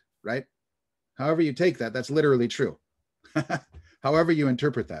and lived, right? However you take that, that's literally true. However you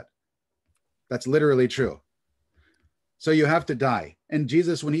interpret that, that's literally true. So you have to die. And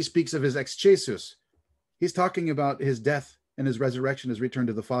Jesus, when he speaks of his ex Jesus, he's talking about his death and his resurrection, his return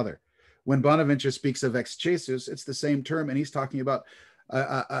to the Father. When Bonaventure speaks of ex Jesus, it's the same term, and he's talking about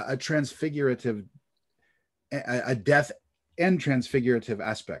a transfigurative, a death and transfigurative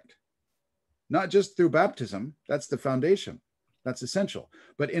aspect. Not just through baptism, that's the foundation, that's essential,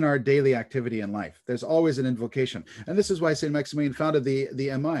 but in our daily activity in life, there's always an invocation. And this is why St. Maximilian founded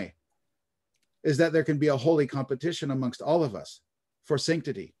the MI, is that there can be a holy competition amongst all of us for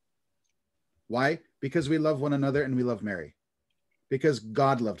sanctity. Why? Because we love one another and we love Mary, because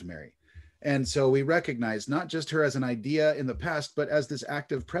God loved Mary. And so we recognize not just her as an idea in the past, but as this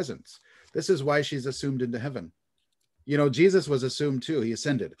active presence. This is why she's assumed into heaven. You know, Jesus was assumed too. He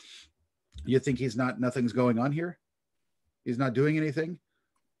ascended. You think nothing's going on here? He's not doing anything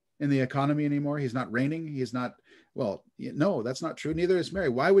in the economy anymore. He's not reigning. He's not, well, no, that's not true. Neither is Mary.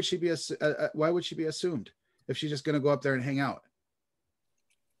 Why would she be assumed if she's just going to go up there and hang out?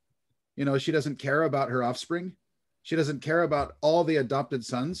 You know, she doesn't care about her offspring. She doesn't care about all the adopted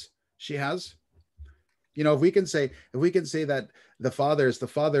sons she has. You know, if we can say that the Father is the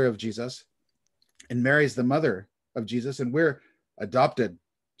father of Jesus and Mary's the mother of Jesus, and we're adopted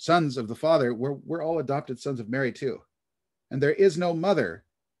sons of the Father, we're all adopted sons of Mary too. And there is no mother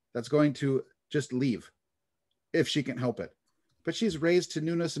that's going to just leave if she can help it. But she's raised to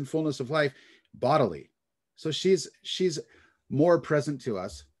newness and fullness of life bodily. So she's more present to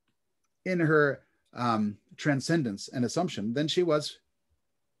us in her transcendence and assumption than she was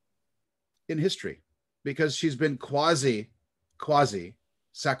in history, because she's been quasi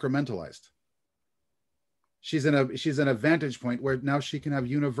sacramentalized. She's in a vantage point where now she can have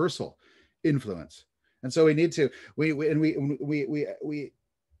universal influence. And so we need to we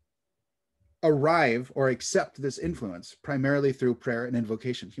arrive or accept this influence primarily through prayer and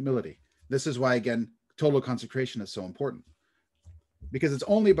invocation, humility. This is why, again, total consecration is so important, because it's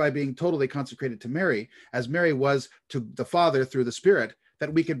only by being totally consecrated to Mary, as Mary was to the Father through the Spirit,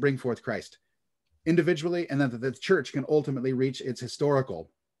 that we can bring forth Christ individually, and that the church can ultimately reach its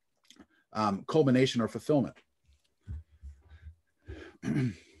historical culmination or fulfillment.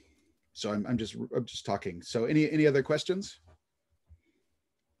 So I'm just talking. So any other questions?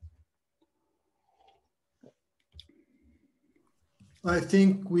 I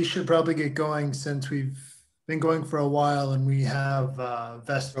think we should probably get going, since we've been going for a while and we have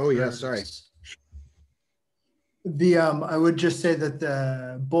Vespers. Oh yeah, sorry. I would just say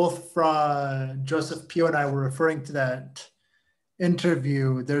that both Fra Joseph Pio and I were referring to that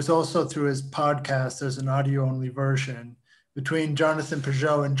interview. There's also, through his podcast, there's an audio only version between Jonathan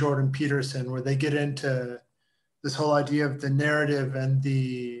Peugeot and Jordan Peterson, where they get into this whole idea of the narrative and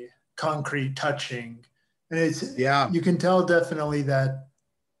the concrete touching. And it's, yeah, you can tell definitely that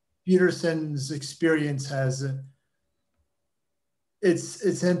Peterson's experience has,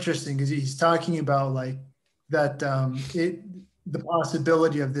 it's interesting, because he's talking about like that, the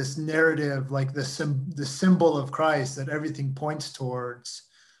possibility of this narrative, like the symbol of Christ that everything points towards,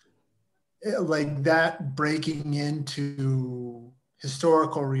 like that breaking into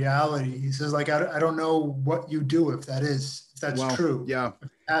historical reality. He says, like, I don't know what you do if that's true. Yeah,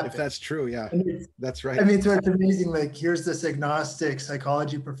 if that's true, yeah, that's right. I mean, so it's amazing. Like, here's this agnostic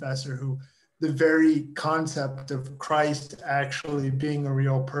psychology professor who the very concept of Christ actually being a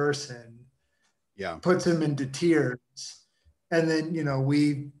real person, yeah, puts him into tears. And then, you know,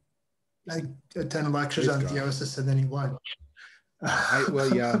 I attend lectures on theosis, and then he won.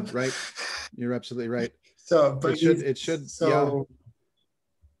 Well, yeah, right. You're absolutely right. So, but it should, so,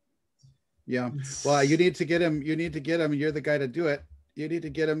 yeah. Well, you need to get him. You're the guy to do it. You need to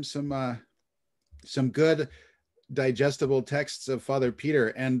get him some good digestible texts of Father Peter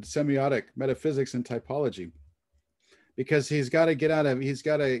and semiotic metaphysics and typology, because he's got to get out of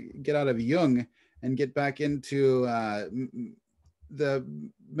Jung and get back into the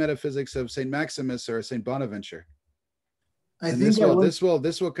metaphysics of Saint Maximus or Saint Bonaventure. This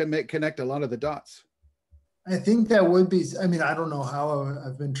will connect a lot of the dots. I think that would be, I mean, I don't know how.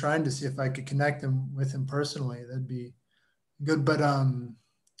 I've been trying to see if I could connect him with him personally. That'd be good. But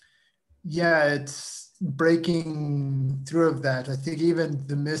yeah, it's breaking through of that. I think even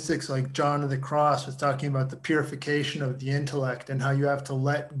the mystics like John of the Cross was talking about the purification of the intellect and how you have to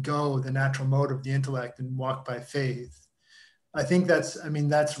let go the natural mode of the intellect and walk by faith. I think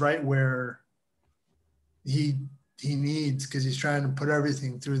that's right where he needs, because he's trying to put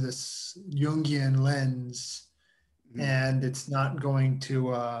everything through this Jungian lens, and it's not going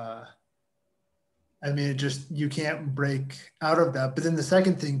to, you can't break out of that. But then the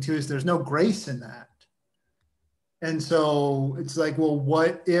second thing too is there's no grace in that. And so it's like, well,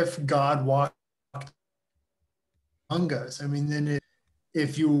 what if God walked among us? I mean, then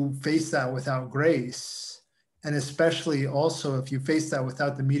if you face that without grace, and especially also if you face that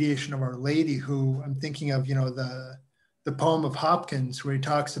without the mediation of Our Lady, who I'm thinking of, you know, the poem of Hopkins, where he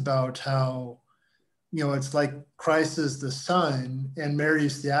talks about how, you know, it's like Christ is the sun and Mary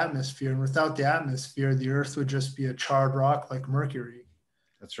is the atmosphere. And without the atmosphere, the earth would just be a charred rock like Mercury.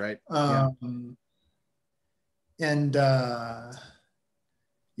 That's right. And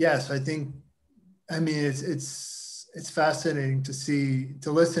yes, I think, I mean, it's fascinating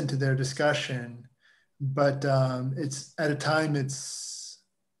to listen to their discussion, but it's at a time, it's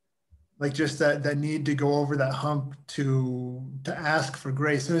like just that need to go over that hump to ask for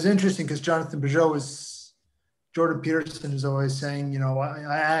grace. And it was interesting because Jordan Peterson is always saying, you know,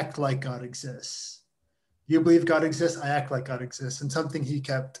 I act like God exists. Do you believe God exists? I act like God exists. And something he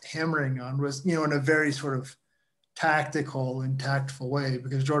kept hammering on was, you know, in a very sort of tactical and tactful way,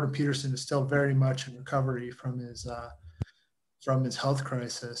 because Jordan Peterson is still very much in recovery from his health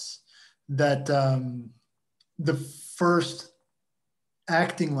crisis, that the first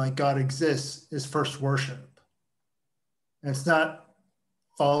acting like God exists is first worship. And it's not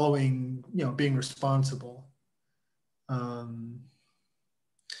following, you know, being responsible.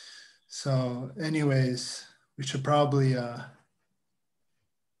 So anyways, we should probably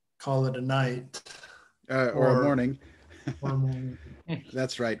call it a night. Or a morning. Or a morning.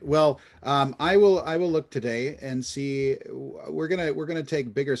 That's right. Well, I will look today and see. We're gonna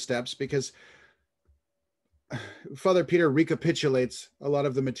take bigger steps, because Father Peter recapitulates a lot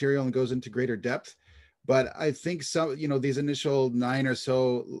of the material and goes into greater depth. But I think some, these initial 9 or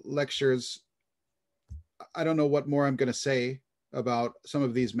so lectures, I don't know what more I'm going to say about some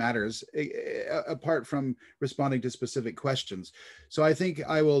of these matters, apart from responding to specific questions. So I think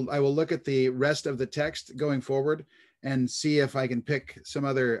I will look at the rest of the text going forward and see if I can pick some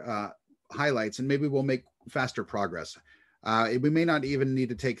other highlights, and maybe we'll make faster progress. We may not even need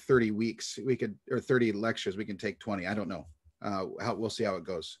to take 30 weeks. We could, or 30 lectures. We can take 20. I don't know. We'll see how it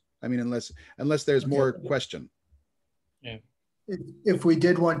goes. I mean, unless there's more question. Yeah. If we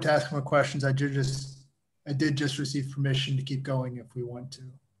did want to ask more questions, I did just receive permission to keep going if we want to.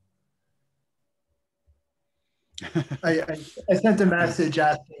 I sent a message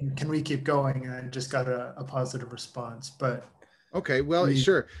asking, can we keep going? And I just got a positive response, but. Okay, well,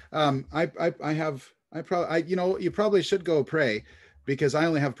 sure. You probably should go pray, because I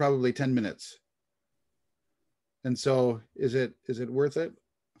only have probably 10 minutes. And so is it worth it?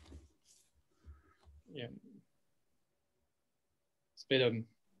 Yeah. It's better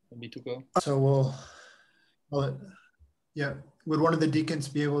maybe to go. So yeah. Would one of the deacons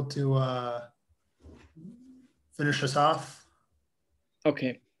be able to finish us off?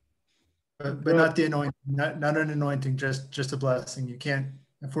 Okay. But not the anointing, not an anointing, just a blessing. You can't,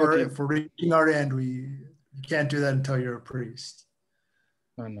 if we're reaching our end, you can't do that until you're a priest.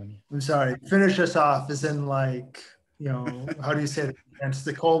 I'm sorry. Finish us off as in, like, how do you say it? It's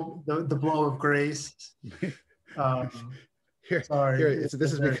the blow of grace. Sorry. This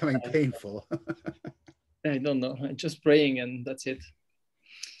is becoming painful. I don't know. I'm just praying and that's it.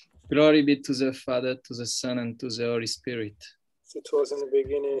 Glory be to the Father, to the Son, and to the Holy Spirit. It was in the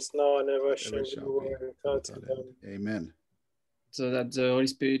beginning, it's now, and ever shall be. Amen. So that the Holy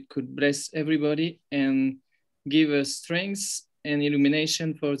Spirit could bless everybody and give us strength and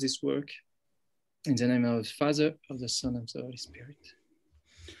illumination for this work. In the name of the Father, of the Son, and the Holy Spirit.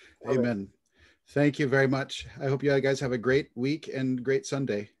 Amen. Thank you very much. I hope you guys have a great week and great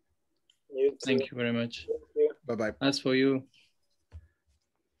Sunday. You too. Thank you very much. Thank you. Bye-bye. As for you.